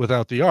morning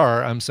without the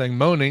R. I'm saying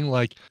moaning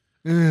like...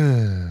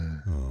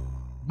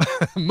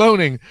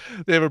 Moaning.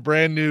 They have a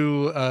brand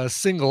new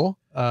single,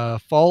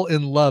 Fall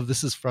in Love.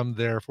 This is from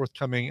their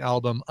forthcoming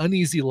album,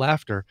 Uneasy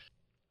Laughter.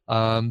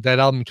 That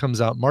album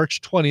comes out March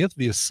 20th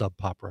via Sub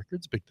Pop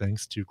Records. Big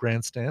thanks to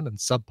Grandstand and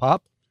Sub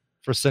Pop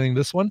for sending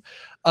this one.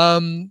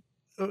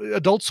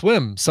 Adult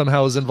Swim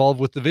somehow is involved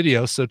with the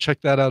video, so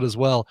check that out as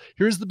well.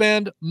 Here's the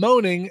band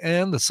Moaning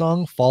and the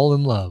song Fall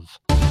in Love.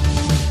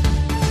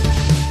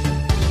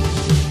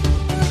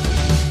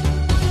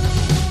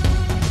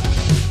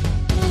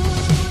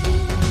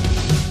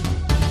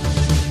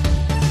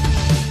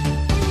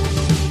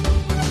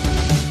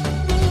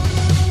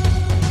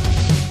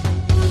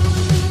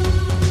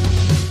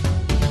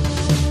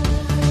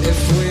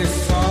 If we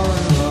fall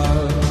in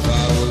love, I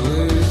will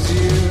lose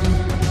you.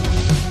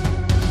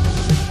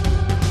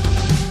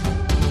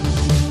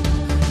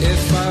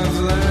 If I've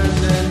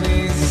learned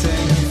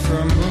anything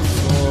from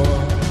before,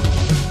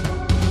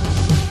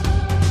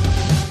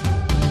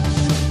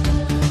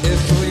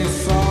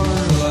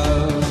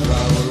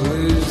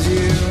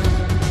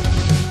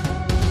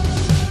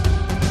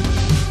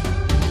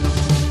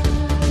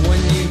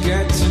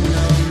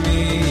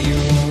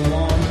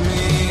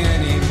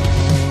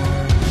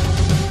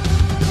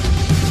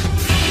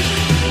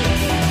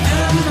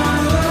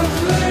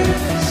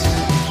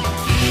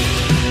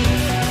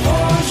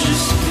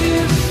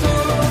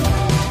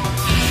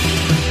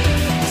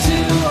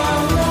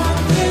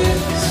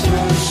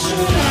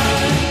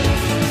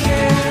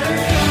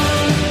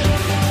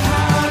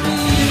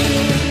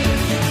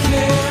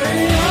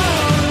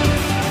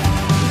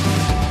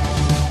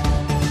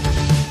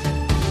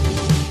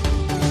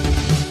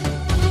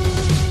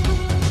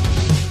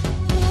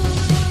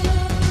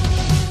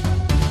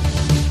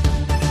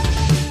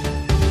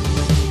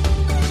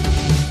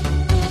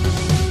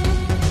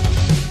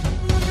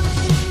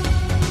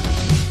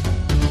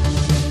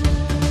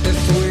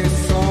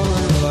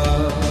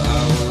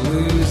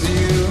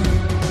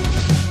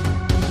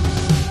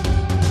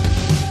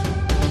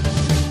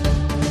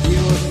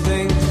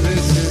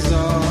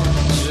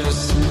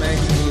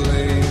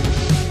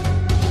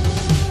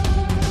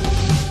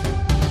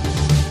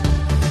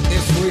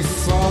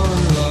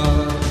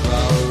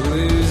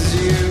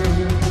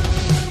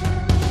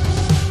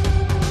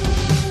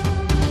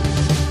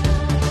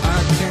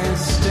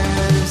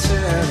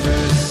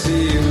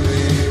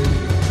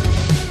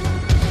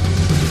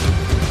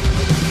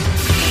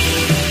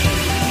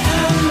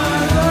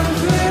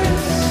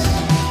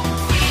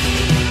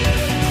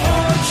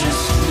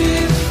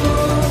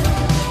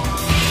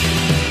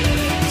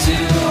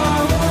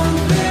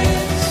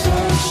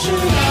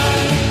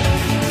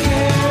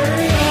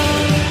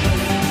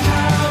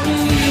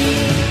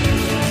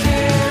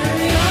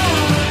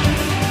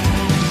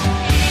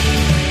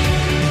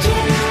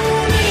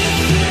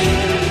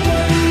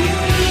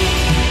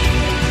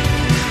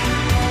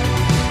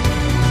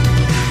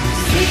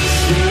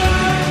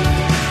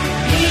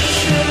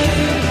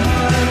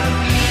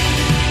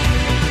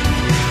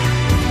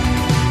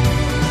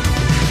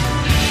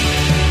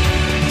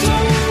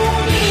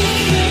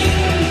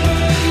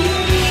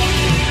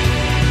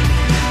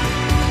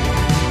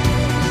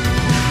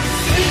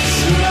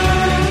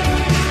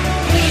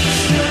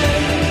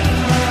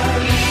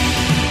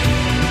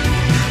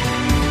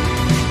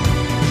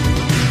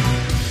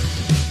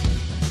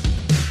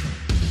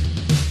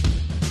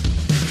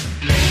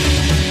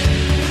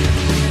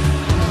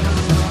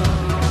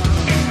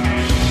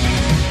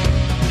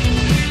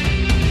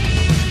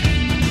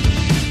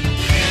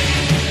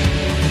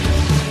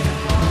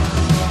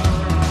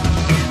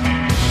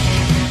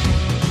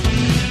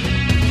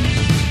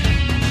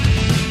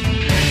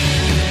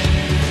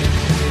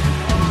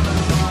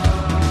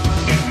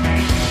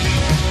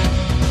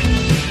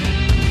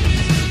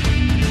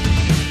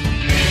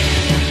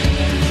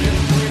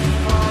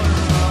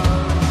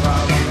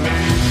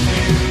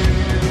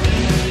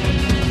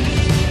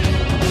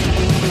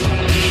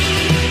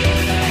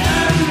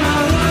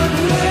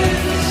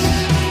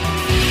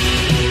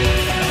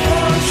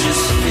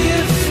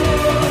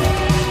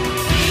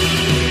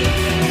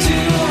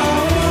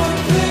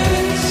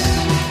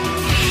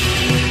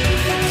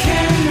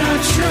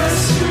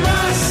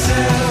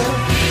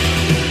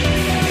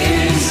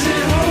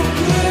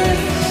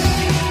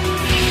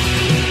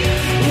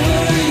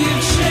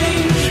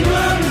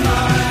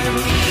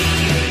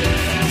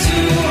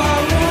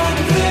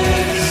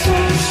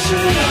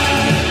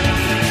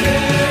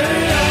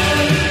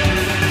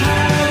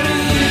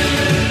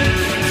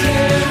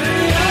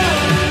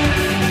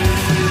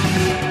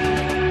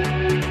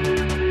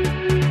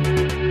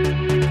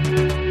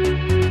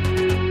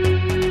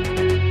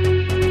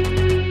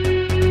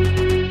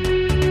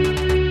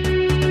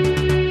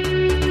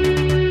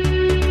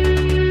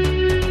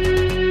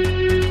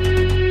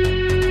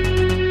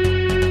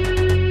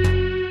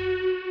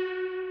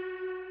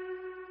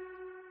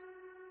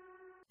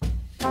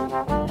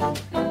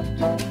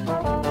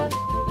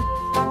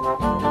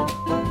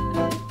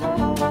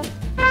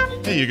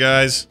 Hey, you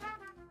guys.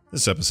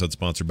 This episode's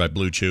sponsored by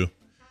Blue Chew.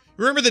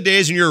 Remember the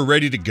days when you were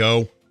ready to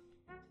go?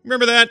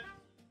 Remember that?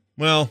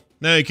 Well,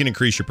 now you can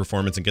increase your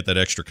performance and get that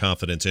extra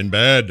confidence in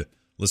bed.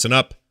 Listen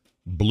up.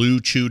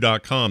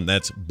 BlueChew.com.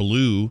 That's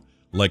blue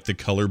like the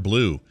color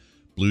blue.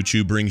 Blue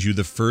Chew brings you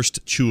the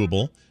first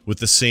chewable with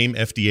the same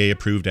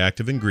FDA-approved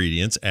active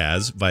ingredients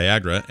as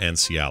Viagra and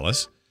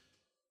Cialis.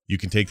 You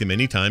can take them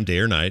anytime, day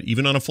or night,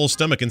 even on a full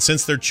stomach. And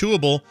since they're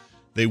chewable,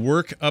 they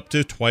work up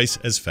to twice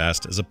as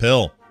fast as a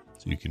pill.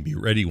 So you can be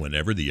ready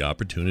whenever the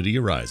opportunity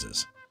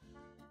arises.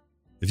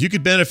 If you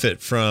could benefit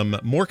from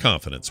more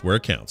confidence where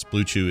it counts,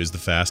 Blue Chew is the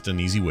fast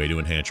and easy way to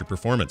enhance your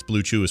performance.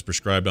 Blue Chew is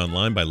prescribed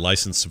online by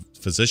licensed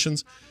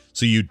physicians,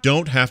 so you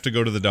don't have to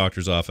go to the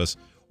doctor's office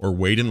or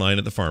wait in line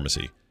at the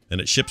pharmacy.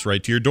 And it ships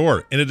right to your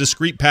door in a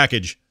discreet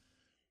package.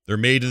 They're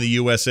made in the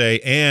USA,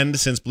 and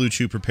since Blue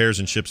Chew prepares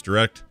and ships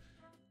direct,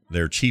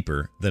 they're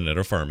cheaper than at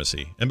a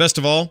pharmacy. And best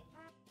of all,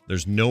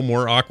 there's no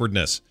more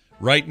awkwardness.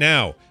 Right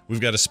now, we've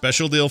got a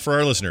special deal for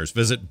our listeners.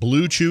 Visit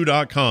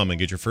BlueChew.com and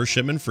get your first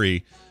shipment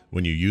free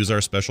when you use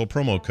our special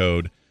promo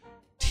code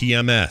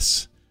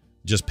TMS.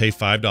 Just pay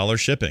 $5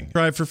 shipping.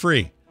 Try it for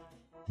free.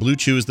 Blue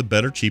Chew is the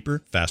better,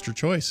 cheaper, faster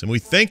choice, and we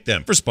thank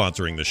them for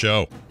sponsoring the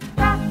show.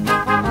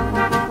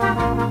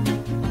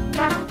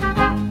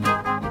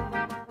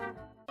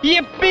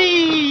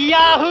 Yippee!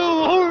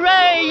 Yahoo!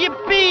 Hooray!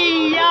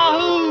 Yippee!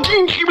 Yahoo!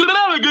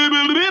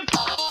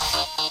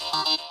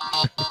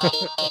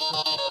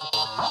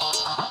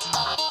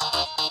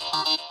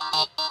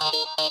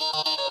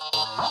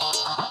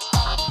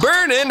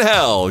 Burn in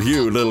hell,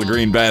 you little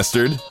green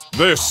bastard.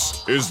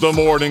 This is the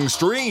morning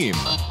stream.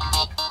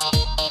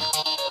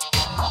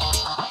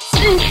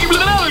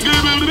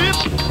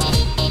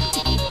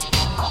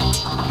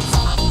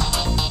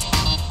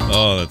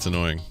 Oh, that's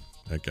annoying.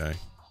 That guy.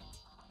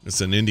 It's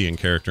an Indian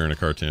character in a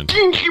cartoon.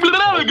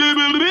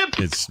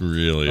 It's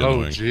really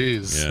annoying. Oh,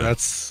 jeez. Yeah.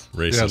 That's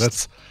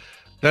racist. Yeah,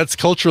 that's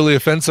culturally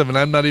offensive, and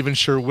I'm not even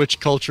sure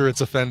which culture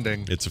it's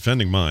offending. It's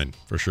offending mine,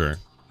 for sure.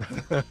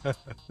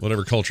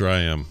 Whatever culture I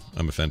am,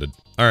 I'm offended.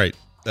 All right.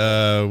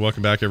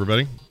 Welcome back,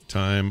 everybody.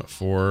 Time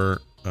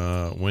for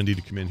Wendy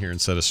to come in here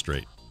and set us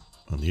straight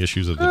on the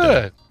issues of the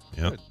day.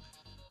 Yeah. Good.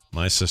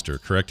 My sister,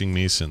 correcting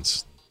me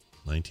since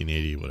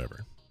 1980,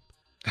 whatever.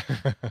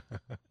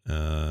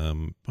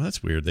 Well,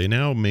 that's weird. They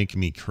now make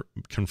me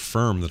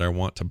confirm that I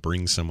want to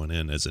bring someone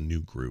in as a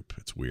new group.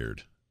 It's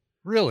weird.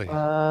 Really?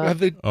 Did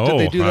they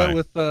do hi.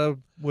 that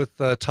with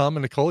Tom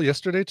and Nicole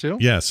yesterday too?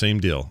 Yeah, same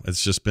deal.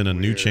 It's just been a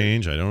new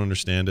change. I don't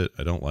understand it.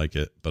 I don't like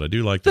it, but I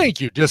do like it. Thank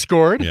you,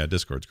 Discord. Yeah,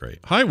 Discord's great.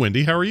 Hi,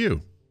 Wendy. How are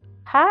you?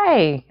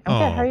 Hi. I'm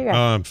good. How are you guys?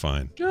 I'm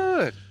fine.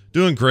 Good.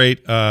 Doing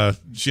great.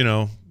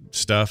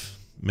 Stuff,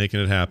 making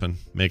it happen,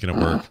 making it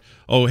work.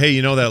 Oh, hey,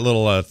 you know that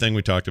little thing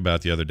we talked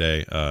about the other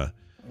day?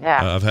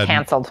 I've had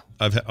canceled.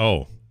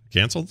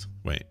 Canceled?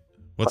 Wait,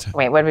 what did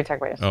we talk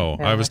about yesterday? Oh,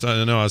 I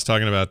was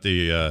talking about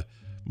the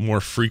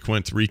more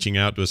frequent reaching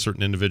out to a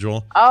certain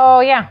individual. Oh,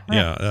 yeah.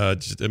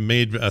 Just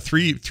made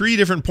three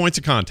different points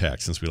of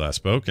contact since we last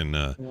spoke,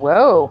 and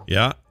whoa.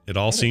 Yeah, it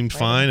all seemed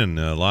fine, and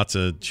lots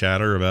of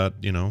chatter about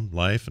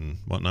life and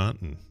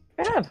whatnot, and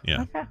good.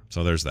 Yeah. Okay.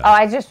 So there's that. Oh,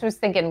 I just was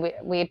thinking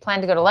we had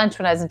planned to go to lunch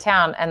when I was in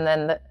town, and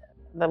then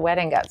the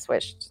wedding got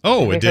switched.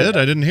 Oh, it did?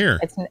 I didn't hear.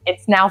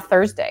 It's now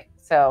Thursday.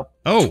 So.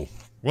 Oh,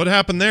 what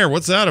happened there?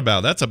 What's that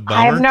about? That's a bummer.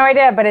 I have no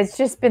idea, but it's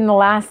just been the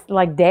last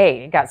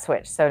day it got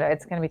switched, so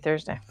it's going to be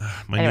Thursday.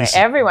 Anyway,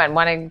 everyone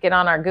want to get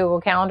on our Google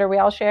Calendar we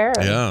all share?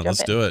 Yeah,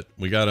 let's do it.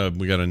 We got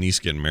a niece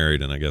getting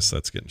married, and I guess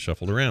that's getting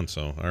shuffled around.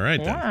 So all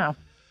right, then.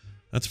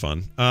 That's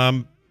fun.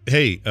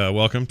 Hey,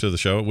 welcome to the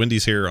show.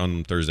 Wendy's here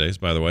on Thursdays,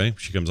 by the way.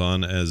 She comes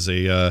on as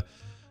an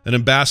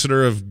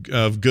ambassador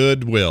of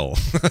goodwill.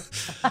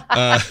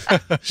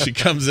 She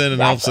comes in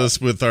and helps us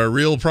with our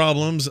real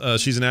problems.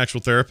 She's an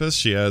actual therapist.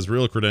 She has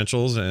real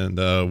credentials, and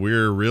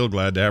we're real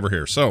glad to have her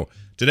here. So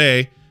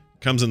today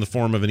comes in the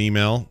form of an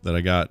email that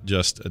I got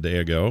just a day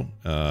ago.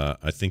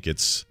 I think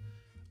it's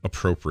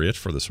appropriate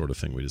for the sort of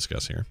thing we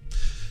discuss here.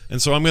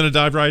 And so I'm going to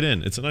dive right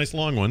in. It's a nice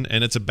long one,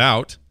 and it's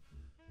about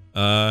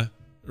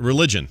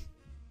religion,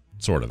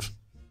 sort of,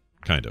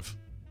 kind of.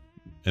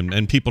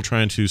 And people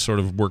trying to sort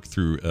of work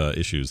through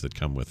issues that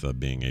come with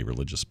being a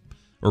religious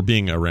or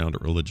being around a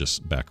religious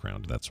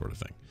background, that sort of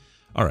thing.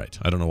 All right.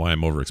 I don't know why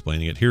I'm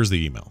over-explaining it. Here's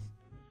the email.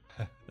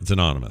 It's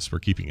anonymous. We're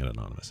keeping it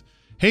anonymous.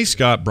 Hey,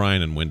 Scott,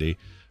 Brian, and Wendy.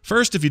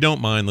 First, if you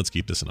don't mind, let's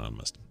keep this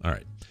anonymous. All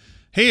right.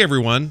 Hey,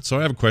 everyone. So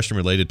I have a question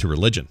related to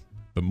religion,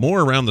 but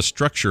more around the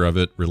structure of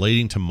it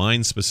relating to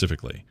mine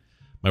specifically.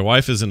 My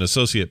wife is an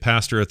associate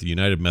pastor at the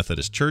United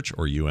Methodist Church,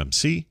 or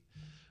UMC.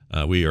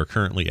 We are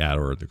currently at,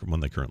 or the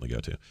one they currently go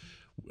to.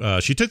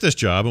 She took this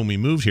job when we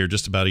moved here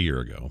just about a year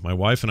ago. My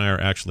wife and I are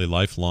actually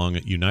lifelong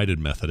United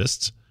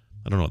Methodists.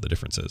 I don't know what the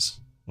difference is.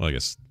 Well, I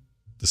guess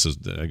this is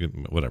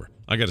whatever.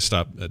 I got to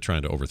stop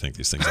trying to overthink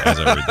these things as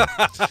I read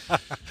them.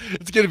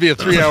 It's going to be a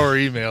 3-hour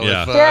email.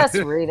 Yeah. Just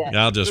read it.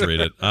 Yeah, I'll just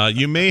read it.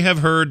 You may have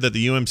heard that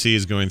the UMC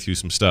is going through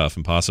some stuff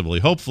and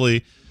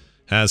hopefully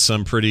has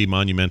some pretty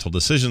monumental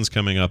decisions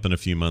coming up in a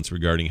few months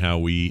regarding how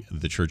we,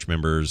 the church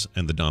members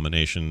and the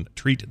denomination,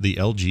 treat the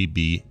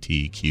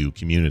LGBTQ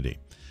community.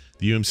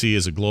 The UMC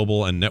is a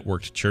global and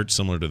networked church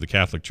similar to the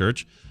Catholic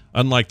Church.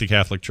 Unlike the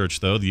Catholic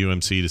Church, though, the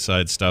UMC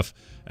decides stuff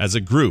as a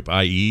group,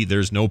 i.e.,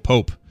 there's no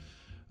pope.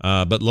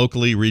 But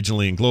locally,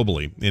 regionally, and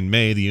globally. In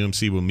May, the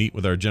UMC will meet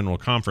with our general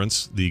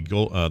conference. The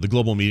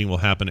global meeting will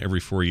happen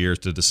every 4 years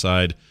to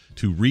decide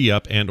to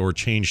re-up and or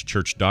change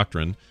church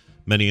doctrine.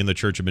 Many in the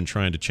church have been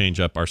trying to change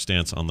up our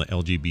stance on the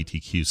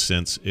LGBTQ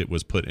since it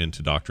was put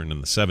into doctrine in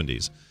the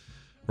 70s.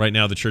 Right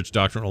now, the church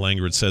doctrinal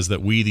language says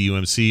that we, the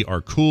UMC,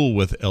 are cool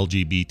with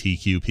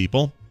LGBTQ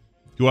people,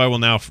 who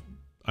I'm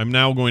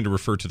now going to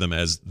refer to them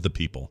as the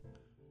people.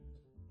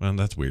 Well,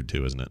 that's weird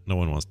too, isn't it? No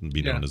one wants to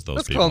be known as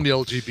those people. Let's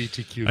call them the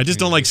LGBTQ. I just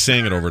don't like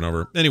saying it over and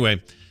over.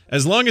 Anyway,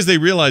 as long as they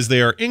realize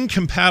they are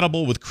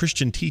incompatible with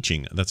Christian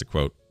teaching, that's a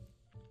quote,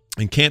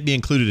 and can't be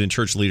included in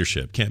church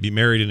leadership, can't be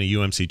married in a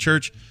UMC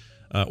church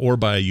or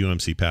by a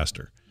UMC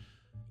pastor,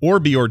 or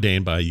be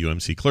ordained by a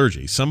UMC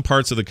clergy. Some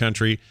parts of the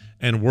country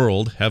and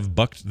world have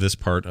bucked this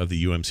part of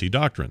the UMC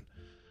doctrine,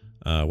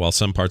 while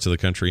some parts of the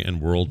country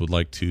and world would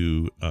like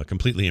to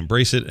completely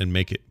embrace it and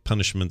make it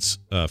punishments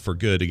for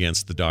good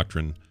against the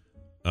doctrine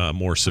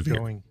more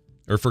severe.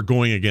 Or for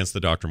going against the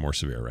doctrine more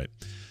severe, right?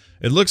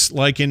 It looks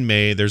like in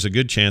May, there's a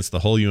good chance the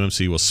whole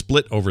UMC will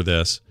split over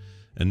this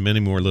and many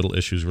more little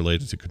issues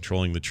related to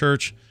controlling the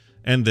church.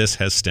 And this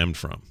has stemmed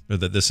from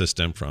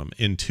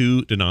in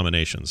two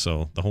denominations.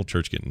 So the whole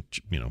church getting,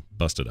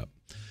 busted up.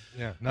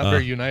 Yeah, not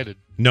very united.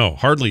 No,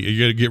 hardly.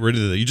 You're going to get rid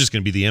of You're just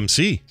going to be the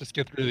MC. Just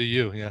get rid of the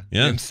U, yeah.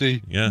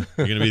 MC. Yeah,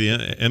 you're going to be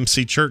the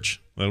MC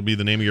Church. That'll be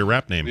the name of your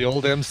rap name. The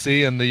old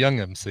MC and the young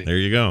MC. There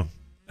you go.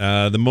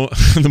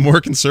 The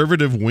more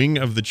conservative wing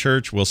of the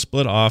church will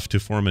split off to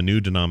form a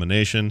new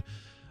denomination.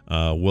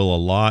 Will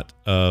a lot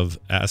of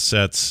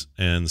assets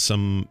and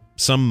some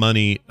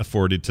money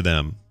afforded to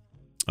them,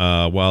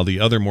 while the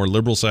other more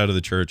liberal side of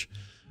the church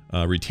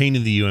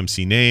retaining the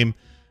UMC name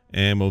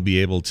and will be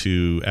able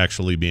to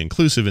actually be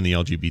inclusive in the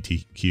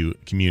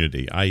LGBTQ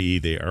community, i.e.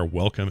 they are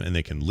welcome and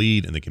they can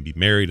lead and they can be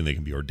married and they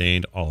can be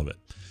ordained, all of it.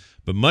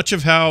 But much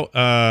of how,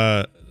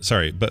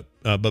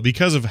 but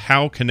because of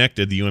how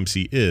connected the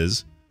UMC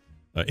is,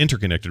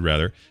 interconnected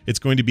rather, it's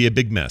going to be a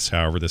big mess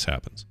however this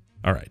happens.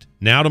 All right,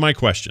 now to my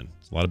question.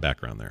 There's a lot of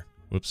background there.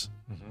 Whoops.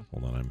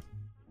 Hold on,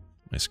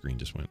 my screen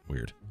just went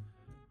weird.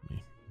 Let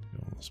me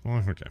go a little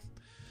smaller. Okay.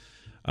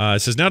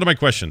 It says, now to my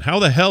question. How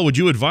the hell would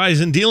you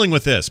advise in dealing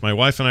with this? My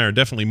wife and I are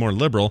definitely more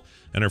liberal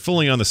and are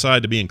fully on the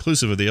side to be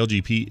inclusive of the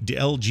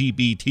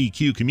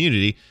LGBTQ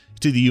community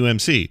to the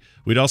UMC.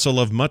 We'd also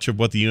love much of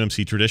what the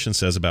UMC tradition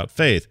says about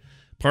faith.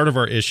 Part of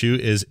our issue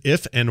is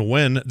if and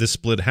when this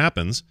split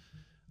happens,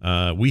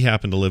 we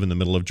happen to live in the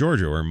middle of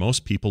Georgia where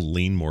most people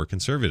lean more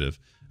conservative,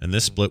 and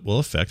this split will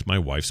affect my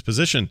wife's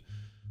position.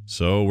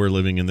 So we're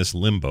living in this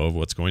limbo of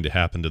what's going to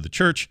happen to the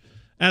church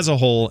as a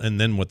whole, and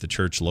then what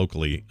happens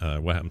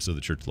to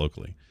the church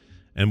locally,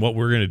 and what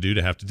we're going to do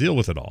to have to deal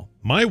with it all.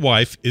 My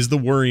wife is the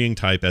worrying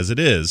type as it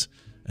is,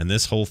 and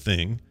this whole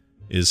thing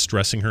is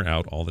stressing her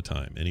out all the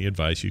time. Any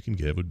advice you can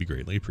give would be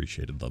greatly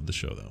appreciated. Love the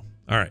show, though.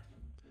 All right.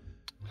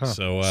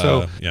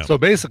 So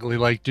basically,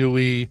 like, do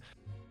we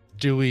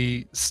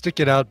stick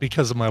it out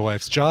because of my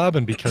wife's job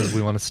and because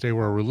we want to stay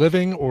where we're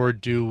living, or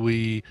do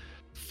we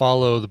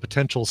follow the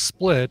potential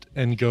split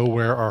and go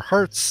where our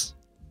hearts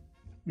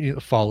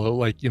follow,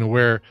 like,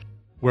 where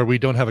we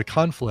don't have a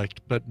conflict,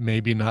 but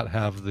maybe not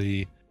have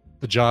the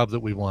job that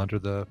we want or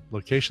the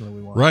location that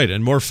we want? Right,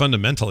 and more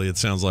fundamentally, it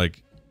sounds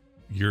like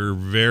your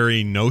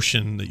very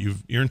notion that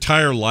your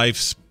entire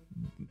life's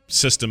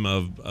system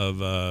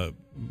of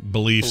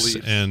beliefs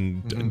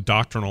and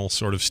doctrinal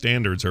sort of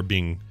standards are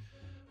being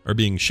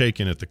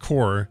shaken at the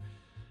core.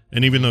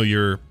 And even though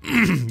you're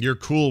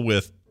cool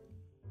with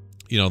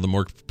the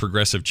more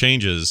progressive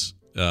changes,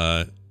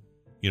 what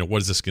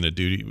is this going to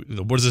do to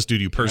you? What does this do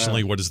to you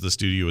personally? Yeah. What does this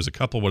do to you as a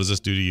couple? What does this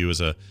do to you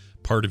as a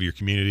part of your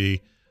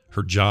community?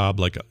 Her job,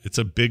 like, it's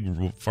a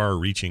big,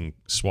 far-reaching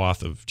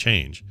swath of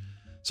change.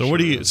 So where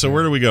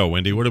do we go,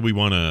 Wendy? Where do we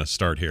want to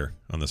start here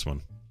on this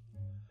one?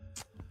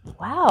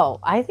 Wow,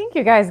 I think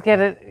you guys get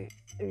it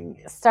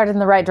started in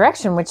the right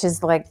direction, which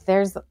is like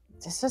there's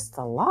just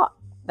a lot.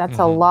 That's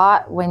a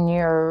lot when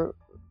you're,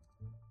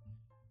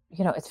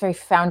 it's very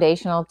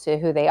foundational to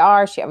who they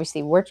are. She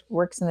obviously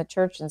works in the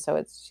church, and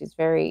so she's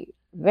very,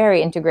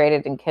 very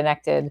integrated and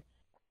connected.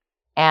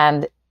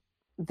 And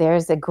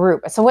there's a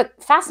group. So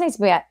what fascinates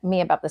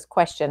me about this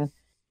question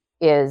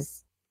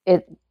is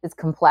it's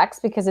complex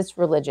because it's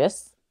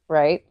religious,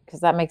 right?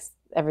 Because that makes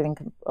everything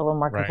a little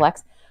more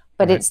complex.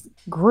 But it's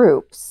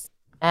groups.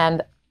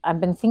 And I've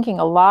been thinking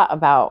a lot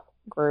about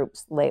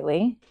groups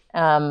lately,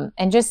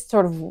 and just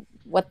sort of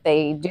what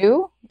they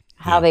do,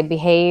 how they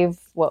behave,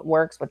 what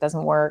works, what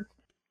doesn't work.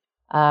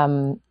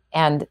 And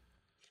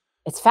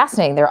it's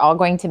fascinating. They're all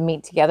going to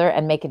meet together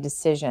and make a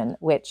decision,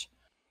 which,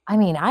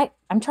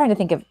 I'm trying to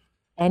think of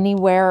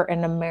anywhere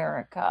in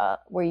America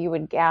where you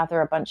would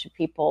gather a bunch of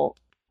people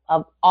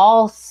of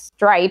all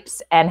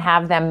stripes and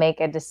have them make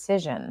a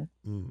decision.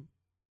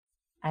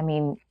 I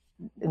mean,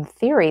 in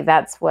theory,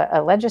 that's what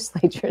a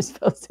legislature is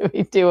supposed to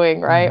be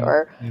doing, right? Mhm.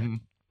 Or Mhm.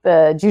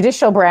 the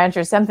judicial branch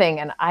or something.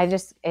 And I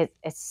just,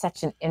 it's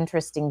such an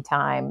interesting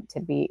time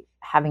to be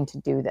having to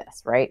do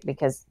this, right?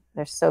 Because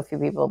there's so few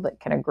people that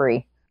can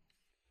agree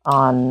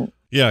on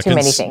too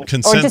many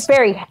things, or just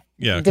very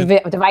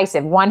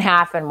divisive, one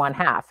half and one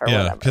half, or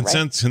whatever.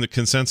 The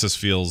consensus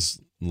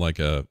feels like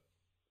a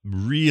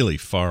really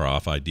far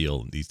off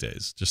ideal these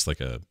days. Just like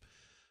the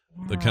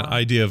kind of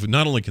idea of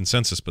not only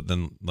consensus, but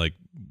then like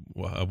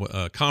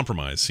a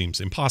compromise seems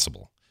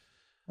impossible.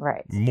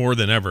 Right. More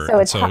than ever. So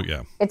it's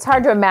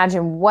hard to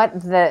imagine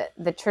what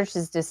the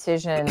church's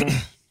decision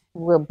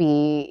will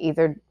be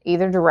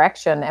either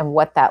direction and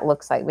what that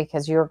looks like,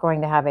 because you're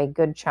going to have a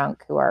good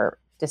chunk who are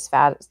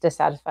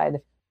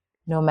dissatisfied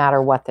no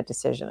matter what the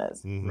decision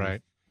is. Mm-hmm.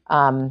 Right.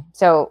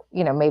 So,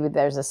 maybe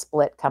there's a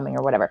split coming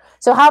or whatever.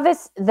 So how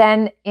this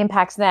then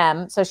impacts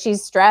them. So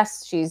she's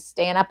stressed. She's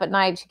staying up at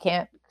night. She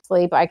can't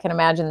sleep. I can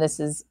imagine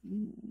this is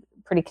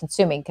pretty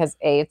consuming because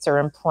it's her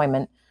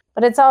employment,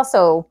 but it's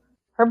also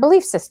her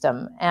belief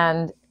system,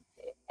 and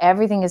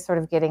everything is sort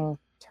of getting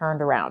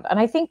turned around. And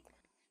I think,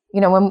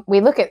 when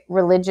we look at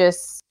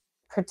religious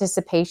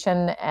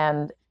participation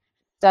and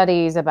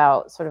studies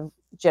about sort of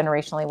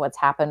generationally what's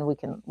happened, we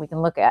can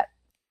look at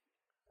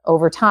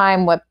over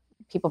time what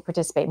people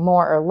participate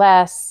more or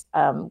less.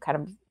 Kind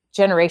of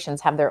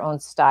generations have their own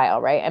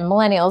style, right? And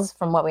millennials,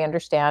 from what we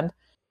understand,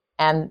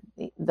 and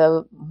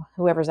the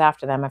whoever's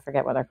after them, I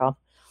forget what they're called.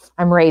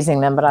 I'm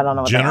raising them, but I don't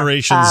know what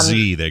Generation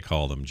Z, they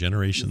call them.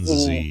 Generation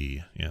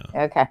Z. Yeah.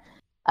 Okay.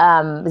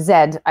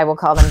 Z, I will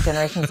call them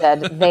Generation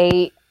Z.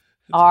 They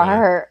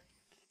are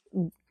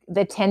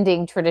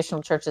attending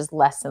traditional churches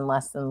less and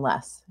less and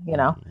less,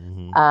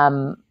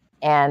 Mm-hmm.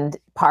 And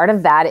part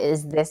of that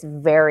is this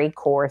very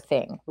core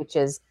thing, which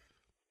is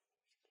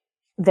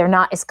they're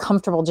not as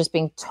comfortable just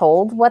being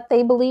told what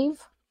they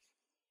believe.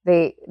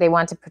 They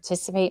want to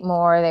participate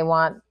more. They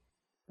want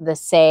the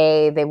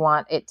say. They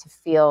want it to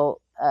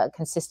feel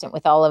consistent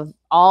with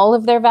all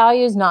of their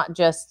values, not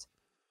just,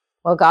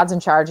 well, God's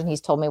in charge and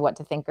he's told me what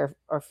to think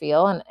or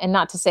feel. And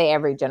not to say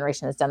every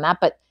generation has done that,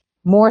 but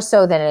more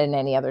so than in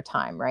any other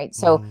time, right?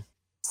 So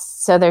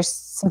there's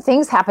some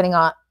things happening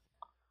on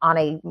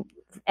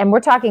and we're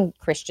talking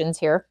Christians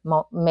here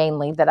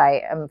mainly that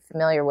I am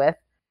familiar with.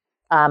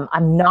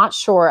 I'm not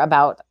sure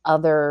about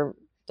other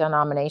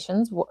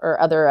denominations or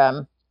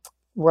other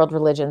world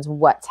religions,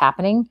 what's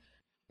happening,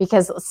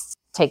 because let's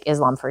take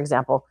Islam, for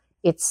example.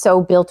 It's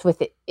so built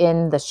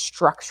within the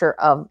structure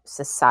of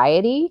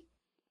society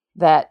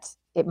that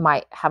it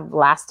might have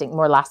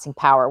more lasting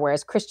power,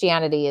 whereas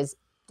Christianity is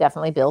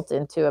definitely built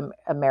into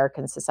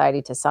American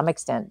society to some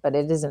extent, but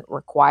it isn't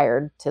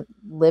required to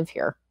live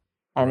here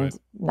and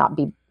not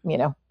be,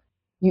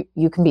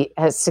 you can be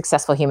a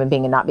successful human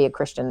being and not be a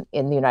Christian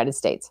in the United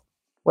States.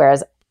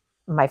 Whereas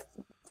my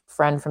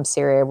friend from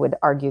Syria would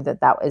argue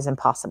that is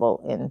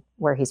impossible in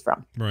where he's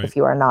from. Right. If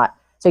you are not,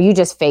 so you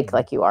just fake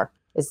like you are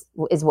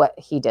is what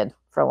he did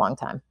for a long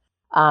time.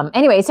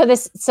 Anyway,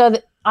 so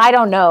I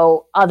don't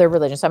know other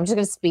religions, so I'm just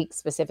going to speak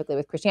specifically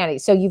with Christianity.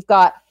 So you've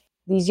got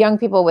these young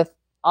people with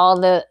all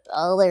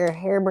their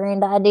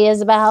harebrained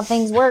ideas about how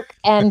things work,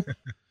 and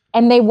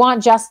they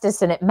want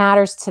justice, and it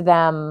matters to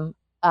them,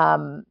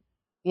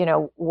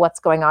 what's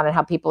going on and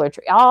how people are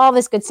all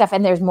this good stuff,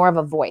 and there's more of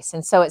a voice.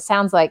 And so it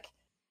sounds like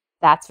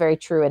that's very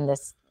true in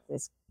this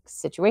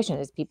situation.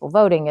 Is people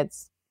voting,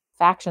 it's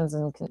factions,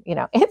 and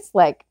it's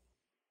like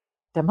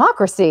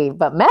democracy,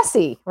 but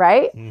messy,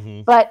 right?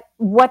 Mm-hmm. But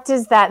what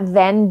does that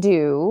then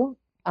do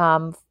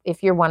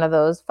if you're one of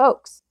those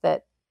folks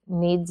that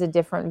needs a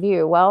different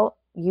view? Well,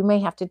 you may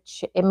have to,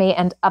 it may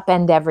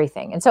upend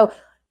everything. And so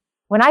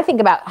when I think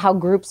about how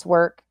groups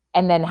work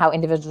and then how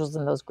individuals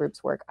in those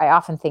groups work, I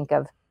often think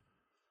of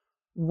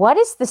what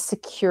is the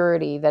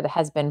security that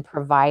has been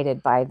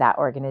provided by that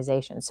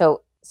organization?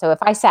 So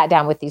if I sat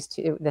down with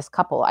this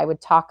couple, I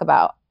would talk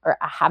about, or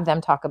have them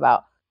talk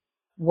about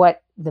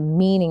what the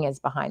meaning is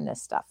behind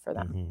this stuff for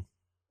them. Mm-hmm.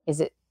 Is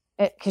it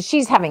because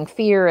she's having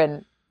fear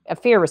and a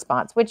fear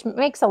response, which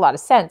makes a lot of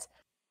sense,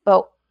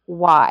 but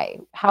why?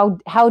 How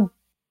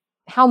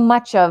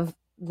much of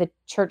the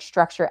church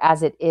structure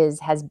as it is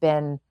has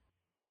been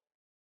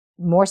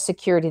more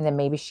security than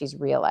maybe she's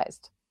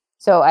realized?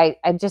 So I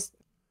just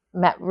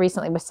met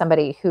recently with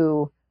somebody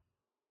who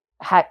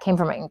came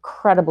from an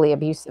incredibly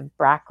abusive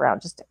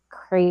background, just a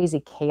crazy,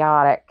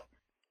 chaotic,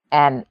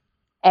 and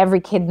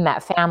every kid in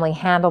that family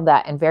handled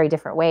that in very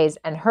different ways.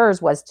 And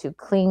hers was to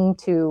cling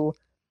to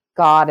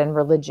God and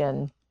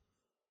religion.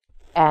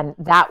 And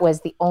that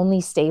was the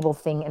only stable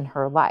thing in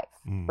her life,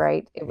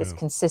 right? It was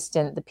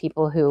consistent. The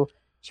people who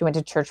she went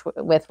to church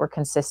with were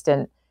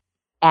consistent.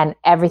 And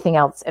everything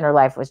else in her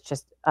life was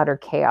just utter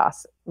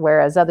chaos,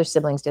 whereas other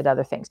siblings did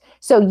other things.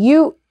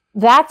 So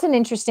that's an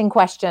interesting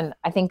question,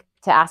 I think,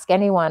 to ask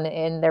anyone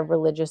in their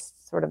religious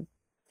sort of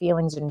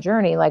feelings and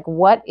journey. Like,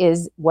 what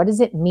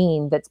does it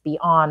mean that's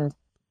beyond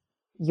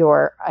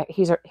your,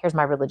 here's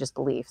my religious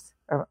beliefs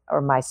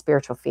or my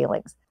spiritual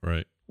feelings?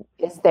 Right.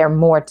 Is there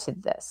more to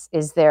this?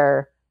 Is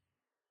there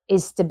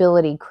is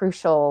stability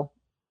crucial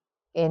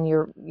in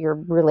your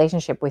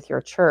relationship with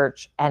your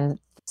church? And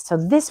so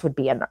this would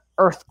be an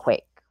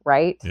earthquake,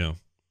 right? Yeah.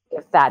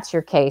 If that's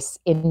your case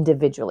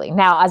individually.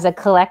 Now, as a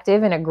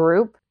collective in a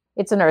group,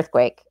 it's an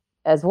earthquake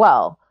as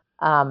well.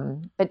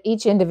 But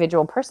each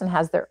individual person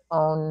has their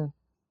own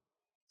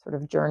sort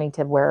of journey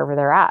to wherever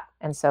they're at.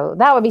 And so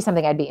that would be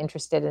something I'd be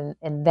interested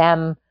in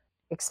them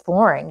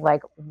exploring,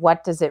 like,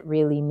 what does it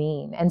really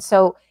mean? And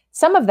so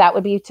some of that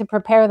would be to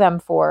prepare them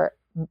for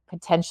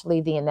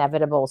potentially the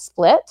inevitable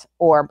split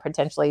or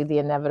potentially the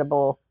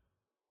inevitable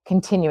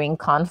continuing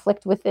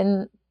conflict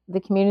within the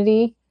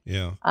community.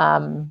 Yeah.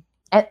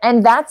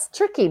 And that's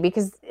tricky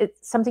because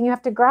it's something you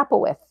have to grapple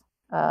with.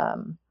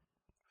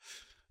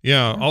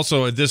 Yeah.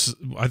 Also,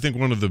 I think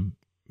one of the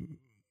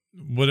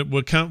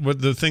what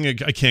the thing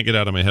I can't get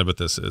out of my head with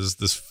this is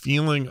this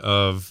feeling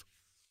of,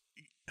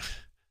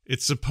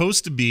 it's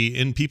supposed to be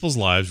in people's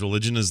lives.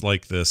 Religion is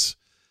like this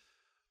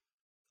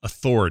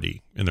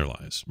authority in their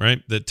lives,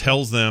 right? That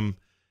tells them,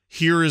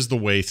 here is the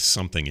way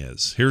something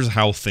is. Here's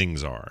how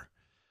things are.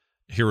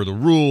 Here are the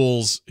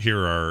rules.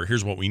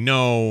 Here's what we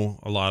know.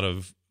 A lot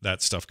of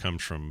that stuff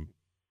comes from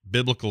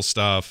biblical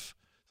stuff,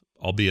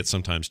 albeit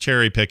sometimes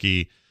cherry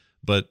picky,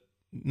 but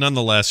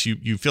nonetheless,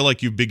 you feel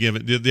like you've been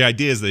given, the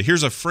idea is that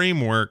here's a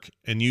framework,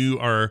 and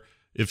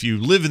if you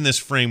live in this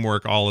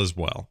framework, all is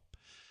well.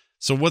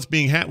 So what's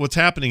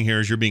happening here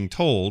is you're being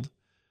told,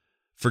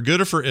 for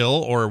good or for ill,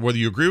 or whether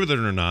you agree with it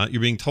or not,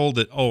 you're being told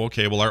that, oh,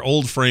 okay, well, our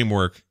old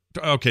framework,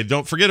 okay,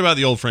 don't forget about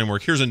the old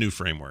framework. Here's a new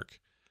framework.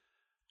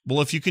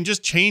 Well, if you can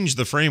just change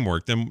the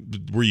framework, then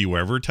were you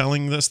ever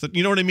telling this? That,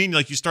 you know what I mean?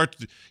 Like you start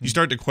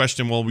to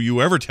question, well, were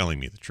you ever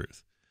telling me the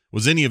truth?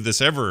 Was any of this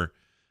ever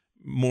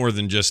more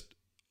than just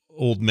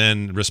old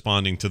men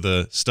responding to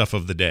the stuff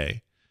of the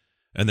day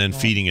and then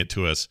feeding it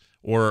to us?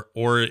 Or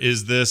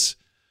is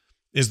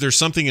there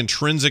something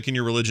intrinsic in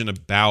your religion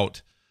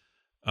about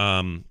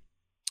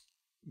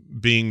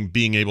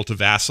being able to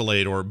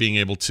vacillate or being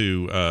able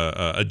to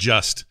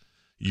adjust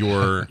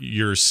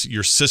your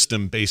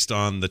system based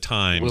on the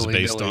times,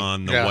 based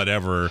on the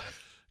whatever,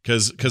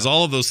 because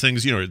all of those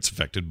things, it's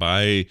affected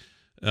by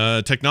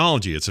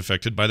technology. It's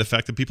affected by the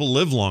fact that people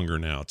live longer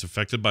now. It's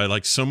affected by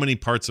like so many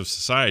parts of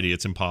society.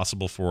 It's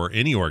impossible for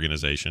any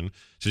organization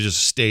to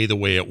just stay the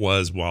way it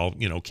was while,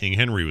 King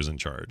Henry was in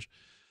charge.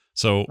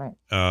 So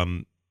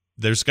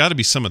there's got to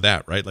be some of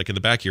that, right? Like in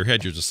the back of your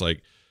head, you're just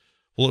like,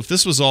 well, if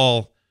this was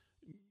all,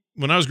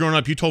 when I was growing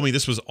up, you told me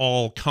this was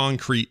all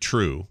concrete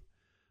true,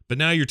 but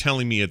now you're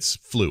telling me it's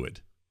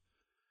fluid.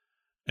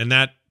 And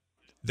that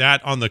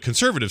on the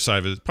conservative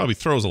side of it probably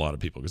throws a lot of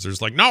people, because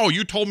there's like, no,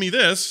 you told me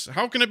this.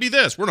 How can it be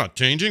this? We're not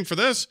changing for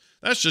this.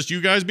 That's just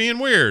you guys being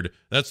weird.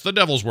 That's the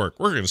devil's work.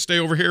 We're going to stay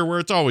over here where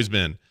it's always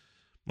been.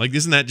 Like,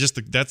 isn't that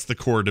that's the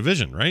core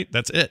division, right?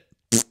 That's it.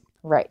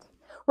 Right.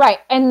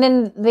 And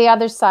then the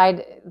other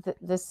side,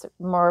 this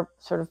more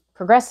sort of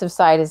progressive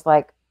side, is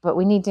like, but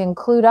we need to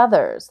include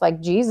others.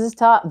 Like Jesus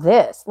taught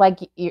this. Like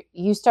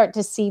you start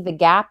to see the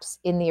gaps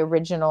in the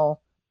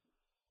original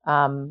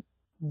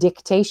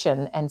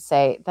dictation and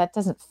say, that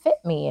doesn't fit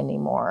me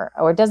anymore,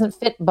 or it doesn't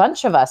fit a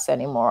bunch of us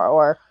anymore,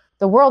 or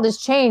the world has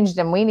changed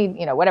and we need,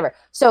 whatever.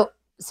 So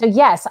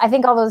yes, I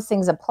think all those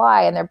things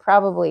apply, and they're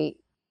probably,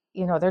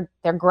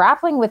 they're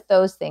grappling with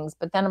those things.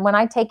 But then when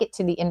I take it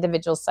to the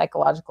individual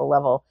psychological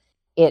level,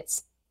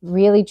 it's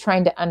really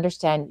trying to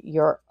understand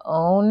your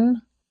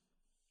own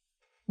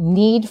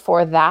need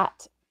for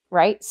that,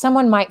 right?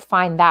 Someone might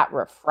find that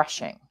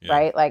refreshing,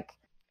 right? Like,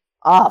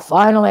 oh,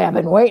 finally, I've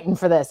been waiting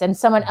for this. And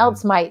someone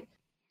else might,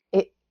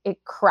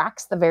 it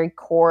cracks the very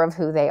core of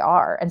who they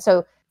are. And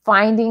so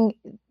finding,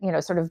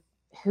 sort of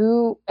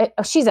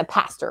she's a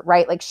pastor,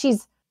 right? Like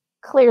she's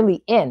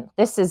clearly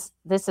this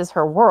is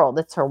her world.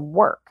 It's her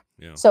work.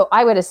 Yeah. So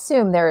I would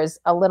assume there is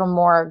a little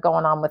more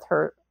going on with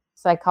her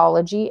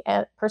psychology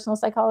and personal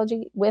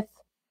psychology with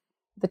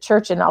the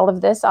church and all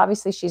of this.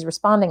 Obviously she's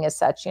responding as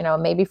such,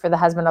 maybe for the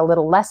husband a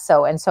little less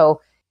so. And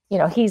so,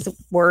 he's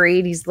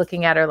worried, he's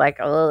looking at her like,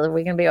 oh, are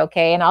we going to be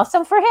okay? And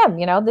also for him,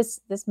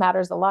 this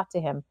matters a lot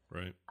to him.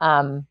 Right.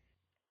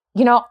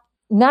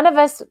 None of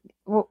us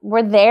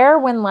were there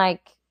when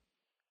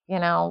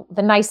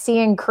the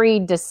Nicene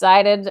Creed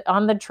decided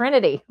on the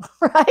Trinity,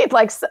 right?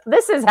 Like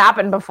this has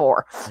happened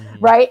before,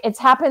 right? It's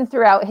happened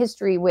throughout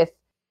history with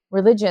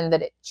religion,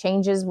 that it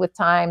changes with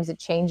times, it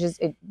changes,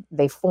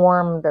 they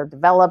form, they're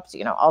developed,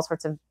 all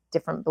sorts of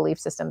different belief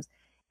systems.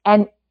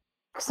 And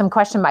some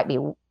question might be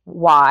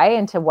why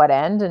and to what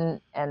end, and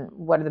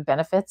what are the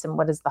benefits and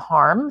what is the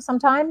harm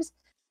sometimes.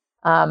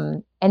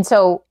 And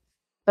so,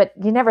 but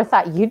you never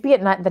thought you'd be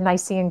at the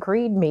Nicene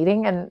Creed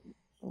meeting and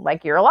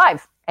like you're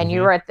alive and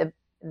you were at the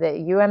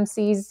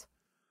UMC's,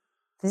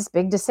 this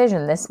big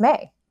decision this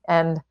May.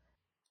 And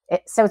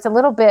so it's a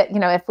little bit,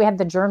 if we had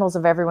the journals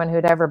of everyone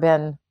who'd ever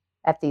been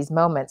at these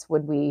moments,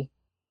 would we,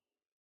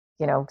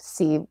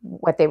 see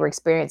what they were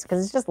experiencing?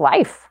 Because it's just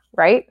life,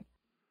 right?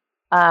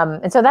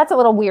 And so that's a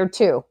little weird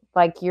too.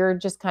 Like you're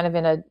just kind of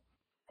in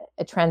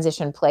a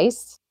transition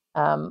place.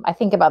 I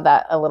think about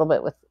that a little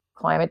bit with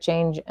climate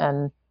change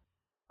and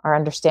our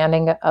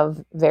understanding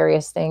of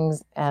various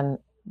things and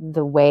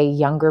the way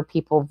younger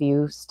people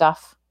view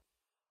stuff.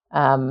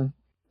 And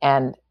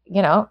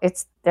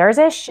there's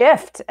a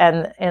shift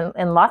and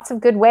in lots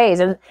of good ways.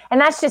 And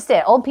that's just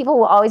it. Old people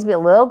will always be a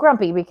little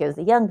grumpy because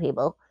the young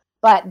people,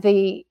 but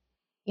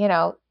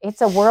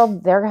it's a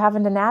world they're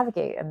having to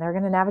navigate, and they're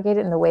going to navigate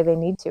it in the way they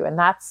need to. And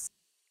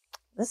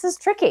this is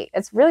tricky.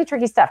 It's really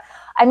tricky stuff.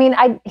 I mean,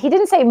 he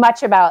didn't say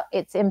much about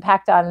its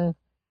impact on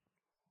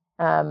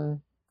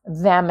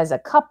them as a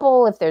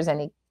couple, if there's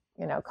any,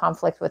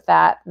 conflict with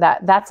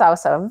that's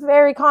also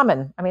very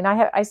common. I mean,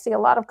 I see a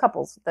lot of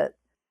couples that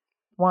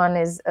one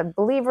is a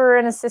believer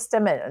in a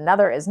system and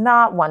another is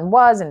not. One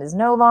was and is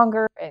no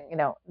longer.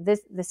 And,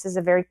 this is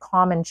a very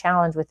common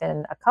challenge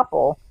within a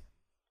couple.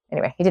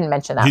 Anyway, he didn't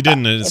mention that. He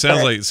didn't. It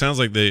sounds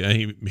like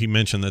he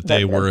mentioned that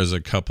they were as a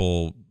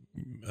couple,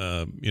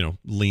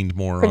 leaned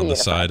more on the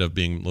side of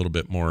being a little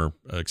bit more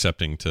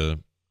accepting to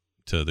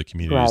the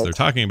communities they're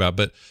talking about.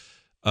 But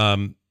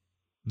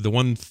the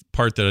one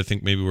part that I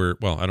think maybe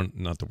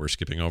not that we're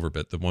skipping over,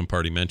 but the one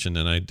part he mentioned,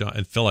 and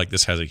I feel like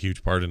this has a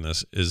huge part in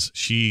this, is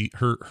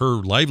her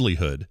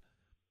livelihood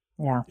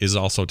is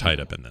also tied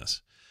up in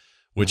this,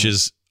 which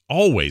is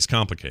always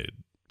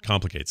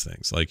complicates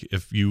things. Like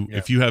if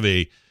you have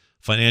a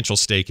financial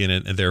stake in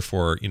it, and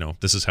therefore,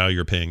 this is how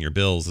you're paying your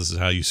bills, this is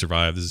how you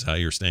survive, this is how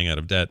you're staying out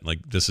of debt, like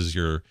this is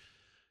your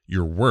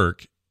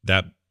work,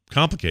 that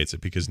complicates it,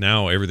 because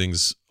now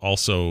everything's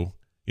also,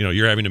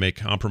 you're having to make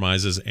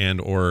compromises and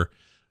or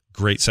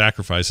great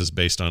sacrifices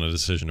based on a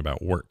decision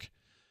about work.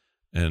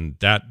 And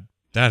that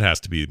has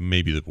to be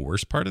maybe the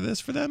worst part of this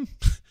for them,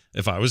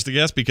 if I was to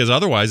guess, because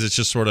otherwise it's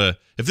just sort of,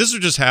 if this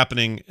was just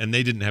happening and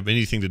they didn't have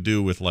anything to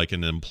do with like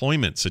an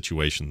employment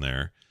situation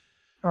there,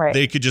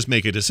 they could just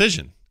make a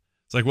decision.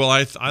 It's like, well,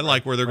 I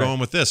like where they're going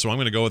with this, so I'm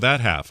going to go with that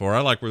half. Or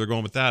I like where they're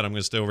going with that, I'm going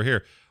to stay over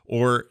here.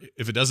 Or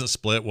if it doesn't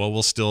split, well,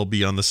 we'll still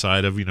be on the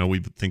side of, we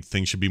think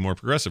things should be more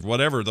progressive,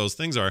 whatever those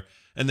things are,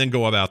 and then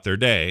go about their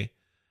day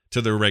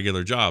to their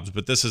regular jobs.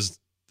 But this is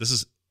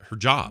her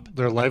job,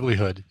 their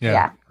livelihood.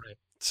 Yeah.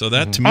 So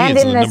that to me and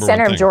is in the the number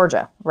center one thing. of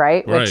Georgia,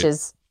 right? Which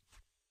is,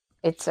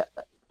 it's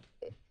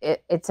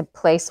a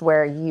place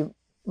where you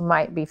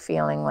might be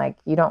feeling like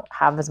you don't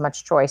have as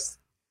much choice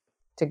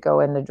to go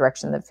in the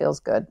direction that feels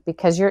good,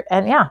 because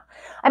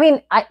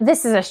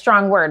this is a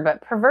strong word,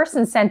 but perverse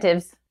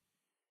incentives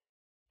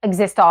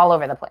exist all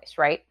over the place,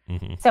 right?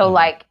 Mm-hmm. So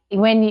like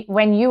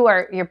when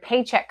your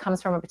paycheck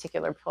comes from a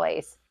particular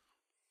place,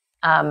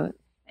 and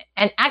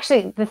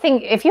actually the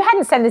thing, if you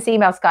hadn't sent this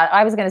email, Scott,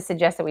 I was going to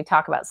suggest that we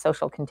talk about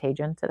social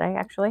contagion today,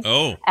 actually.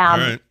 Oh, all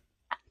right.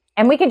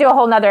 And we could do a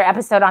whole nother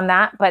episode on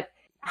that, but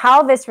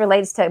how this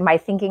relates to my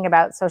thinking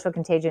about social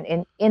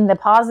contagion in the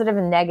positive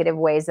and negative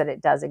ways that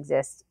it does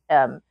exist,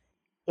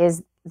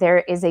 is there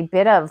is a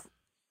bit of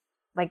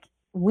like,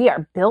 we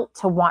are built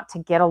to want to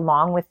get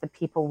along with the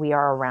people we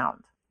are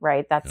around,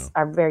 right? That's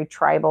our very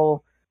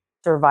tribal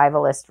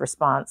survivalist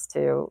response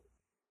to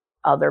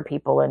other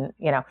people. And,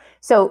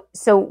 so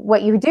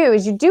what you do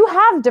is you do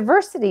have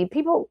diversity.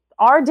 People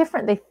are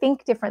different. They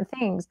think different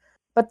things,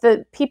 but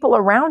the people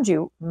around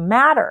you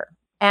matter,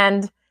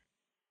 and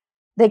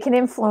they can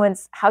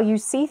influence how you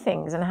see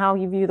things and how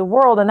you view the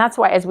world. And that's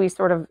why, as we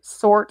sort of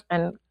sort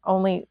and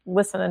only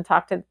listen and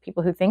talk to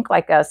people who think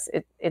like us,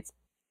 it's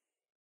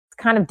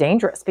kind of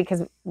dangerous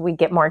because we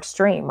get more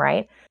extreme,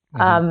 right?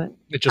 Mm-hmm.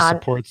 It just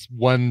supports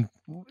one.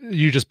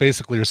 You just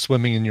basically are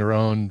swimming in your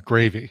own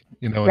gravy,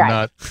 and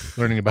not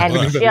learning about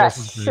anybody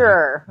else's gravy.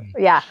 Sure.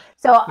 Yeah.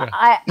 So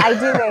I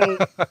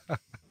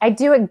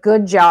do a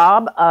good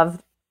job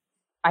of,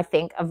 I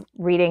think, of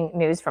reading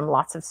news from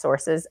lots of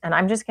sources. And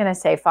I'm just going to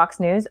say, Fox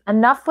News,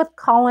 enough with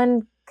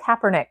Colin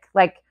Kaepernick.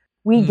 Like,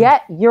 we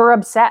get you're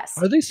obsessed.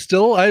 Are they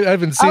still? I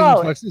haven't seen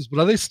Fox News,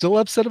 but are they still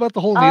upset about the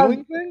whole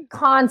kneeling thing?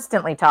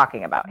 Constantly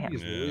talking about him.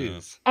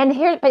 Jeez. And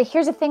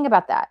here's the thing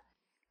about that.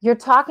 You're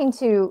talking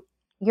to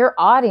your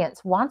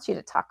audience wants you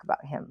to talk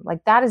about him.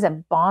 Like, that is a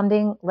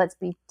bonding, let's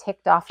be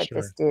ticked off at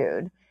this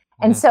dude.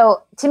 And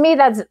so to me,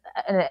 that's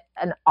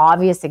an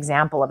obvious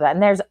example of that.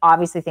 And there's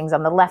obviously things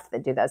on the left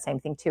that do that same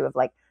thing too, of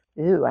like,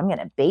 ooh, I'm going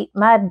to bait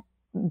my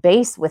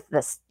base with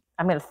this.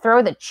 I'm going to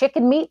throw the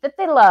chicken meat that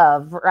they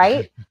love,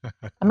 right?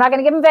 I'm not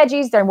going to give them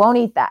veggies. They won't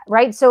eat that,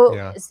 right? So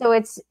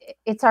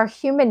it's our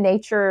human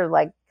nature,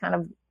 like kind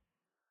of,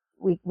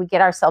 we get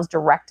ourselves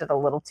directed a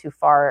little too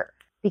far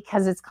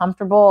because it's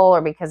comfortable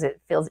or because it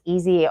feels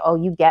easy. Oh,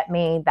 you get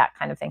me, that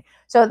kind of thing.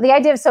 So the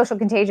idea of social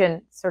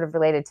contagion, sort of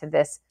related to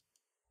this,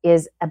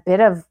 is a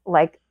bit of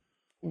like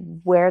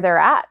where they're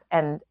at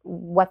and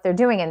what they're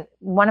doing. And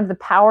one of the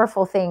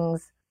powerful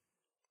things,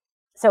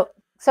 so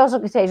social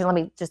contagion, let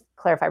me just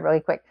clarify really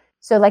quick.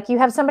 So like, you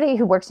have somebody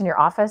who works in your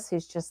office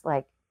who's just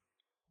like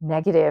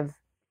negative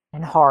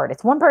and hard.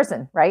 It's one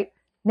person, right?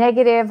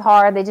 Negative,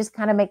 hard. They just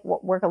kind of make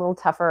work a little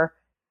tougher.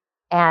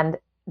 And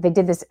they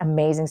did this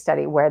amazing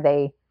study where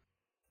they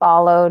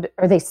followed,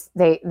 or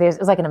it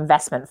was like an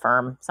investment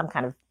firm, some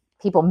kind of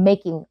people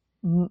making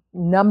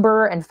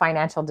number and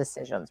financial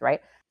decisions,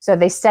 right? So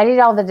they studied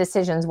all the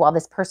decisions while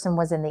this person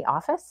was in the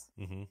office.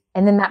 Mm-hmm.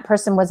 And then that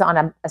person was on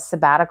a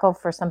sabbatical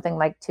for something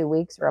like 2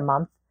 weeks or a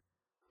month.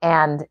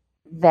 And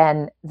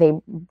then they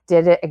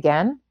did it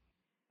again.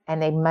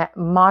 And they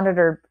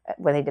monitored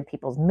what they did,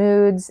 people's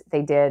moods.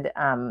 They did,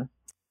 and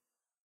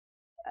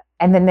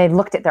then they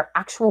looked at their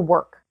actual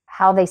work,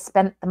 how they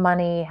spent the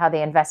money, how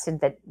they invested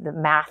the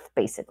math,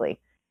 basically.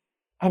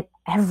 And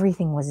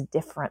everything was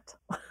different.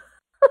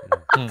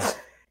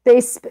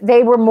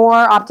 They were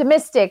more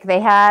optimistic. They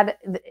had,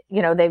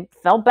 they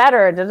felt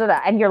better.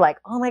 And you're like,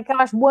 oh my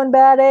gosh, one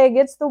bad egg,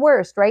 it's the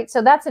worst, right?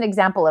 So that's an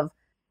example of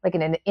like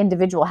an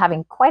individual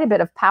having quite a bit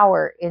of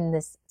power in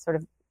this sort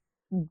of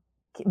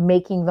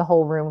making the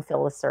whole room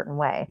feel a certain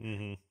way.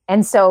 Mm-hmm.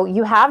 And so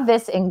you have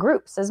this in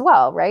groups as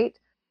well, right?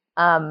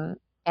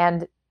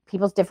 And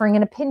people's differing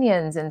in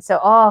opinions. And so,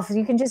 if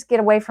you can just get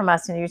away from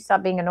us and you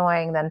stop being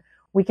annoying, then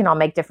we can all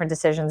make different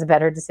decisions,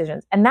 better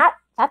decisions. And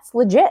that's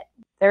legit.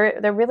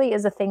 There really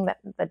is a thing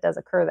that does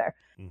occur there.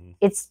 Mm-hmm.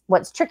 It's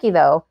what's tricky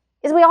though,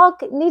 is we all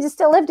need to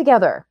still live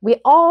together.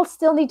 We all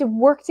still need to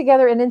work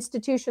together in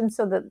institutions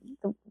so that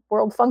the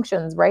world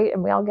functions, right?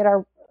 And we all get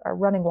our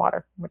running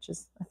water, which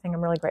is a thing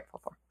I'm really grateful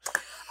for.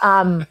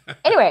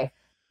 Anyway,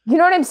 you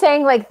know what I'm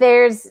saying? Like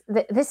this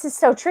is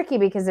so tricky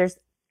because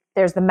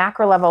there's the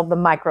macro level, the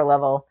micro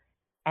level,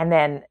 and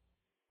then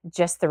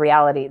just the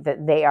reality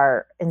that they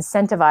are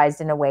incentivized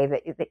in a way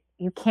that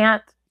you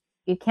can't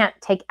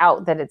take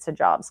out that it's a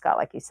job, Scott,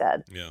 like you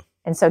said. Yeah.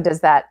 And so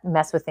does that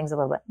mess with things a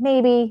little bit?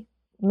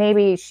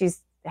 Maybe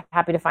she's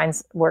happy to find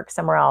work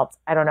somewhere else.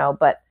 I don't know.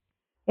 But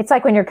it's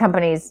like when your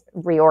company's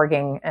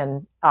reorging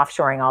and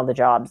offshoring all the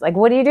jobs. Like,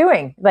 what are you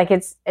doing? Like,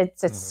 it's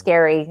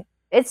scary.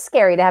 It's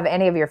scary to have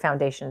any of your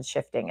foundations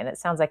shifting. And it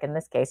sounds like in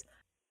this case,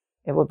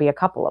 it would be a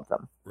couple of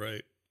them.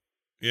 Right.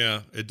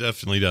 Yeah, it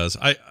definitely does.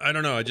 I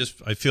don't know.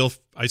 I feel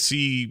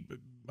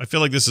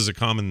like this is a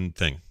common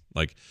thing.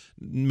 Like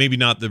maybe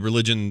not the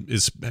religion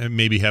is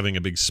maybe having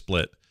a big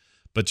split,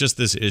 but just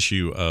this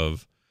issue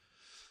of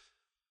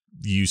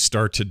you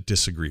start to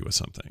disagree with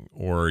something,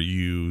 or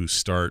you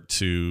start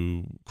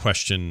to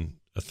question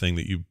a thing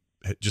that you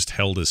just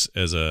held as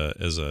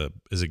a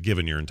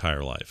given your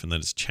entire life, and then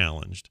it's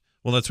challenged.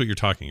 Well, that's what you're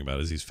talking about,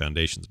 is these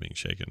foundations being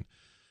shaken.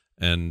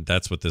 And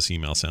that's what this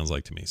email sounds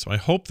like to me. So I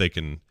hope they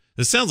can.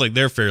 It sounds like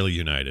they're fairly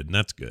united, and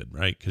that's good,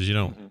 right? Because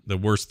the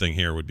worst thing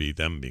here would be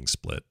them being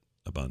split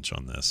a bunch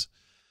on this.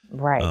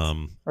 Right.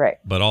 Right.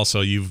 But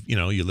also you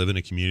live in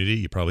a community,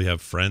 you probably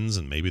have friends,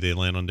 and maybe they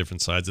land on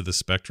different sides of the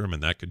spectrum,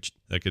 and that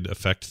could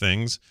affect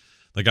things.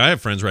 Like I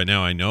have friends right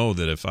now, I know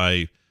that if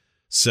I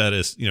said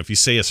if you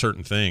say a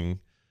certain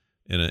thing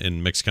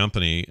in mixed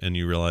company and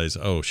you realize,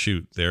 oh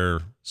shoot,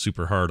 they're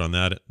super hard on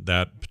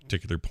that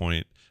particular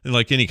point, and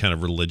like any kind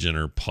of religion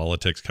or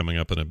politics coming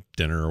up in a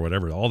dinner or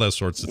whatever, all those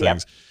sorts of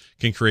things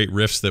can create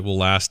rifts that will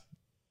last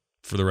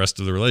for the rest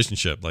of the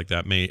relationship. Like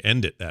that may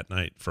end it that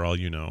night, for all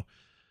you know.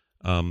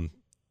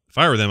 If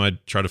I were them,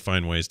 I'd try to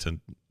find ways to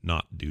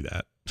not do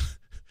that.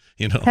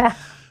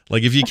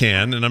 Like if you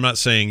can, and I'm not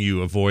saying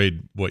you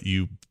avoid what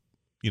your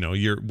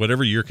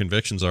whatever your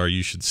convictions are,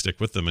 you should stick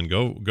with them and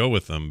go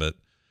with them. But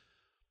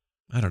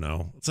I don't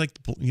know. It's like,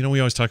 we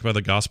always talk about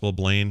the gospel of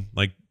Blaine.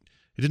 Like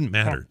it didn't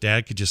matter.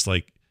 Dad could just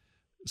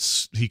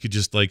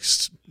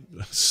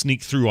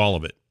sneak through all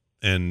of it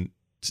and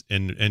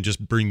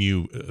just bring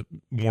you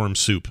warm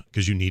soup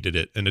because you needed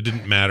it. And it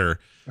didn't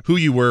matter who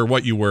you were,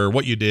 what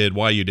you did,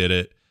 why you did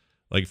it.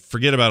 Like,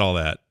 forget about all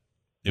that.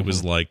 It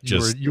was like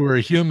you were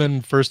a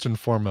human first and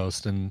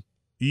foremost. And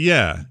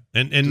yeah.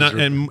 And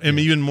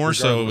even more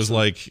so, it was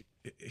like,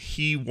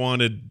 he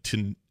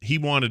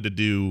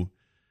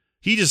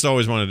just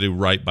always wanted to do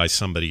right by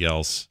somebody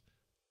else,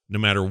 no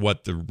matter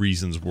what the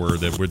reasons were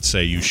that would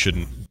say you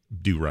shouldn't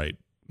do right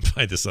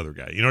by this other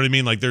guy. You know what I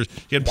mean? Like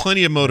he had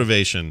plenty of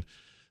motivation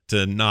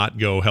to not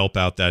go help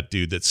out that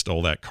dude that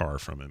stole that car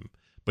from him,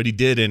 but he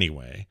did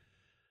anyway.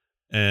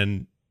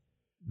 And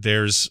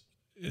this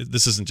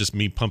isn't just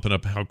me pumping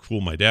up how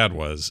cool my dad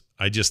was.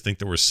 I just think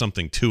there was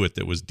something to it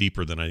that was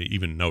deeper than I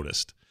even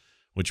noticed,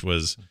 which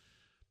was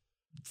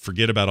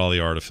forget about all the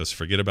artifice,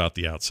 forget about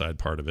the outside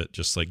part of it.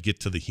 Just like get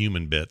to the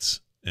human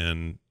bits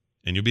and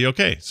you'll be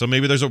okay. So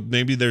maybe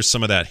there's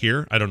some of that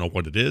here. I don't know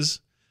what it is.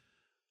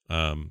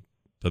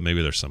 But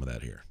maybe there's some of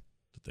that here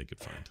that they could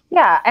find.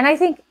 Yeah. And I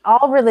think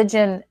all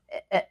religion,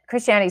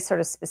 Christianity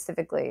sort of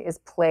specifically, is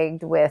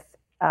plagued with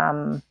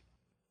a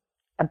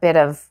bit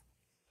of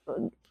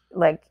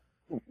like,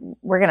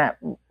 we're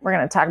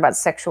gonna talk about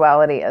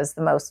sexuality as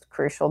the most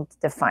crucial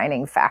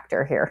defining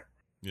factor here,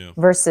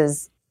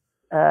 versus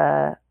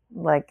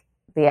like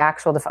the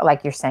actual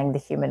like you're saying, the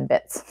human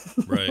bits.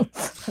 Right.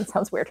 That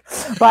sounds weird,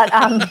 but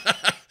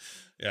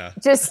yeah.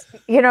 Just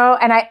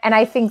and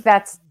I think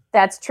that's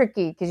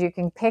tricky because you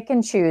can pick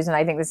and choose, and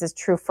I think this is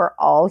true for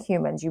all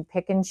humans. You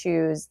pick and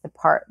choose the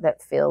part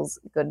that feels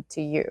good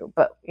to you,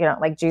 but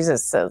like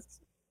Jesus says,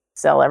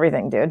 sell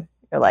everything, dude.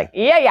 You're like,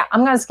 yeah,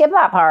 I'm going to skip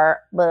that part,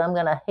 but I'm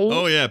going to hate.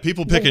 Oh yeah,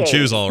 people pick and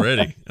choose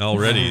already. Yeah,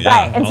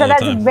 right, and so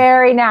that's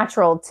very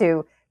natural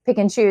to pick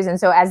and choose. And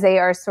so as they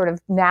are sort of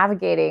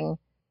navigating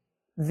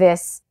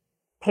this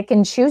pick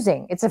and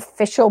choosing, it's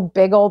official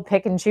big old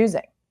pick and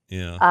choosing.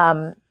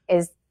 Yeah.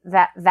 Is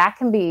that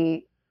can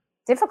be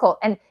difficult.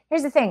 And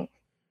here's the thing,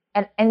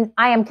 and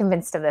I am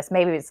convinced of this.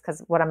 Maybe it's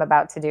because what I'm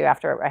about to do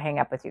after I hang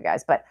up with you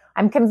guys, but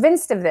I'm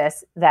convinced of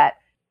this, that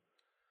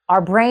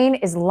our brain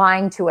is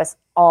lying to us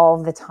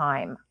all the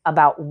time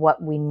about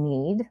what we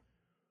need.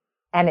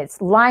 And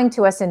it's lying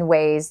to us in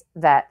ways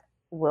that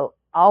will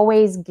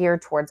always gear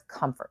towards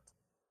comfort.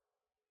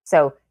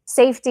 So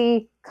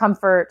safety,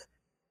 comfort,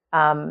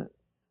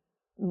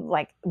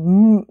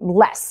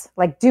 less,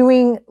 like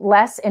doing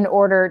less in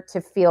order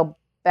to feel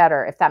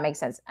better, if that makes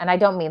sense. And I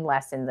don't mean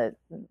less in the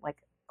like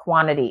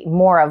quantity,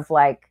 more of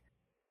like,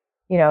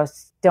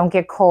 don't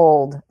get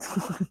cold.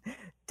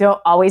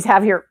 Don't always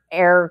have your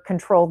air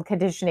controlled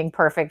conditioning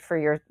perfect for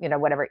your,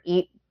 whatever.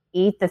 Eat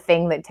the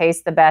thing that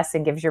tastes the best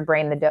and gives your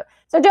brain the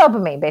so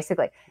dopamine,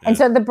 basically. Yeah. And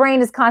so the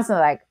brain is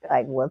constantly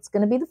like, what's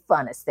going to be the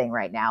funnest thing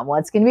right now?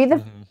 What's going to be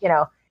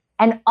the,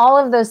 and all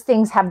of those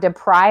things have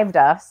deprived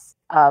us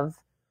of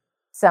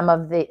some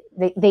of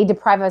they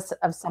deprive us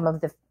of some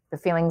of the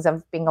feelings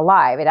of being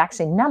alive. It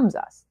actually numbs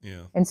us.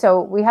 Yeah. And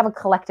so we have a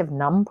collective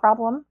numb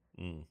problem.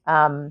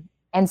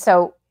 And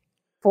so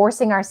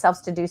forcing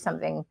ourselves to do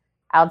something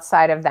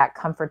outside of that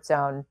comfort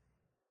zone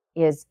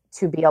is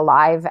to be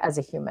alive as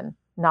a human,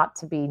 not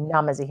to be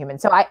numb as a human.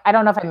 So I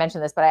don't know if I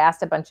mentioned this, but I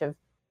asked a bunch of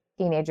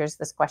teenagers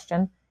this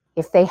question.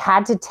 If they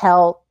had to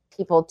tell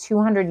people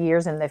 200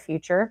 years in the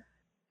future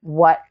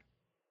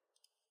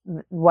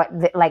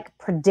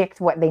predict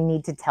what they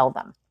need to tell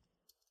them.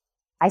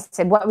 I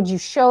said, what would you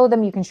show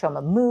them? You can show them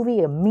a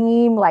movie, a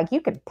meme, like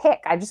you could pick.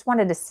 I just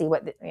wanted to see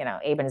what,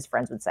 Abe and his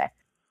friends would say.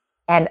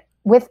 And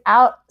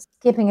without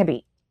skipping a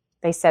beat,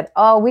 they said,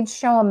 oh, we'd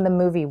show them the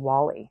movie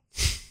WALL-E.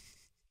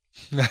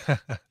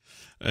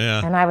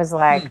 Yeah. And I was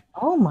like,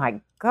 oh my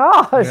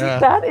gosh,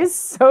 that is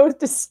so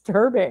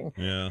disturbing.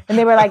 Yeah. And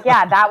they were like,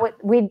 yeah,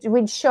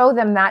 we'd show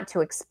them that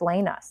to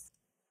explain us.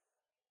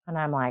 And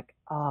I'm like,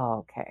 oh,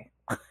 okay.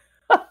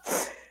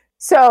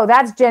 So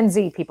that's Gen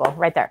Z people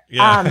right there.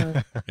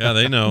 Yeah. Yeah,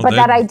 they know. But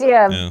that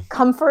idea of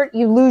comfort,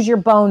 you lose your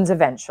bones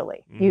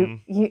eventually. You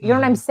know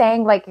what I'm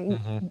saying? Like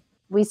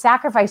we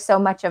sacrifice so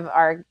much of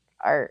our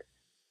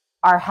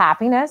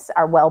happiness,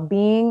 our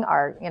well-being,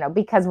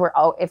 because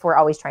if we're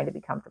always trying to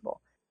be comfortable.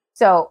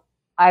 So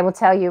I will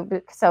tell you,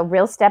 so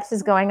Real Steps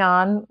is going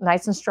on,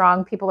 nice and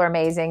strong. People are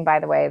amazing, by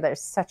the way. They're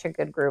such a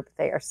good group.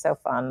 They are so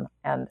fun.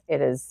 And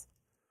it is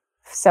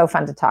so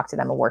fun to talk to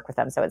them and work with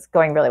them. So it's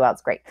going really well.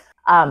 It's great.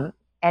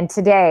 And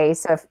today,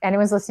 so if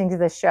anyone's listening to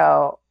this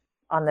show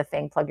on the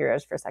thing, plug your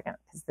ears for a second,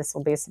 because this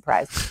will be a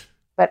surprise.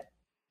 But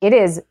it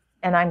is,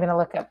 and I'm going to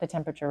look up the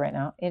temperature right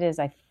now. It is,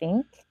 I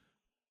think,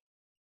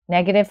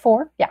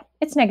 -4. Yeah,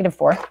 it's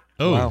 -4.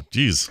 Oh, wow.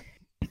 Geez.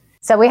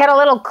 So we had a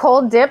little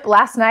cold dip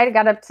last night. It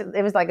got up to,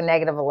 it was like a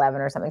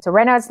 -11 or something. So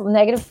right now it's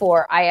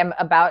 -4. I am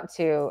about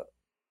to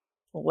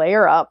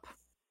layer up,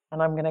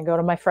 and I'm going to go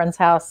to my friend's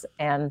house,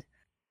 and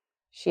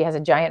she has a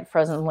giant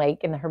frozen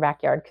lake in her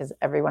backyard, because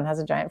everyone has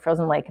a giant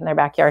frozen lake in their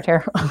backyard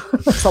here.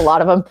 There's a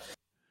lot of them.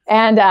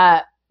 And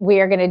we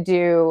are going to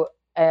do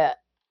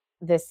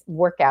this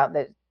workout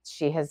that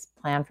she has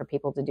planned for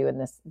people to do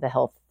in the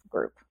health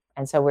group.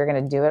 And so we're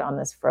going to do it on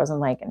this frozen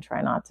lake and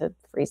try not to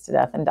freeze to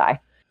death and die.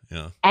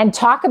 Yeah. And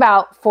talk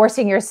about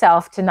forcing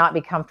yourself to not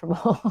be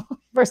comfortable.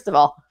 First of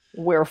all,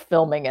 we're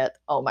filming it.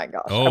 Oh my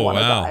gosh. Oh, wow.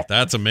 Die.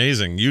 That's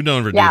amazing. You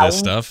don't ever do this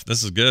stuff.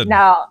 This is good.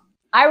 No,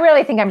 I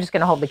really think I'm just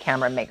going to hold the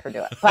camera and make her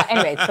do it. But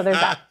anyway, so there's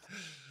that.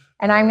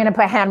 And I'm going to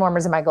put hand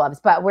warmers in my gloves,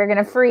 but we're going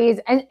to freeze.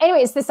 And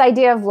anyway, it's this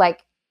idea of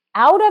like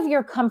out of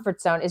your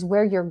comfort zone is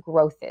where your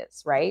growth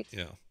is, right?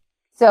 Yeah.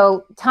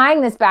 So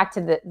tying this back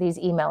to these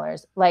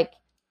emailers, like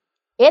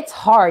it's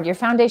hard. Your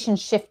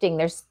foundation's shifting.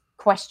 There's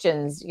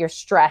questions. You're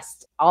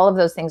stressed. All of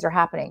those things are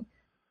happening.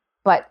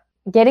 But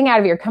getting out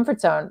of your comfort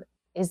zone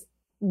is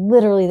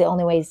literally the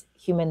only ways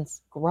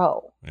humans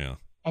grow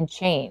and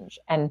change.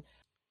 And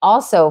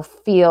also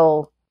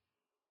feel,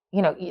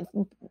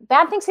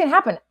 bad things can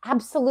happen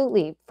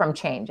absolutely from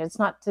change. It's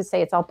not to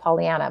say it's all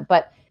Pollyanna,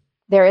 but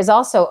there is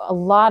also a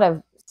lot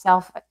of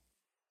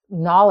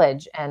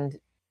self-knowledge and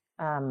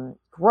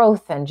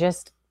growth and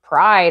just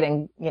pride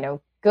and,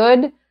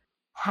 good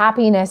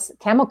happiness,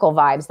 chemical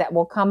vibes that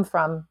will come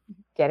from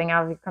getting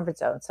out of your comfort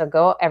zone. So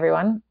go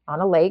everyone on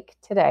a lake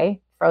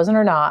today, frozen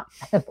or not,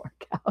 and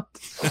work out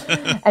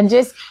and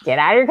just get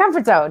out of your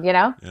comfort zone,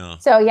 Yeah.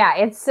 So yeah,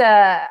 it's,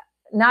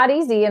 not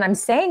easy. And I'm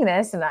saying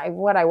this, and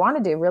what I want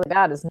to do really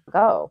bad is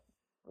go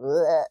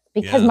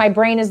because my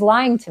brain is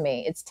lying to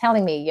me. It's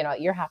telling me,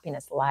 your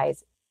happiness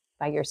lies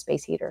by your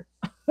space heater.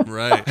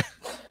 Right.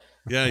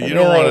 Yeah. You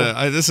don't want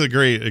to, this is a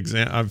great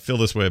example. I feel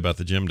this way about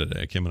the gym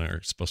today. Kim and I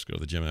are supposed to go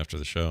to the gym after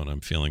the show, and I'm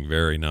feeling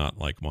very not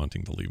like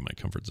wanting to leave my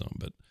comfort zone,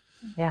 but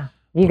yeah,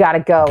 you got to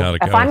go.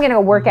 If I'm going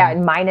to work out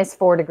in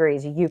 -4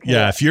 degrees, you can.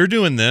 Yeah. If you're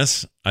doing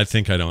this, I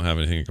think I don't have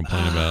anything to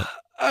complain about.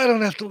 I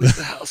don't have to leave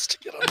the house to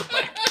get on the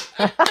bike.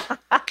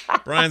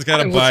 Brian's got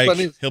a And what's bike.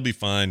 funny is He'll be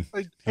fine.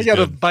 I He's got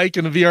a good. bike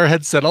and a VR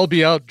headset. I'll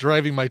be out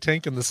driving my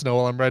tank in the snow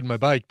while I'm riding my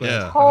bike. But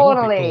Yeah. I won't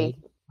be Totally. cold.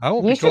 I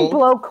won't You be should cold.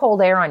 blow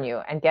cold air on you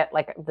and get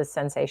like the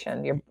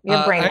sensation. Your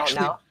brain Actually,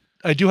 won't know.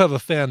 I do have a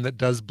fan that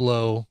does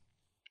blow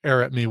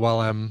air at me while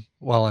I'm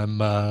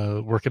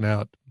working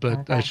out,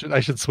 but I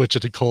should switch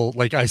it to cold,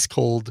 like ice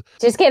cold.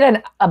 Just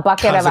get a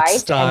bucket of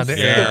ice Kazakhstan and stick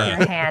air.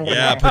 your hand in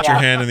Yeah, it. put your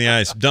hand in the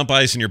ice. Dump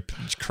ice in your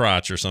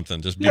crotch or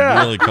something. Just be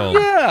really cold.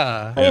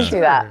 Yeah. Please do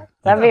that.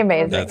 That'd be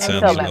amazing. That And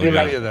sounds Phil, really we'd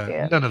like good. to see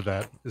it. None of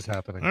that is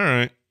happening. All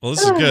right. Well,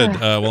 this is good.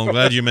 Well, I'm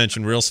glad you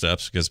mentioned Real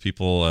Steps because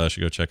people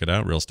should go check it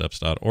out,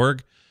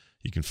 realsteps.org.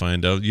 You can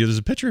find out. There's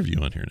a picture of you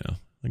on here now.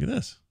 Look at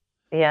this.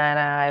 Yeah,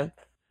 no, I've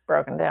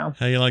broken down.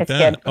 How you like It's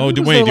that? good. Oh, Who's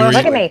wait. the last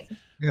Look at me.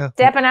 Yeah.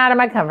 Stepping out of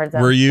my comfort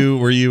zone. Were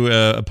you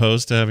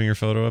opposed to having your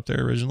photo up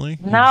there originally?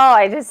 No,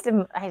 I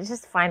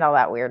just find all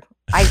that weird.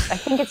 I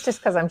think it's just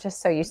because I'm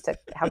just so used to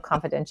how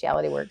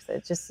confidentiality works.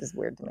 It just is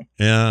weird to me.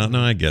 Yeah,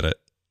 no, I get it.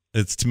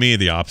 It's to me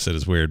the opposite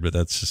is weird, but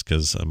that's just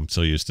because I'm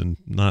so used to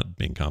not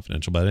being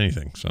confidential about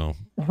anything. So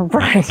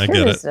Right. I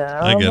get it.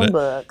 I get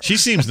it. She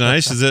seems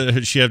nice.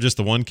 Does she have just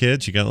the one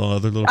kid? She got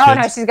other little Oh kids?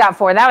 no, she's got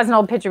 4. That was an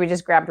old picture we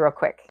just grabbed real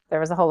quick.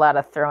 There was a whole lot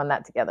of throwing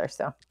that together.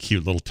 So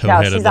Cute little no,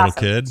 toe-headed she's little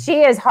awesome. kid.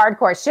 She is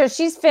hardcore. So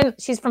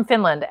she's from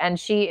Finland, and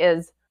she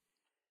is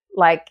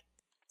like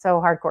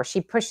so hardcore. She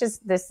pushes.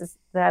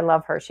 I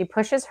love her. She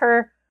pushes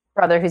her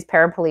brother, who's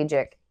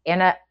paraplegic,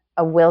 in a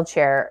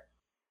wheelchair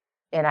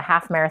in a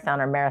half marathon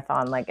or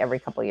marathon like every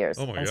couple of years.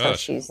 Oh my and gosh. So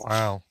she's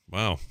Wow.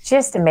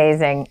 just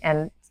amazing,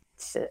 and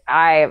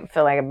I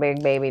feel like a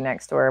big baby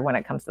next to her when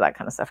it comes to that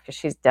kind of stuff because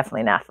she's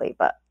definitely an athlete.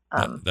 But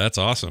That's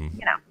awesome.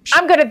 you know,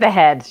 I'm good at the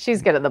head.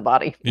 She's good at the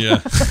body.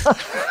 Yeah.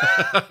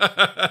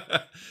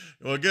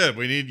 Well, good.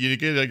 You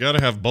got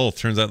to have both.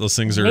 Turns out those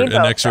things are Need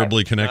both,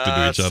 inexorably connected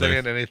to each other.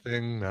 Not saying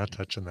anything, not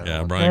touching that Yeah,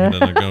 one. Brian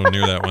doesn't go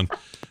near that one.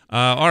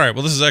 All right.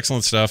 Well, this is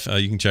excellent stuff.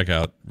 You can check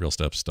out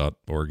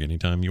realsteps.org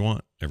anytime you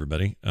want,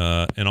 everybody.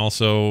 And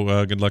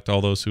also, good luck to all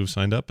those who have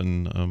signed up.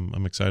 And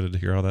I'm excited to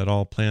hear how that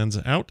all plans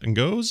out and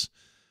goes.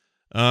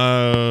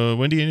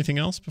 Wendy, anything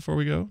else before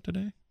we go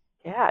today?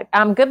 Yeah.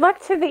 Good luck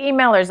to the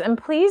emailers, and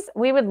please,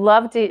 we would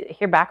love to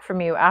hear back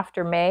from you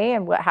after May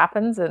and what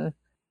happens. And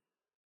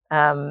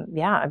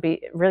yeah, it'd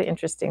be really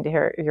interesting to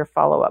hear your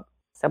follow up.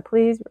 So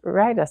please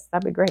write us.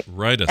 That'd be great.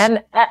 Write us.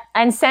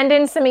 And send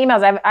in some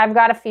emails. I've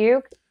got a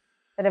few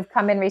that have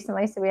come in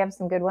recently, so we have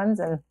some good ones.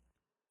 And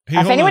Hey,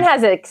 if hold anyone on.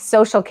 has a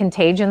social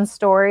contagion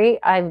story,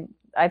 I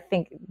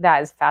think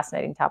that is a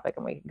fascinating topic,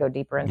 and we can go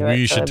deeper into it.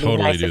 We So should it'd be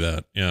totally nice do if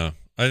that. Yeah.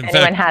 In anyone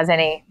fact, has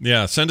any.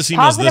 yeah, send us emails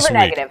Positive this or week.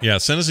 negative? Yeah,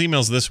 send us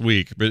emails this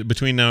week. But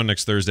between now and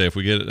next Thursday, if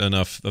we get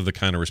enough of the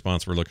kind of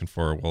response we're looking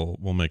for,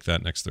 we'll make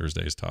that next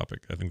Thursday's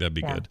topic. I think that'd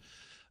be good.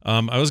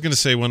 I was going to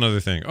say one other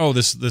thing. Oh,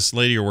 this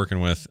lady you're working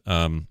with,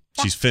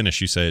 she's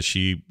Finnish. You say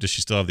does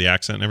she still have the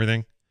accent and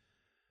everything?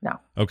 No.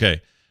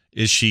 Okay.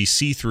 Is she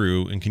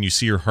see-through, and can you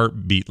see her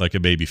heart beat like a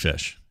baby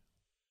fish?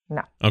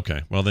 No.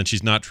 Okay. Well, then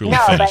she's not truly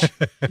No, Finnish.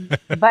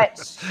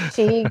 but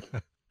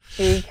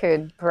she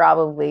could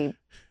probably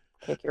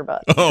kick your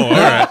butt. Oh, all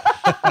right.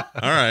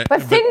 All right.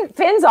 But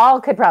Finns all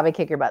could probably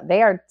kick your butt.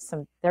 They're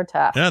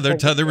tough. Yeah, they're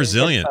tough. They're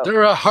resilient.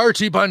 They're a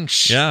hearty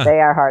bunch. Yeah. They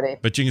are hardy.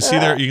 But you can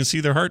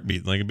see their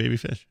heartbeat like a baby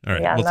fish. All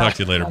right. Yeah, We'll talk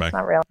to you later. that's Bye.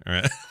 not real. All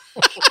right.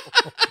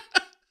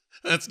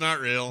 That's not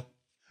real.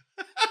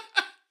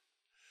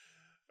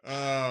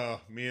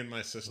 Oh, me and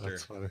my sister.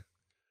 That's funny.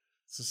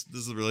 This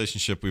is the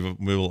relationship we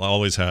will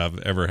always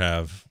ever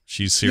have.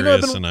 She's You know,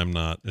 serious and I'm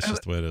not. It's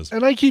just the way it is.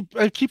 And I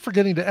keep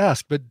forgetting to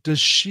ask, but how does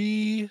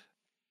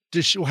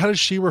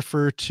she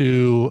refer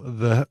to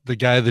the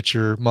guy that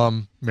your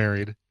mom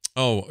married?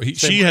 Oh,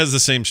 she has the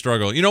same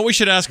struggle. You know, we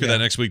should ask her Yeah. that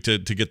next week to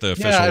get the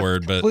official I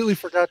word. But completely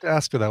forgot to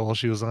ask her that while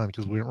she was on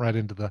because we went right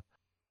into the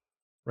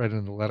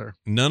letter.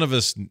 none of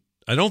us,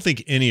 I don't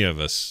think any of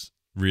us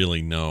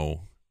really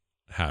know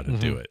how to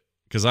do it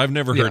because I've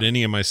never heard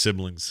any of my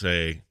siblings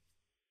say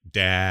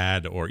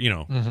dad or,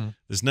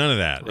 there's none of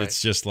that. Right.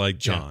 It's just like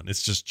John. Yeah.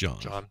 It's just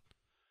John.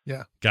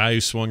 Yeah. Guy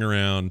who swung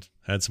around,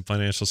 had some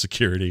financial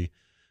security,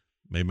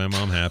 made my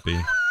mom happy.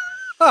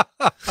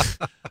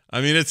 I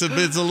mean, it's a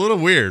little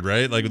weird,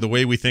 right? Like the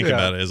way we think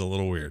about it is a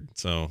little weird.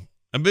 So,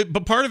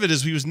 but part of it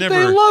is he was never.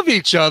 They love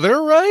each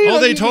other, right? Oh, I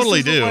they mean,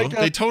 totally this isn't do. like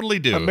They totally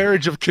do. A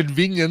marriage of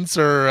convenience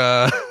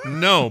or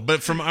no,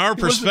 but from our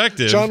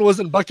perspective, John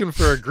wasn't bucking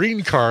for a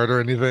green card or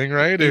anything,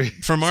 right?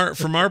 From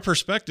our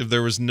perspective,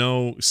 there was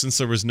no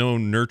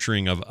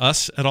nurturing of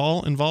us at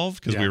all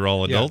involved because we were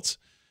all adults.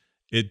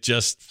 It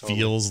just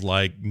feels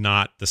like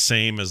not the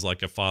same as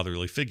like a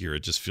fatherly figure.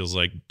 It just feels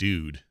like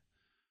dude,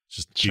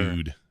 just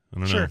dude. I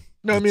don't know.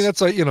 No, I mean that's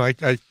like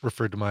I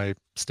referred to my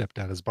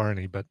stepdad as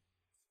Barney, but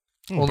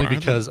only Barney.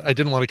 because I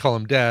didn't want to call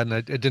him dad, and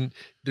I didn't.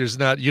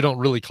 You don't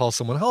really call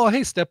someone, oh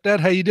hey stepdad,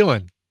 how you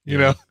doing? You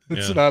know,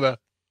 it's not a.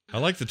 I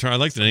like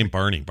the name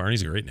Barney.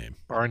 Barney's a great name.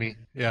 Barney,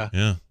 yeah.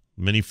 Yeah.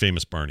 Many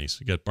famous Barneys.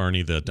 You got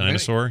Barney the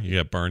dinosaur. You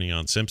got Barney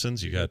on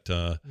Simpsons. You got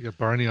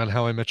Barney on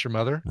How I Met Your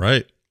Mother.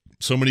 Right.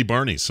 So many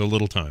Barneys, so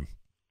little time.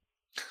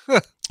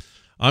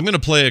 I'm going to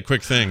play a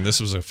quick thing. This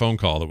was a phone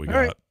call that we got.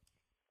 right.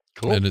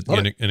 Cool. And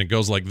it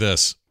goes like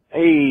this.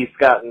 Hey,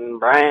 Scott and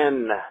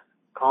Brian,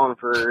 calling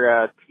for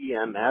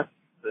TMS,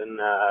 and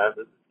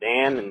this is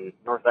Dan in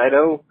North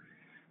Idaho.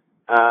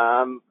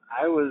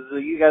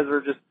 You guys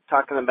were just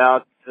talking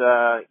about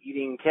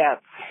eating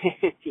cats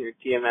in your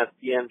TMS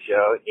PM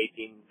show in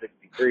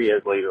 1863, I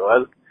believe it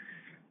was.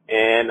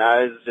 And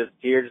I was just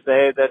here to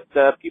say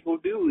that people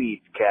do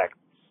eat cats.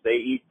 They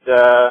eat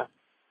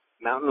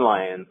mountain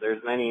lions.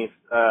 There's many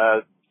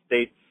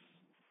states,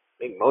 I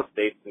think most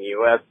states in the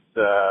U.S.,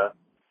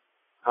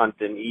 hunt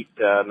and eat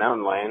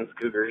mountain lions,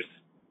 cougars.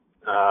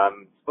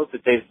 It's supposed to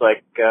taste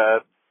like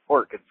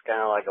pork. It's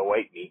kind of like a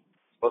white meat.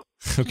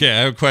 Okay,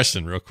 I have a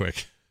question real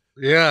quick.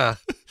 Yeah.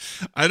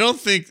 I don't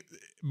think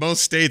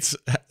most states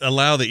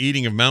allow the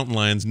eating of mountain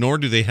lions, nor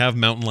do they have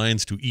mountain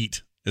lions to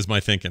eat, is my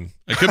thinking.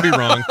 I could be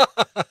wrong.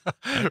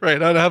 Right. I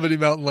don't know how many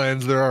mountain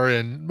lions there are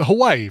in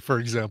Hawaii, for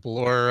example,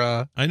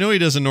 or I know he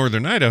does in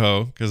northern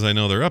Idaho because I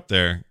know they're up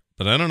there,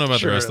 but I don't know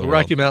about the rest of the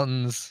world. Rocky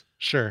Mountains.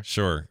 Sure.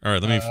 All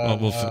right, let me.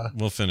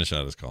 We'll finish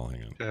out his call.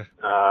 Hang on. Okay.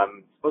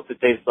 It's supposed to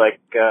taste like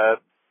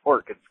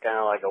pork. It's kind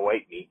of like a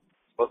white meat.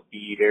 It's supposed to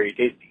be very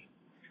tasty.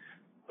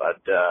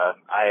 But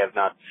I have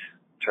not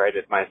tried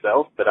it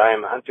myself. But I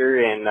am a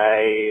hunter, and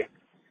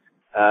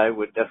I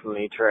would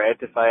definitely try it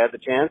if I had the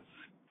chance.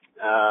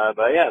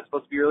 But yeah, it's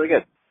supposed to be really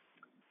good.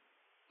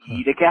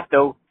 Eat a cat,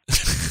 though.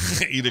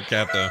 Eat a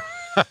cat, though.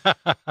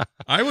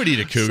 I would eat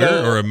a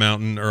cougar or a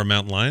mountain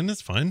lion.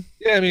 That's fine.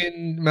 Yeah, I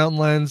mean, mountain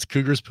lions,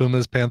 cougars,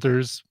 pumas,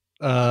 panthers.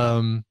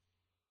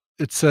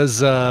 It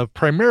says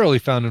primarily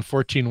found in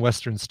 14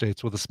 western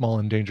states with a small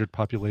endangered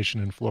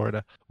population in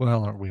Florida.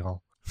 Well, aren't we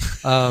all?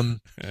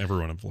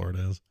 Everyone in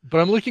Florida is. But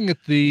I'm looking at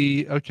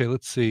okay,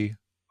 let's see.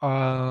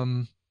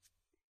 I'm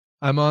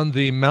on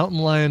the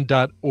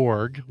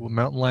mountainlion.org,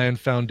 Mountain Lion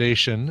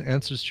Foundation,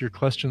 answers to your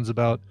questions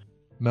about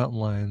mountain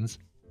lions.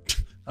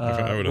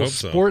 I would hope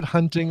so. Sport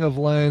hunting of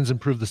lions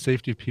improve the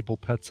safety of people,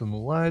 pets, and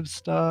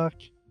livestock.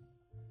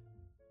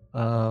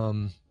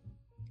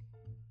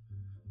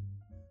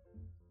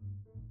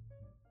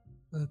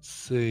 Let's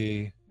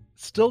see.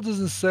 Still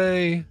doesn't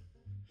say.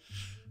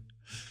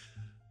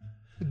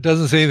 It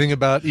doesn't say anything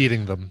about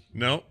eating them.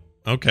 No.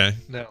 Okay.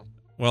 No.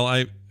 Well,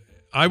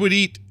 I would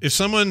eat if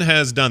someone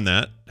has done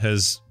that,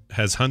 has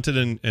hunted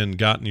and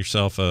gotten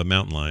yourself a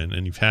mountain lion,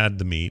 and you've had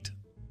the meat.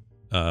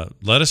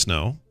 Let us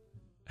know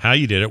how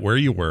you did it, where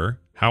you were,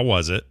 how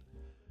was it,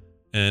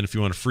 and if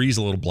you want to freeze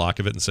a little block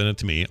of it and send it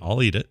to me,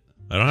 I'll eat it.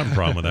 I don't have a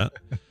problem with that.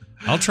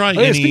 I'll try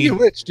any. Speaking of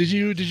which, did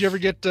you ever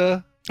get?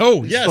 Oh,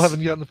 you yes. Still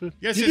haven't gotten the food.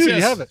 Yes, you yes, do. yes.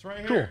 You have it. It's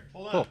right cool. here.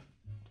 Hold on. Cool.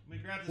 Let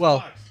me grab this Well,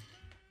 box.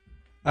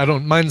 I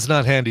don't. Mine's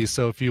not handy,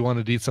 so if you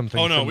want to eat something.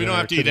 Oh no, from we don't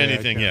have to eat today,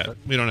 anything I yet. can,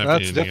 We don't have to eat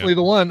That's anything definitely yet.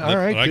 the one. All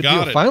right, I good got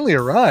deal. it. Finally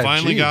arrived.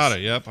 Finally Jeez. got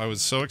it. Yep, I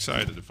was so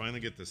excited to finally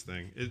get this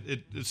thing.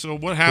 So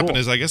what happened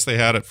is, I guess they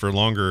had it for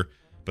longer,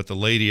 but the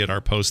lady at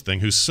our post thing,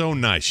 who's so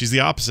nice, she's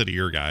the opposite of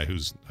your guy,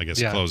 who's I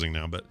guess closing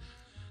now, but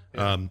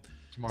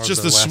Tomorrow's just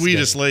our the last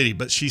sweetest day. lady.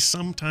 But she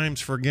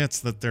sometimes forgets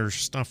that there's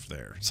stuff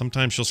there.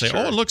 Sometimes she'll say, Sure.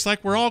 "Oh, it looks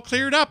like we're all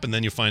cleared up," and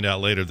then you find out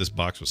later this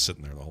box was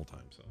sitting there the whole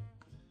time. So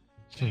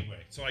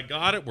anyway, so I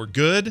got it. We're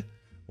good.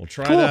 We'll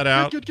try that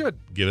out. Good.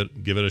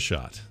 Give it a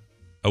shot.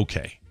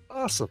 Okay.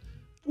 Awesome.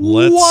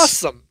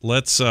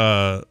 Let's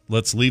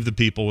leave the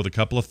people with a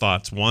couple of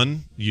thoughts.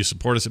 One, you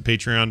support us at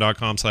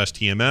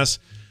patreon.com/TMS.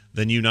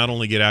 Then you not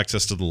only get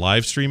access to the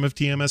live stream of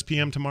TMS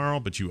PM tomorrow,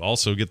 but you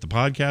also get the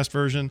podcast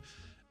version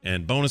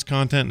and bonus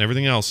content and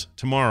everything else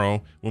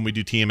tomorrow when we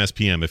do TMS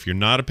PM. If you're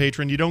not a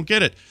patron, you don't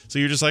get it. So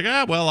you're just like,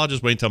 well, I'll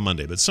just wait until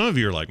Monday. But some of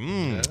you are like,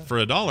 for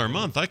 $1 a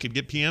month, I could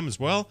get PM as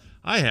well.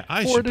 I 4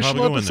 should probably additional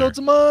go in there. episodes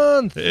a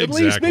month. At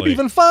least, Exactly. maybe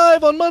even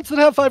 5 on months that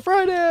have 5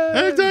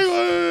 Fridays.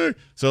 Exactly.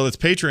 So it's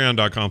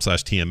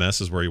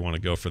patreon.com/TMS is where you want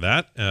to go for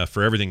that.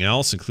 For everything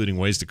else, including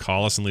ways to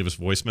call us and leave us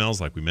voicemails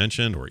like we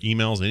mentioned, or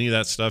emails, any of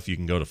that stuff, you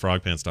can go to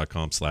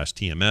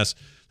frogpants.com/TMS.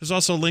 There's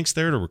also links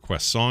there to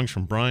request songs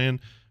from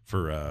Brian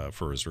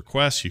for his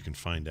requests. You can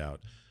find out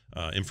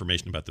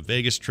information about the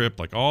Vegas trip,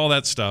 like all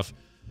that stuff,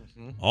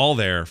 all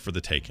there for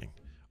the taking.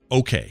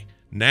 Okay.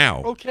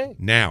 Now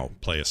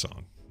play a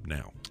song.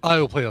 Now. I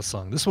will play a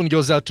song. This one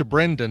goes out to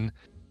Brendan,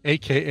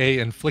 a.k.a.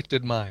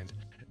 Inflicted Mind.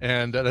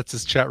 And that's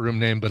his chat room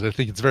name, but I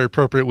think it's very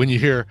appropriate when you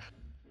hear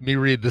me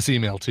read this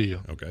email to you.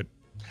 Okay.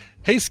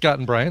 Hey, Scott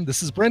and Brian,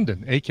 this is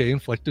Brendan, a.k.a.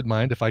 Inflicted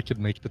Mind, if I could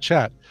make the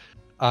chat.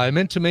 I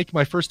meant to make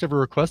my first ever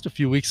request a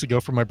few weeks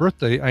ago for my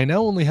birthday. I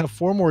now only have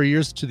 4 more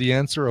years to the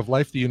answer of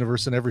life, the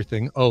universe, and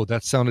everything. Oh,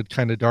 that sounded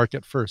kind of dark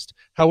at first.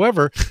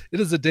 However, it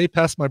is a day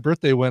past my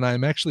birthday when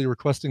I'm actually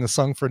requesting a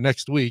song for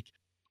next week,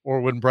 or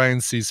when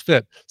Brian sees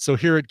fit. So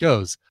here it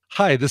goes.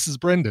 Hi, this is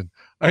Brendan.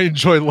 I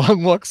enjoy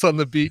long walks on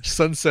the beach,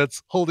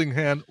 sunsets, holding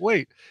hand.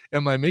 Wait,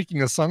 am I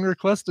making a song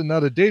request and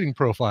not a dating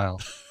profile?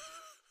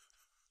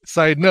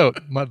 Side note,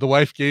 the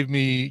wife gave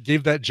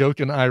that joke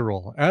an eye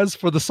roll. As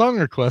for the song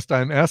request,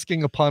 I'm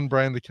asking upon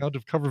Brian the Count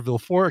of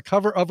Coverville for a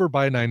cover of her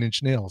by 9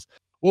 Inch Nails.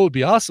 What would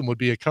be awesome would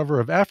be a cover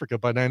of Africa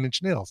by Nine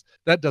Inch Nails.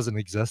 That doesn't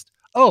exist.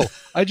 Oh,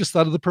 I just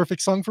thought of the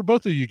perfect song for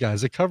both of you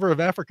guys, a cover of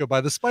Africa by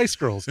the Spice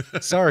Girls.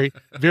 Sorry,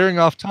 veering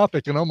off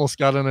topic and almost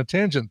got on a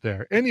tangent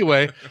there.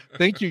 Anyway,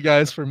 thank you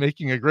guys for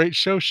making a great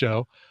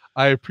show.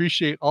 I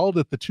appreciate all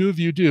that the two of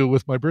you do.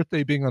 With my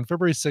birthday being on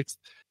February 6th,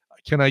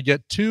 can I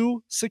get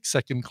 2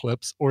 6-second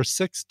clips or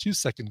 6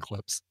 2-second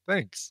clips?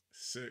 Thanks.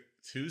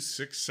 2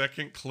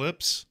 6-second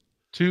clips?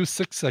 2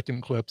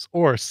 6-second clips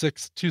or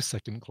 6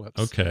 2-second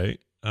clips. Okay.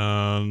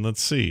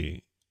 Let's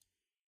see.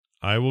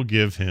 I will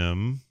give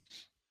him...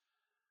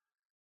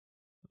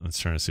 Let's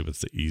try to see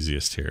what's the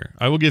easiest here.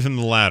 I will give him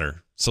the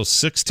latter. So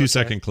 6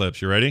 2-second clips.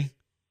 You ready?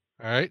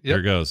 All right. Yep. Here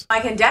it goes.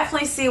 I can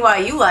definitely see why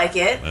you like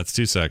it. That's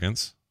 2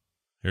 seconds.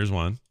 Here's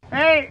one.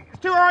 Hey,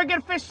 it's too hard to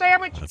get a fish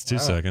sandwich. That's 2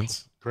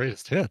 seconds.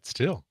 Greatest hits,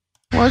 too.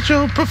 What's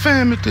your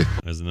profanity?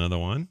 There's another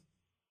one.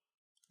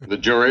 The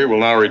jury will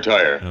now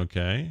retire.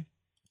 Okay.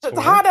 It's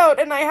hot out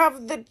and I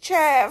have the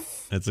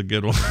chaff. That's a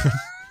good one.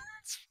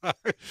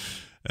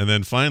 And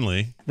then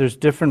finally, there's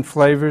different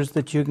flavors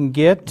that you can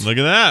get. Look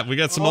at that. We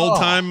got some old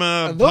time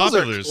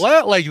populars.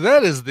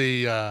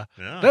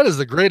 That is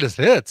the greatest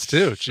hits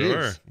too.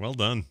 Sure. Jeez. Well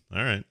done.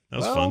 All right. That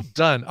was fun. Well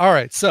done. All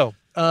right. So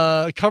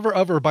cover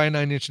of or by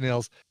Nine Inch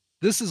Nails.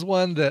 This is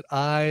one that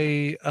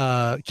I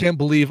can't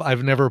believe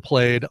I've never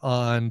played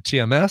on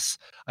TMS.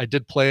 I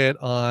did play it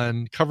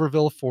on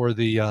Coverville for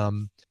the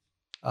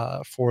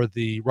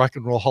Rock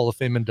and Roll Hall of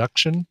Fame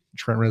induction.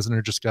 Trent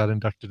Reznor just got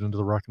inducted into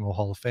the Rock and Roll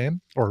Hall of Fame,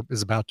 or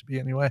is about to be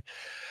anyway.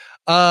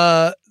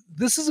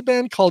 This is a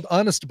band called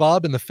Honest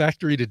Bob and the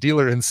Factory to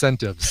Dealer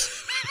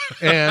Incentives.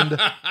 And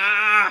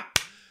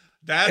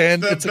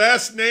that's the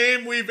best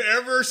name we've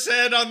ever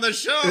said on the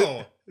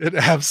show. It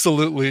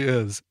absolutely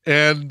is.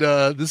 And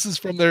this is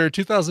from their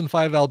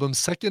 2005 album,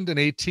 Second and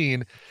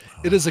 18.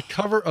 It is a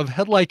cover of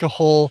Head Like a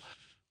Hole,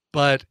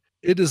 but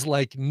it is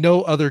like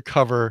no other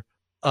cover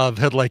of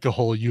Head Like a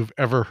Hole you've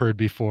ever heard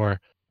before.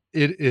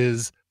 It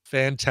is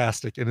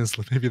fantastic and is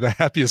maybe the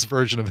happiest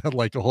version of Head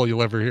Like a Hole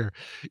you'll ever hear,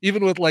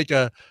 even with like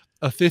a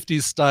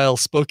 50s style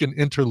spoken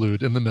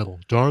interlude in the middle.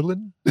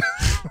 Darling,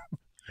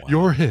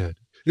 your head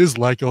is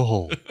like a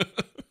hole.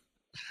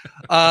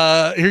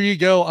 Here you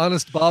go.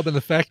 Honest Bob and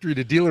the Factory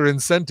to Dealer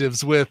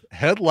Incentives with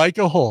Head Like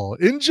a Hole.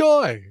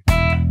 Enjoy.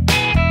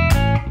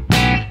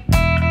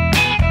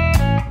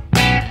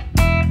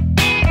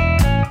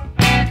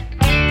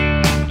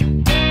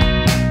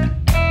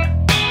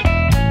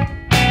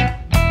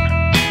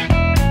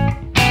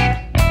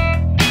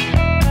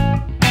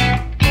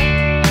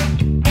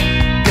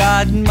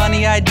 God,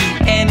 money, I'd do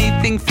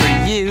anything for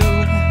you.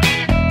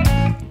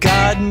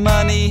 God,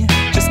 money,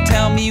 just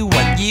tell me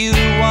what you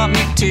want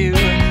me to.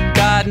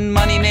 God,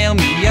 money, nail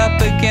me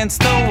up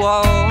against the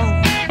wall.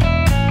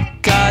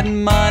 God,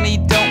 money,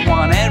 don't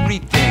want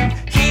everything,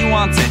 he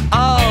wants it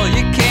all.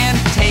 You can't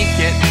take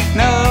it,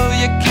 no,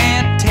 you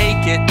can't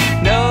take it,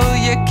 no,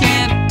 you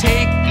can't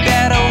take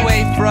that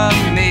away from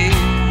me.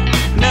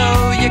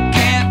 No, you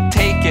can't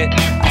take it,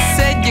 I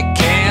said you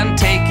can't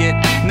take it,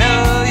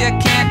 no, you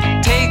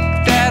can't take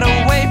that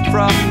away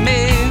from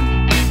me.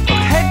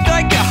 Head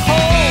like a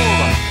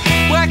hole,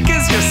 whack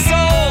is your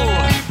soul.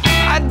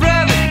 I'd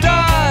rather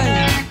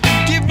die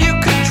than give you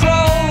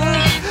control.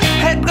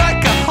 Head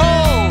like a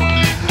hole,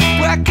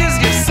 whack is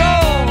your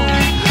soul.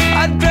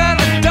 I'd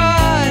rather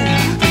die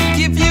than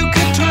give you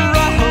control.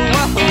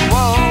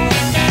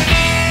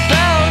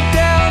 Bow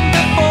down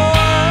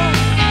before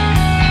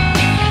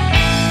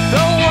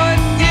the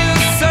one you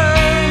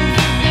serve.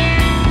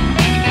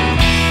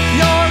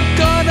 You're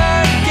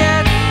gonna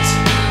get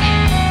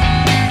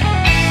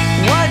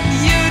what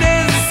you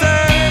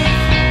deserve.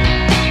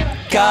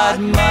 God,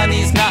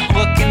 money's not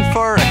looking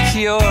for a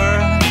cure.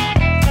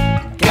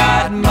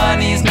 God,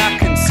 money's not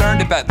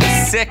concerned about the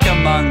sick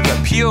among the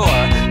pure.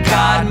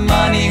 God,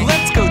 money,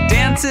 let's go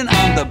dancing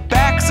on the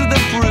backs of the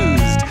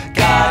bruised.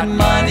 God,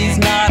 money's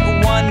not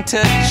one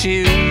to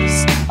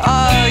choose.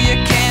 Oh, you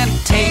can't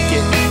take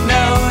it,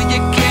 no,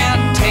 you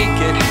can't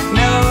take it,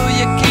 no,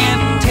 you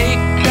can't take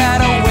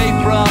that away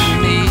from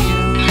me.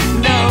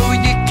 No,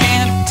 you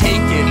can't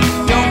take it,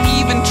 don't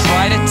even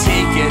try to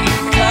take it,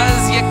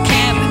 'cause you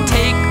can't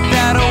take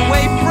that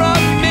away from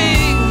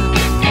me.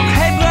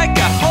 Head like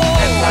a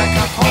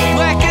hole,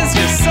 black as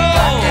your soul.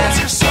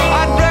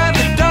 I'd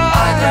rather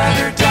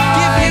die,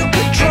 give you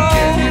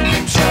control.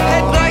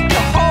 Head like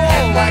a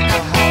hole, black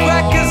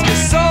as your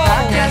soul.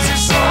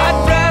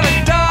 I'd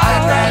rather die,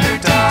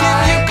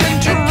 give you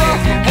control.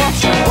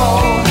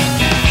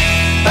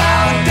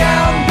 Bow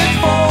down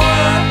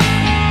before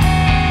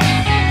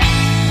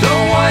the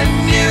one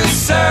you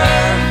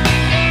serve.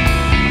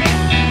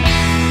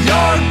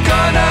 You're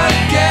gonna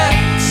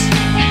get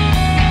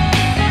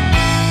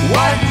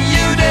what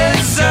you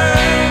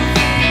deserve.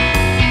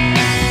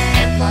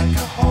 Head like a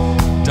hole,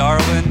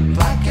 darling,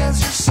 black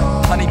as your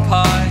soul. Honey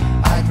pie,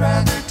 I'd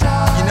rather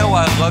die. You know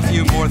I love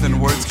you more than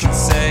words can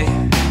say.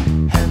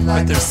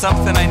 But there's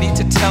something I need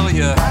to tell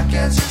you. Black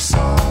as your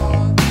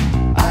soul.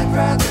 I'd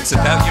rather it's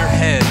about your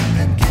head.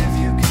 And give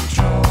you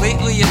control.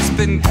 Lately it's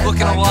been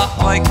looking a lot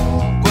like,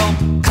 well,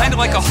 kind of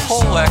like a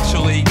hole,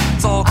 actually.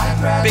 It's all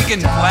big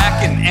and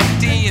black and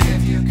empty,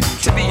 and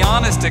to be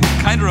honest, it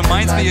kind of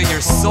reminds me of your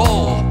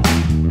soul.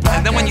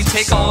 And then when you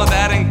take all of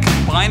that and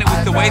combine it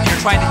with the way that you're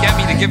trying to get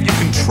me to give you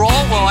control,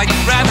 well, I'd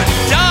rather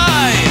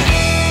die.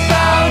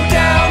 Bow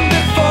down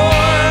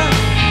before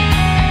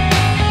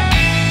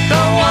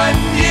the one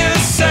you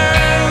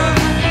serve.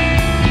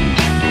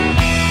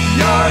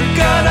 You're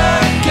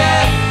gonna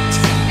get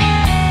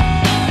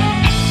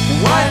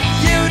what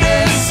you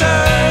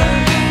deserve.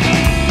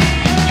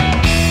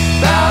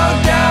 Bow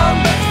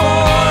down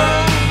before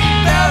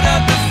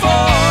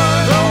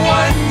the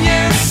one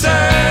you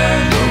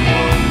serve.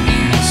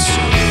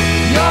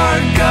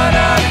 You're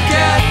gonna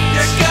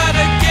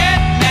get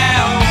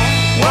now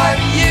what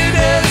you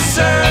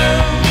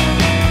deserve.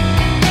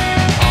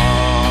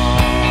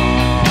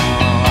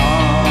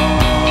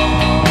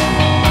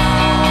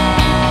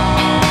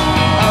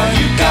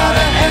 You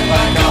gotta end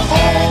like a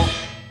hole.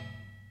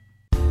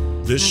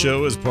 This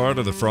show is part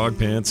of the Frog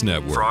Pants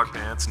Network. Frog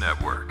Pants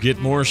Network. Get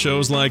more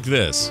shows like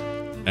this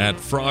at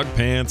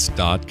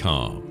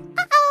frogpants.com.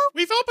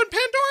 We've opened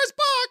Pandora's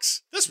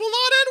box. This will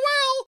not end well.